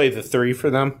 He'd play the 3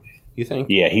 for them, you think?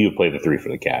 Yeah, he would play the 3 for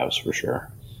the Cavs for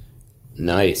sure.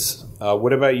 Nice.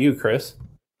 What about you, Chris?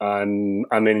 I'm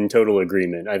in total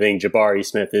agreement. I think Jabari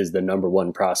Smith is the number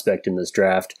 1 prospect in this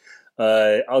draft.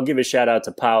 I'll give a shout out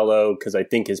to Paolo because I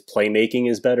think his playmaking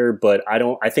is better, but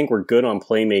I think we're good on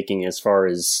playmaking as far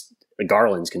as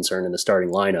Garland's concerned in the starting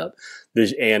lineup.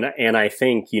 And I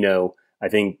think, I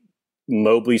think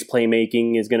Mobley's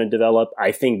playmaking is going to develop.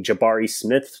 I think Jabari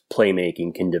Smith's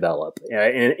playmaking can develop.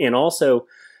 And also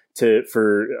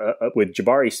with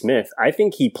Jabari Smith, I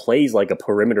think he plays like a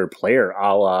perimeter player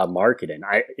a la Markkanen.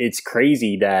 It's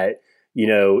crazy that,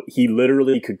 he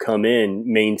literally could come in,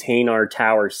 maintain our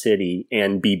Tower City,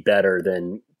 and be better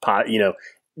than,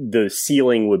 the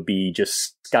ceiling would be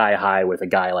just sky high with a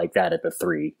guy like that at the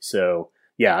 3. So,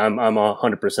 yeah, I'm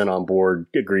 100% on board.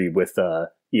 Agree with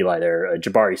Eli there.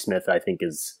 Jabari Smith, I think,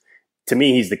 to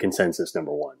me, he's the consensus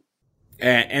number 1.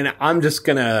 And I'm just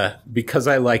going to, because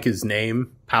I like his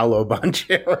name, Paolo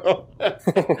Banchero,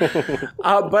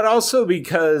 but also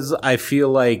because I feel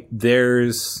like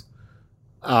there's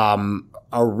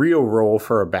a real role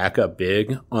for a backup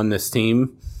big on this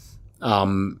team.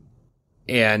 And,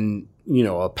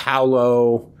 a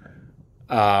Paolo,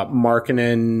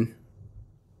 Markkanen,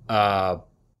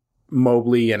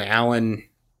 Mobley, and Allen,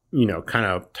 kind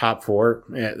of top 4.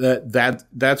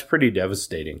 That's pretty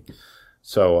devastating.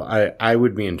 So I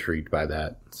would be intrigued by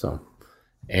that. So,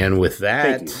 and with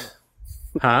that,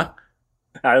 huh?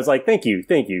 I was like, thank you.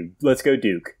 Let's go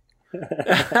Duke.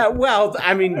 Well,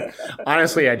 I mean,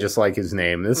 honestly, I just like his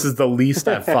name. This is the least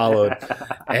I've followed.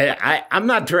 I'm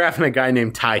not drafting a guy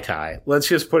named Ty Ty. Let's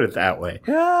just put it that way.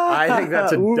 I think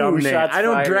that's a dumb name. I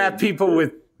don't draft people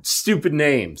with stupid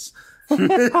names.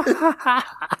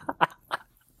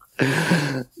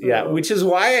 Yeah, which is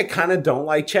why I kind of don't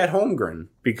like Chet Holmgren,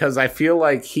 because I feel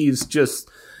like he's just,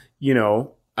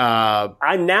 I'm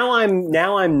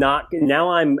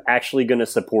actually going to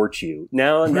support you.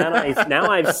 Now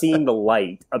I've seen the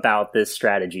light about this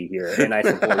strategy here, and I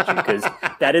support you because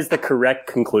that is the correct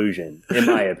conclusion, in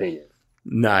my opinion.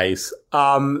 Nice.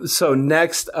 So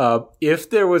next up, if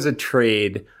there was a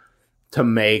trade to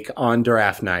make on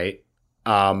draft night,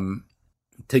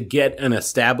 to get an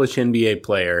established NBA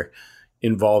player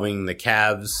involving the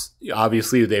Cavs,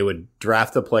 obviously they would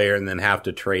draft the player and then have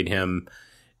to trade him.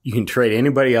 You can trade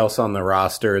anybody else on the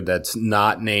roster that's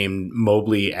not named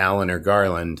Mobley, Allen, or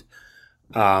Garland.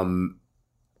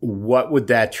 What would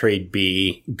that trade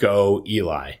be? Go,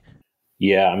 Eli.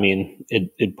 Yeah, I mean,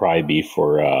 it'd probably be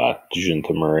for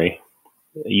DeJounte Murray.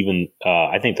 Even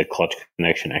I think the Clutch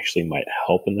connection actually might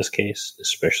help in this case,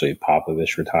 especially if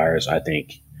Popovich retires. I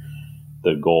think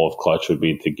the goal of Clutch would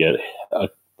be to get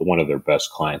one of their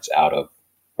best clients out of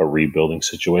a rebuilding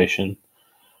situation.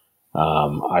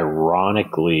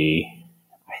 Ironically,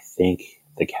 I think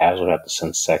the Cavs would have to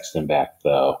send Sexton back,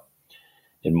 though,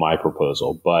 in my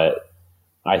proposal. But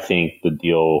I think the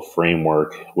deal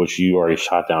framework, which you already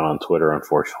shot down on Twitter,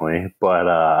 unfortunately, but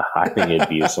I think it'd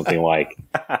be something like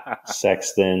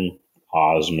Sexton,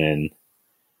 Osman,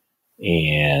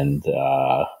 and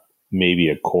maybe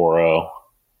a Coro,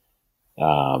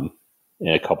 and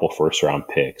a couple first-round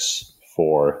picks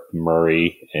for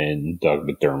Murray and Doug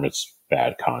McDermott's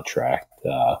bad contract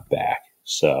back.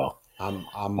 So I'm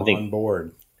on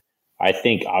board. I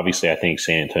think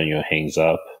San Antonio hangs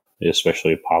up,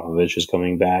 especially if Popovich is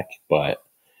coming back. But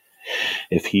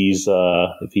if he's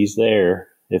there,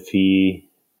 if he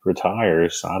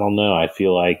retires, I don't know. I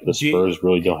feel like the Spurs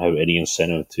really don't have any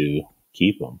incentive to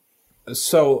keep him.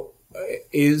 So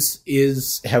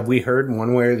have we heard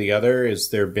one way or the other? Has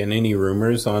there been any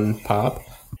rumors on Pop?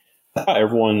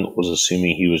 Everyone was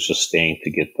assuming he was just staying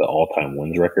to get the all-time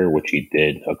wins record, which he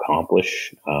did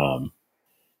accomplish.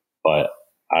 But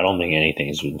I don't think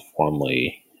anything's been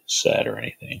formally said or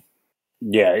anything.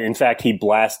 Yeah, in fact, he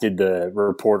blasted the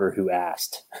reporter who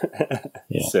asked.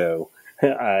 Yeah. So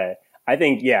I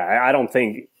think, I don't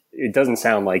think it doesn't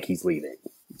sound like he's leaving.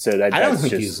 So I don't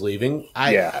think he's leaving.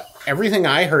 Everything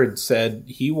I heard said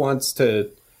he's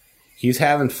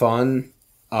having fun.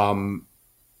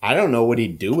 I don't know what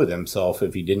he'd do with himself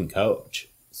if he didn't coach.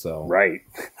 So right.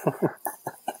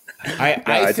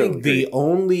 I think the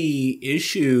only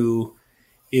issue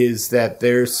is that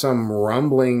there's some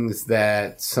rumblings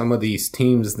that some of these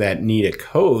teams that need a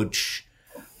coach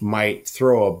might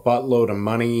throw a buttload of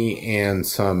money and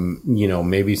some,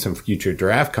 maybe some future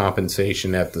draft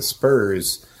compensation at the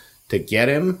Spurs to get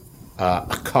him.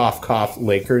 Cough, cough,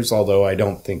 Lakers, although I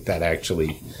don't think the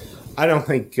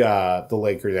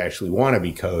Lakers actually want to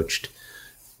be coached.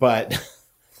 But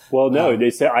well, no, they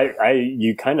said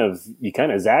you kind of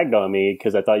zagged on me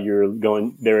because I thought you were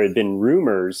going. There had been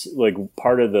rumors, like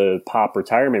part of the Pop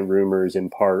retirement rumors, in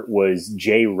part was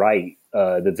Jay Wright,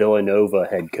 the Villanova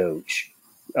head coach,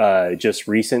 just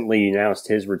recently announced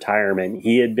his retirement.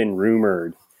 He had been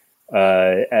rumored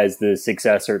as the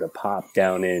successor to Pop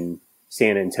down in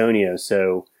San Antonio.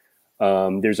 So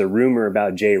there's a rumor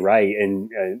about Jay Wright,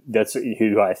 and that's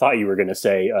who I thought you were going to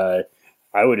say.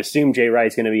 I would assume Jay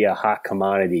Wright's going to be a hot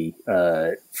commodity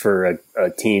for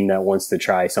a team that wants to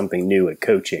try something new at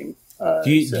coaching. Do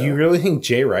you really think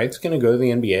Jay Wright's going to go to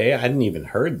the NBA? I hadn't even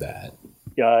heard that.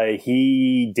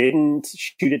 He didn't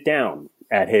shoot it down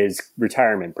at his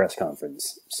retirement press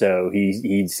conference. So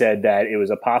he said that it was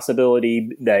a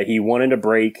possibility that he wanted to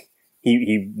break.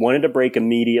 He wanted to break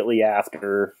immediately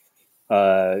after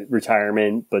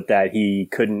retirement, but that he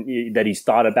couldn't. That he's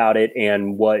thought about it,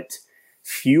 and what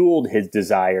fueled his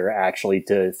desire actually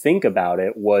to think about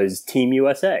it was Team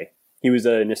USA. He was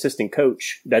an assistant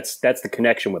coach. That's the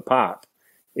connection with Pop,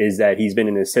 is that he's been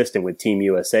an assistant with Team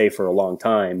USA for a long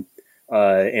time,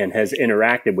 and has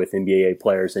interacted with NBA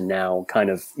players, and now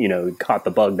kind of, caught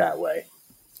the bug that way.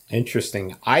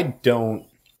 Interesting.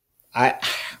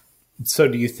 So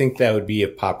do you think that would be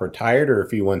if Pop retired or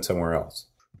if he went somewhere else?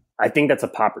 I think that's a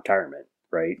Pop retirement,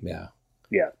 right? Yeah.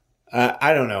 Yeah.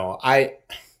 I don't know. I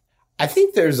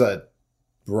think there's a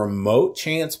remote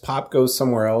chance Pop goes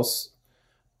somewhere else,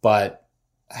 but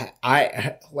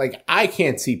I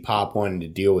can't see Pop wanting to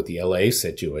deal with the LA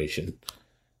situation.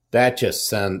 That just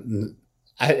sounds.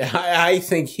 I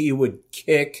think he would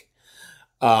kick,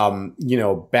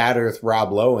 Bad Earth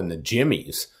Rob Lowe and the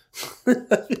Jimmies.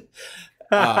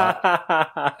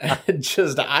 I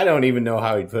don't even know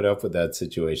how he'd put up with that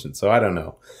situation. So I don't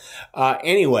know.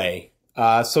 Anyway.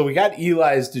 So we got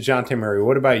Eli's DeJounte Murray.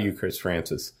 What about you, Chris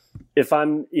Francis? If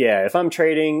I'm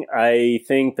trading, I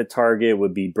think the target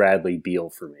would be Bradley Beal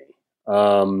for me.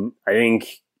 I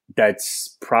think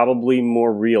that's probably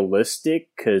more realistic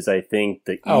because I think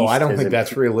the East. Oh, I don't think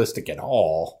that's realistic at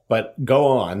all. But go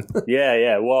on.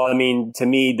 Yeah. Well, I mean, to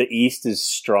me, the East is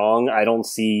strong. I don't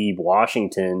see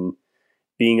Washington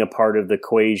being a part of the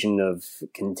equation of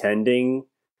contending.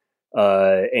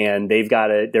 And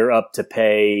they're up to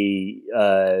pay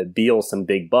Beal some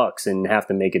big bucks and have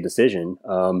to make a decision.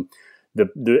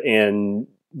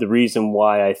 The reason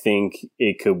why I think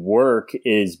it could work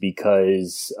is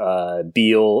because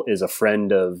Beal is a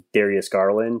friend of Darius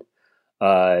Garland.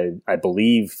 I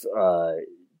believe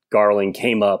Garland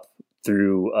came up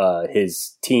through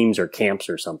his teams or camps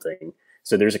or something.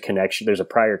 So there's a connection. There's a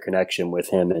prior connection with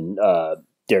him and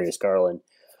Darius Garland.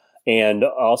 And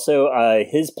also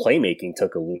his playmaking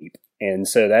took a leap. And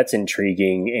so that's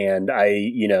intriguing. And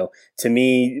to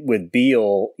me with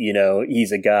Beal,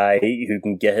 he's a guy who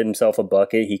can get himself a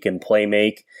bucket. He can play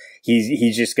make.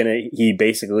 He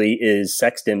basically is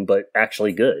Sexton, but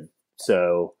actually good.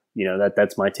 So,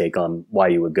 that's my take on why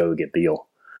you would go get Beal.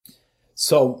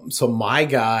 So my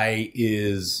guy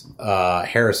is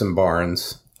Harrison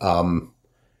Barnes. And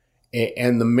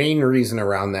the main reason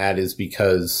around that is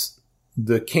because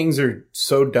the Kings are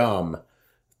so dumb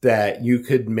that you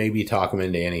could maybe talk him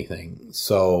into anything.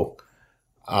 So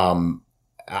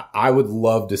I would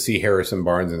love to see Harrison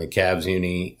Barnes in the Cavs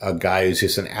uni, a guy who's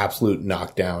just an absolute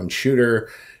knockdown shooter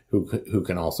who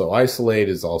can also isolate,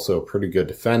 is also a pretty good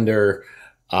defender,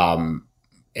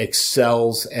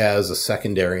 excels as a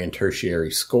secondary and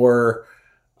tertiary scorer.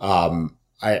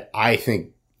 I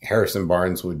think Harrison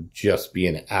Barnes would just be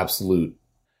an absolute...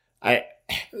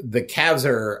 The Cavs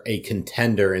are a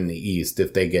contender in the East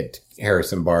if they get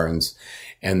Harrison Barnes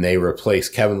and they replace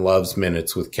Kevin Love's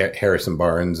minutes with Harrison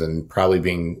Barnes and probably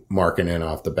being Markkanen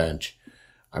off the bench.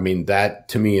 I mean, that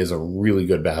to me is a really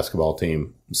good basketball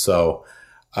team. So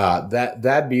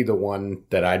that'd be the one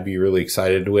that I'd be really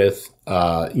excited with.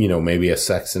 Maybe a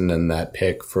Sexton and that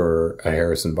pick for a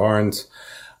Harrison Barnes.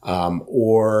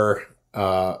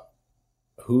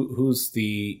 Who's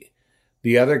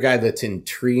the other guy that's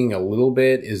intriguing a little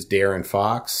bit is De'Aaron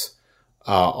Fox.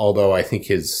 Although I think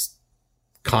his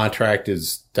contract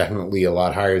is definitely a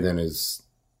lot higher than his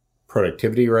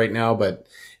productivity right now. But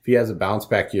if he has a bounce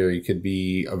back year, he could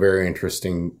be a very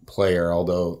interesting player,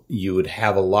 although you would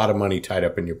have a lot of money tied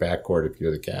up in your backcourt if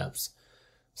you're the Cavs.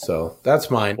 So that's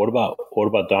mine. What about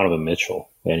Donovan Mitchell?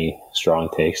 Any strong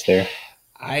takes there?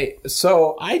 I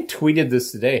tweeted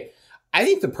this today. I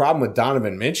think the problem with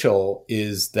Donovan Mitchell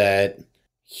is that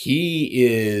he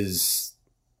is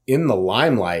in the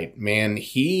limelight, man.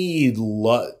 He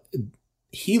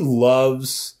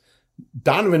loves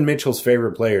Donovan Mitchell's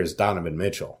favorite player is Donovan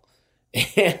Mitchell.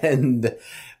 And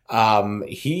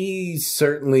he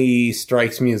certainly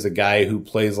strikes me as a guy who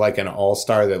plays like an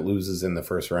all-star that loses in the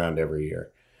first round every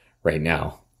year right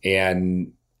now.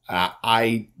 And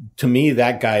to me,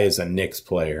 that guy is a Knicks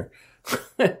player.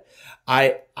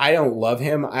 I don't love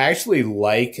him. I actually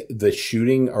like the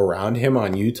shooting around him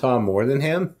on Utah more than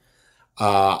him.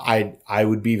 I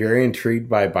would be very intrigued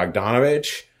by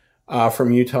Bogdanovich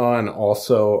from Utah, and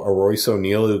also a Royce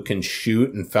O'Neal who can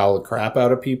shoot and foul the crap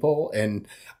out of people. And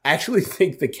I actually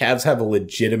think the Cavs have a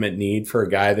legitimate need for a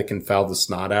guy that can foul the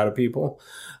snot out of people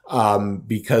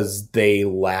because they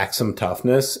lack some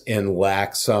toughness and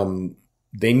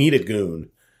they need a goon,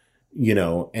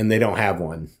 and they don't have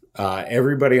one.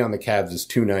 Everybody on the Cavs is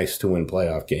too nice to win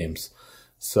playoff games.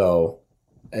 So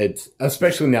it's,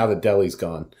 especially now that Delly's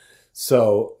gone.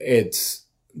 So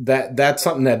that's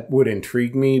something that would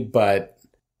intrigue me, but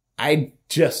I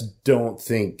just don't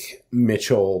think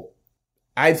Mitchell,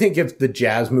 I think if the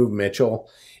Jazz move Mitchell,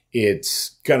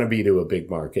 it's going to be to a big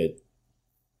market.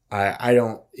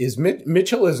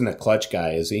 Mitchell isn't a clutch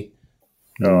guy, is he?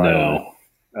 No.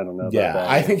 I don't know about that.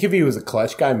 I think if he was a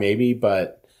clutch guy, maybe,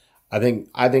 but I think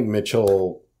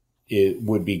Mitchell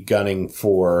would be gunning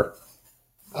for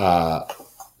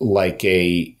like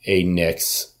a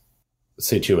Knicks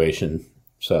situation.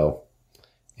 So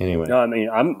anyway, no, I mean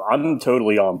I'm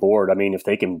totally on board. I mean, if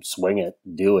they can swing it,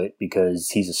 do it,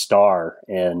 because he's a star,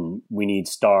 and we need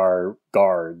star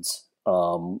guards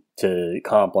to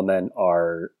complement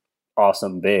our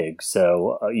awesome big.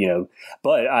 So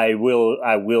but I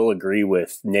will agree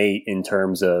with Nate in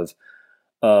terms of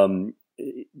to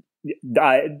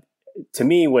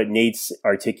me, what Nate's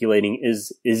articulating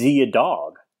is he a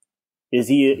dog? Is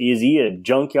he a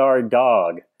junkyard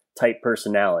dog type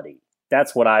personality?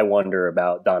 That's what I wonder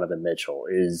about Donovan Mitchell.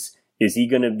 Is he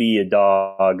going to be a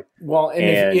dog? Well,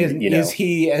 and is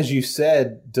he, as you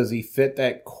said, does he fit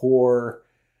that core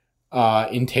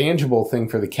intangible thing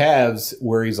for the Cavs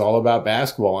where he's all about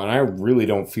basketball? And I really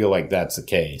don't feel like that's the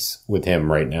case with him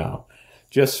right now.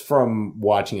 just from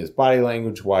watching his body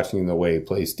language, watching the way he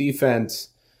plays defense.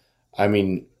 I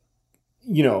mean,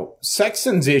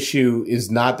 Sexton's issue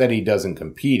is not that he doesn't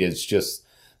compete. It's just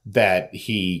that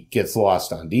he gets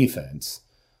lost on defense.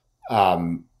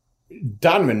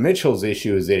 Donovan Mitchell's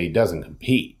issue is that he doesn't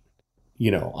compete,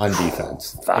 on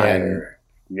defense. Fire.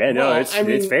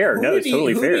 It's fair. No, it's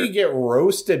totally fair. Who did he get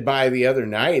roasted by the other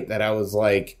night that I was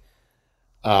like,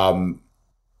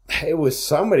 it was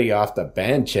somebody off the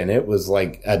bench, and it was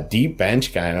like a deep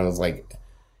bench guy, and I was like,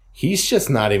 he's just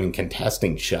not even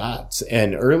contesting shots.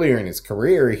 And earlier in his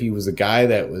career, he was a guy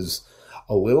that was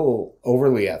a little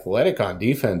overly athletic on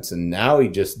defense, and now he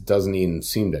just doesn't even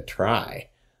seem to try.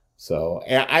 So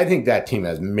I think that team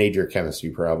has major chemistry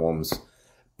problems.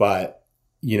 But,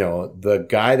 the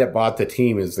guy that bought the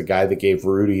team is the guy that gave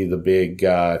Rudy the big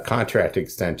contract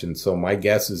extension. So my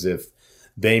guess is if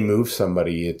they move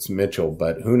somebody, it's Mitchell,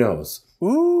 but who knows?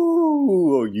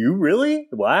 Ooh, you really?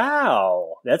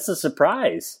 Wow. That's a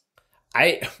surprise.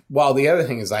 Well, the other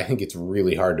thing is I think it's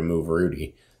really hard to move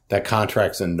Rudy. That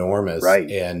contract's enormous. Right.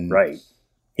 Right.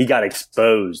 He got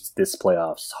exposed this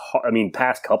playoffs. I mean,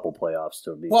 past couple playoffs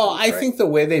to be. Well, I think the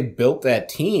way they built that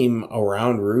team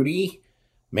around Rudy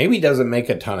maybe doesn't make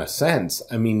a ton of sense.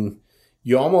 I mean,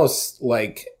 you almost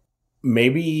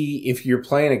maybe if you're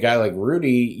playing a guy like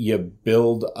Rudy, you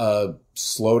build a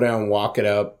slow down, walk it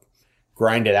up,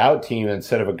 grind it out team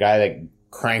instead of a guy that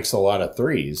cranks a lot of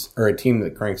threes, or a team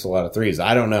that cranks a lot of threes.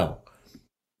 I don't know.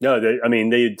 No,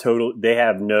 they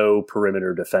have no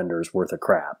perimeter defenders worth of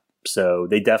crap. So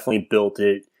they definitely built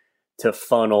it to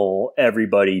funnel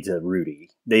everybody to Rudy.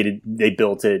 They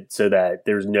built it so that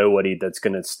there's nobody that's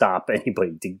going to stop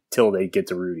anybody till they get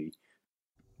to Rudy.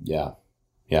 Yeah,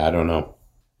 I don't know.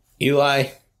 Eli,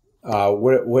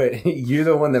 what you're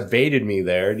the one that baited me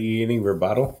there. Do you get any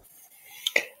rebuttal?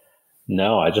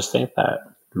 No, I just think that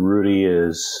Rudy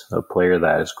is a player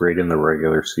that is great in the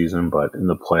regular season, but in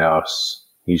the playoffs,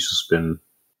 he's been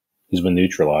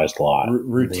neutralized a lot.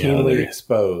 Routinely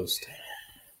exposed.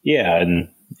 Yeah, and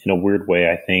in a weird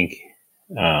way, I think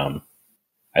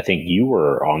you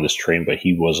were on this train, but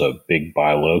he was a big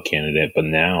buy low candidate. But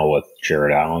now with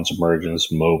Jared Allen's emergence,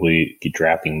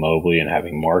 drafting Mobley and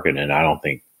having Markkanen, I don't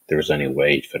think there's any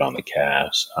way he'd fit on the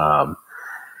Cavs.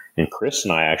 And Chris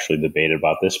and I actually debated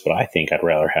about this, but I think I'd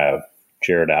rather have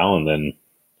Jared Allen than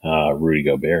Rudy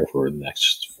Gobert for the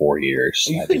next 4 years.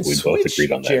 I think we both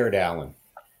agreed on that. Jared Allen.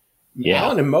 Yeah.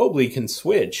 Allen and Mobley can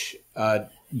switch.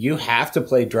 You have to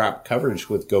play drop coverage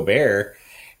with Gobert,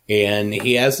 and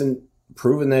he hasn't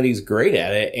proven that he's great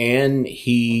at it, and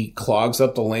he clogs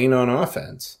up the lane on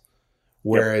offense.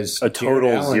 Whereas a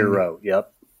total zero.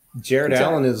 Yep. Jared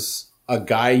Allen is a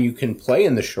guy you can play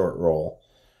in the short role.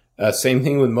 Same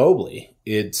thing with Mobley.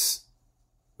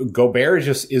 Gobert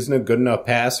just isn't a good enough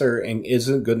passer and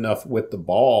isn't good enough with the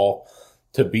ball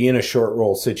to be in a short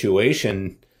roll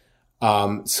situation.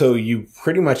 So you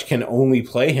pretty much can only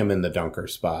play him in the dunker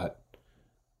spot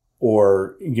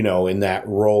or, in that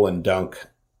roll and dunk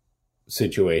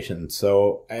situation.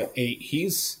 So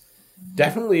he's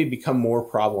definitely become more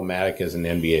problematic as an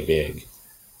NBA big.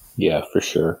 Yeah, for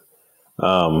sure.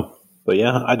 But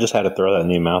yeah, I just had to throw that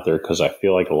name out there because I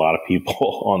feel like a lot of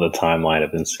people on the timeline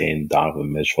have been saying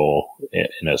Donovan Mitchell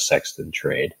in a Sexton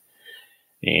trade.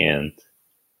 And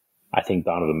I think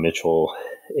Donovan Mitchell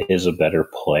is a better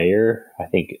player. I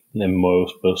think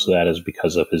most of that is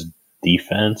because of his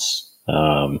defense.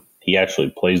 He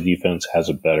actually plays defense, has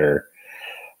a better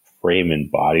frame and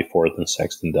body for it than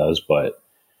Sexton does, but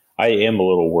I am a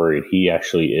little worried. He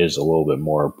actually is a little bit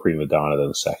more prima donna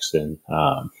than Sexton,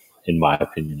 in my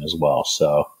opinion as well.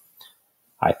 So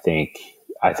I think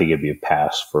it'd be a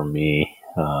pass for me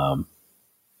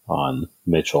on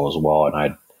Mitchell as well,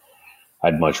 and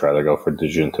I'd much rather go for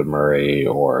DeJounte Murray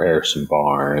or Harrison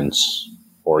Barnes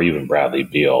or even Bradley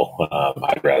Beal.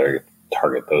 I'd rather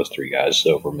target those three guys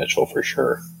over Mitchell for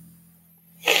sure.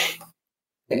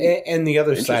 And the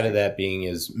other side of that being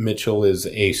is Mitchell is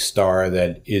a star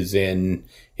that is in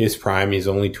his prime. He's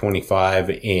only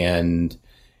 25, and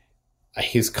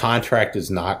his contract is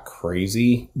not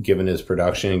crazy given his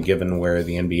production and given where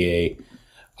the NBA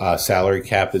salary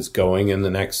cap is going in the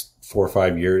next 4 or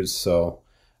 5 years. So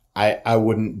I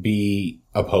wouldn't be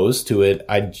opposed to it.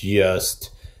 I just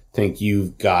think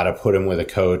you've got to put him with a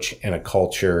coach and a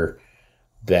culture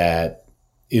that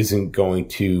isn't going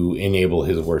to enable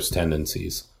his worst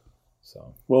tendencies.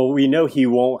 So, well, we know he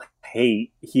won't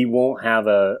hate. He won't have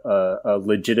a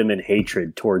legitimate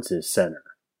hatred towards his center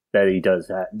that he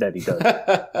does.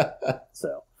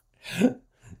 So,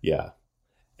 yeah.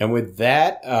 And with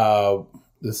that,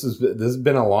 This has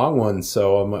been a long one,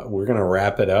 so we're gonna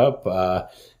wrap it up.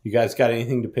 You guys got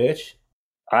anything to pitch?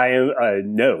 I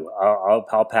am no.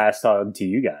 I'll pass on to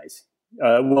you guys.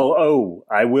 I will.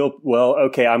 Well,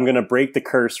 okay. I'm gonna break the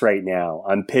curse right now.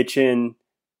 I'm pitching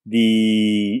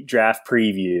the draft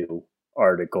preview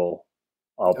article.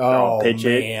 I'll pitch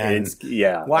it. And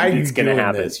why are you gonna doing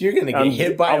happen? this? You're gonna get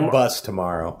hit by a bus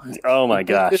tomorrow. Oh my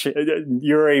gosh,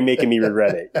 you're already making me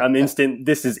regret it.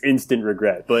 This is instant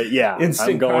regret. But yeah,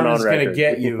 instant I'm going on record. Gonna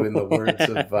get you, in the words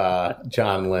of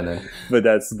John Lennon. But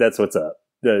that's what's up.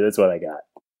 That's what I got.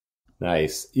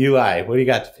 Nice, Eli. What do you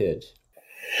got to pitch?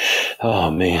 Oh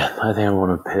man, I think I'm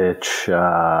going to pitch.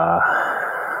 Yeah,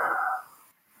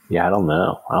 I don't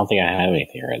know. I don't think I have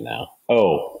anything right now.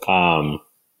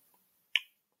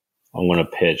 I'm going to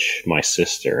pitch my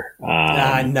sister.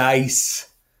 Nice.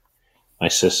 My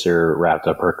sister wrapped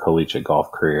up her collegiate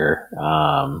golf career.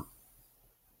 A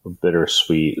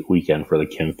bittersweet weekend for the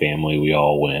Kim family. We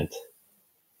all went.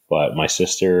 But my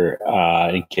sister,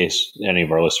 in case any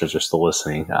of our listeners are still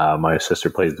listening, my sister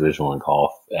plays Division I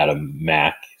golf at a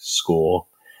MAC school.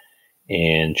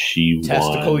 And she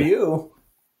Testicle won. you.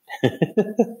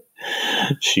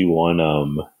 She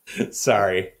won.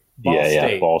 Sorry.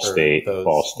 Ball State.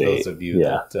 Those of you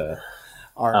that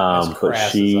aren't as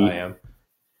crass as I am.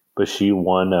 But she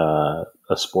won a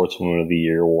Sportswoman of the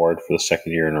Year award for the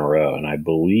second year in a row, and I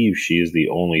believe she is the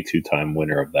only 2-time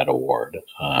winner of that award.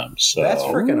 So that's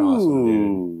freaking awesome,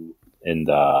 dude. And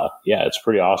it's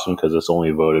pretty awesome because it's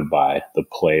only voted by the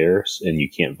players, and you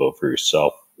can't vote for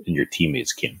yourself, and your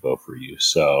teammates can't vote for you.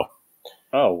 So,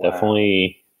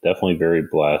 definitely very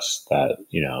blessed that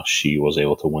she was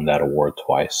able to win that award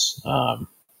twice.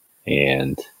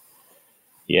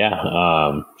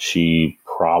 She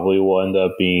probably will end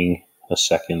up being a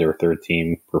second or third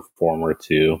team performer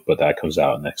too, but that comes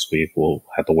out next week. We'll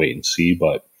have to wait and see.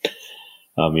 But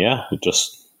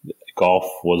just golf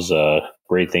was a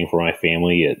great thing for my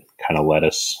family. It kind of let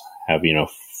us have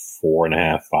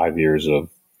 4.5, 5 years of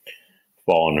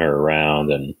following her around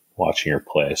and watching her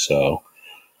play. So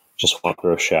just want to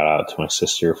throw a shout out to my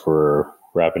sister for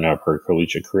wrapping up her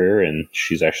collegiate career, and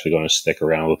she's actually going to stick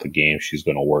around with the game. She's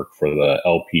going to work for the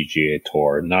LPGA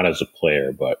Tour, not as a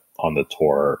player, but on the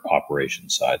tour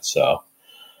operations side. So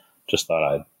just thought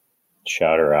I'd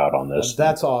shout her out on this.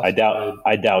 That's awesome.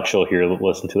 I doubt she'll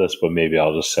listen to this, but maybe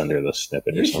I'll just send her the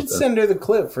snippet or something. You should send her the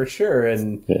clip for sure.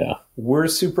 And we're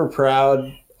super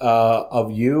proud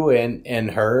of you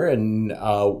and her. And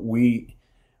I'm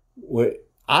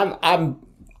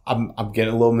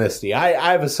getting a little misty.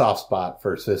 I have a soft spot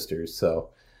for sisters,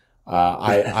 so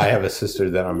I have a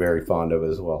sister that I'm very fond of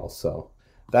as well. So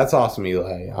that's awesome,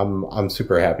 Eli. I'm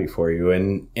super happy for you.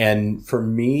 And for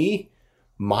me,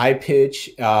 my pitch,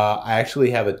 I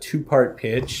actually have a 2-part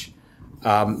pitch.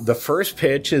 The first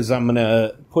pitch is I'm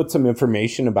gonna put some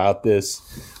information about this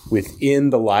within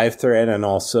the live thread, and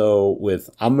also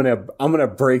I'm gonna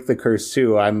break the curse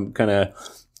too. I'm gonna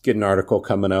get an article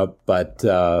coming up, but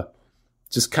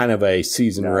just kind of a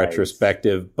season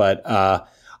retrospective. But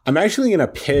I'm actually going to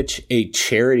pitch a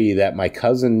charity that my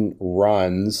cousin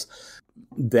runs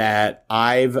that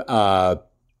I've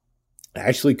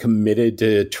actually committed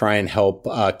to try and help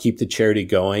keep the charity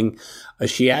going.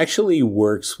 She actually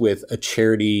works with a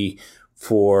charity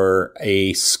for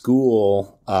a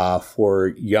school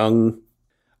for young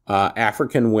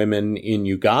African women in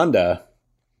Uganda.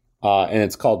 And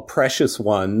it's called Precious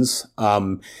Ones.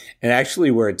 And actually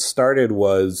where it started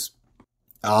was,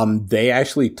 they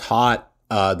actually taught,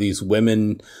 these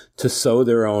women to sew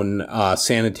their own,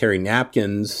 sanitary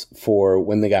napkins for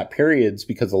when they got periods,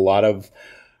 because a lot of,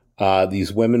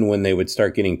 these women, when they would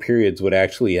start getting periods, would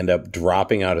actually end up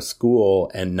dropping out of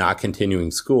school and not continuing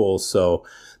school. So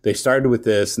they started with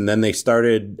this, and then they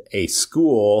started a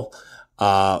school,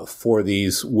 for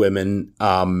these women.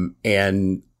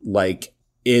 And like,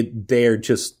 if there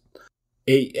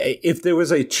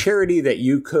was a charity that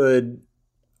you could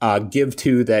give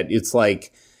to, that it's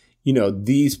like,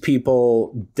 these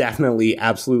people definitely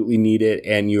absolutely need it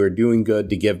and you are doing good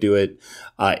to give to it,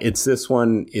 it's this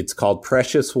one. It's called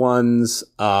Precious Ones.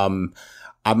 I'm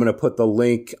going to put the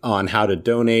link on how to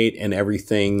donate and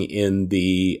everything in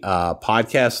the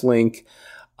podcast link.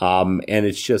 And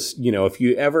it's just, if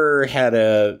you ever had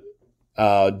a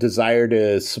desire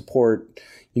to support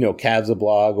Cavs a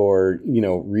blog, or,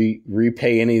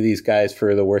 repay any of these guys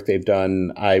for the work they've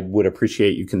done, I would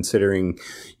appreciate you considering,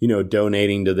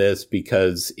 donating to this,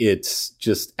 because it's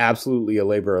just absolutely a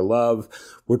labor of love.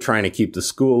 We're trying to keep the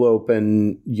school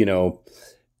open,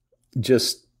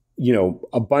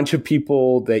 a bunch of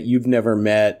people that you've never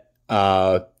met,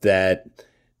 that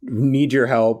need your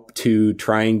help to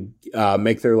try and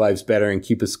make their lives better and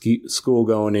keep a school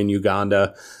going in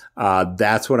Uganda.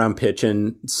 That's what I'm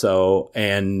pitching. So,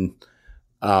 and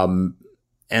I'm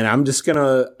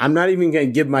not even going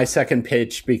to give my second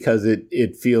pitch because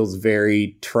it feels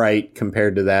very trite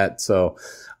compared to that. So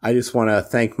I just want to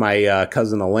thank my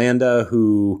cousin Alanda,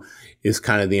 who is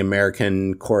kind of the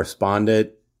American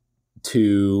correspondent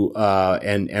to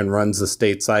and runs the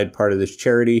stateside part of this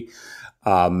charity.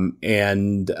 Then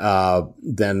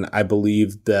I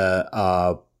believe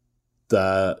the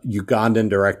Ugandan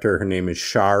director, her name is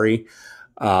Shari.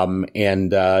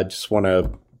 Just want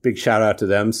to big shout out to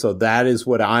them. So that is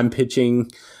what I'm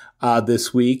pitching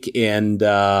this week, and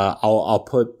I'll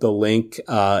put the link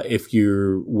if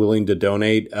you're willing to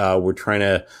donate. We're trying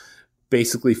to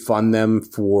basically fund them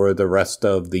for the rest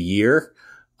of the year,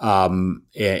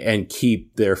 and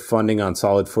keep their funding on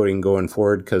solid footing going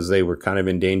forward because they were kind of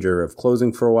in danger of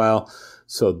closing for a while.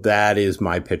 So that is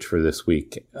my pitch for this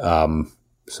week.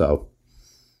 So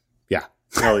yeah.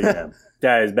 Hell yeah.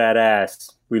 That is badass.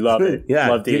 We love it. Yeah.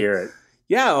 Love to hear it.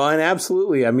 Yeah, well, and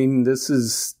absolutely. I mean, this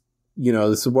is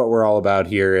what we're all about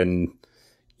here. And,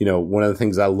 one of the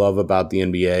things I love about the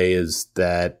NBA is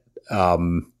that,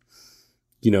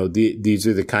 these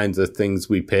are the kinds of things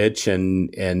we pitch,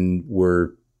 and we're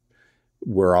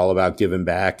all about giving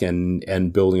back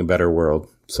and building a better world.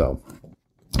 So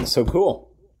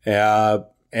cool.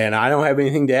 And I don't have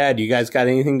anything to add. You guys got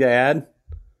anything to add?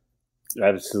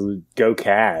 Absolutely. Go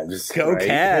Cavs. Go right?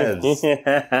 Cavs. Go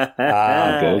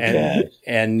Cavs.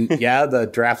 And yeah, the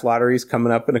draft lottery is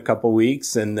coming up in a couple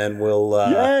weeks, and then we'll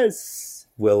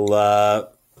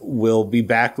be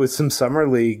back with some summer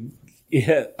league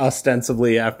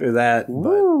ostensibly after that.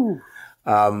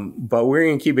 But we're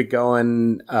going to keep it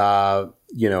going.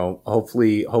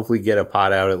 Hopefully get a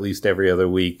pod out at least every other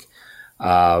week.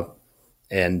 As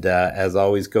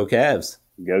always, go Cavs.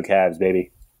 Go Cavs,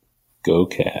 baby. Go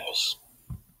Cavs.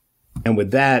 And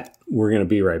with that, we're going to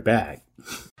be right back.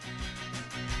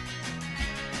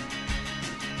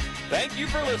 Thank you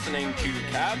for listening to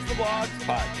Cavs the Blogs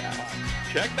podcast.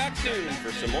 Check back soon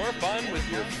for some more fun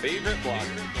with your favorite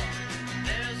bloggers.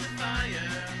 There's a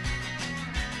fire.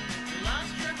 You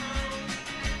lost your home.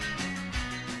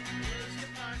 Lose your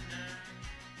partner.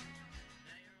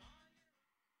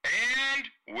 And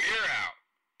we're out.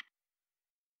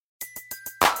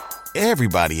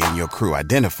 Everybody in your crew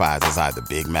identifies as either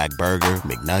Big Mac Burger,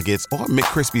 McNuggets, or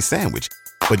McCrispy Sandwich.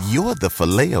 But you're the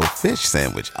Filet-O-Fish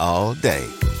Sandwich all day.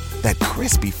 That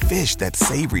crispy fish, that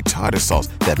savory tartar sauce,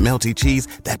 that melty cheese,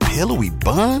 that pillowy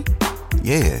bun.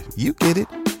 Yeah, you get it.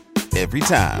 Every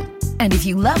time. And if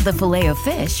you love the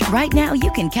Filet-O-Fish, right now you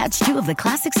can catch two of the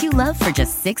classics you love for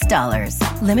just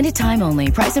 $6. Limited time only.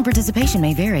 Price and participation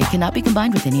may vary. Cannot be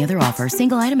combined with any other offer.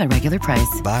 Single item at regular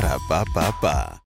price. Ba-da-ba-ba-ba.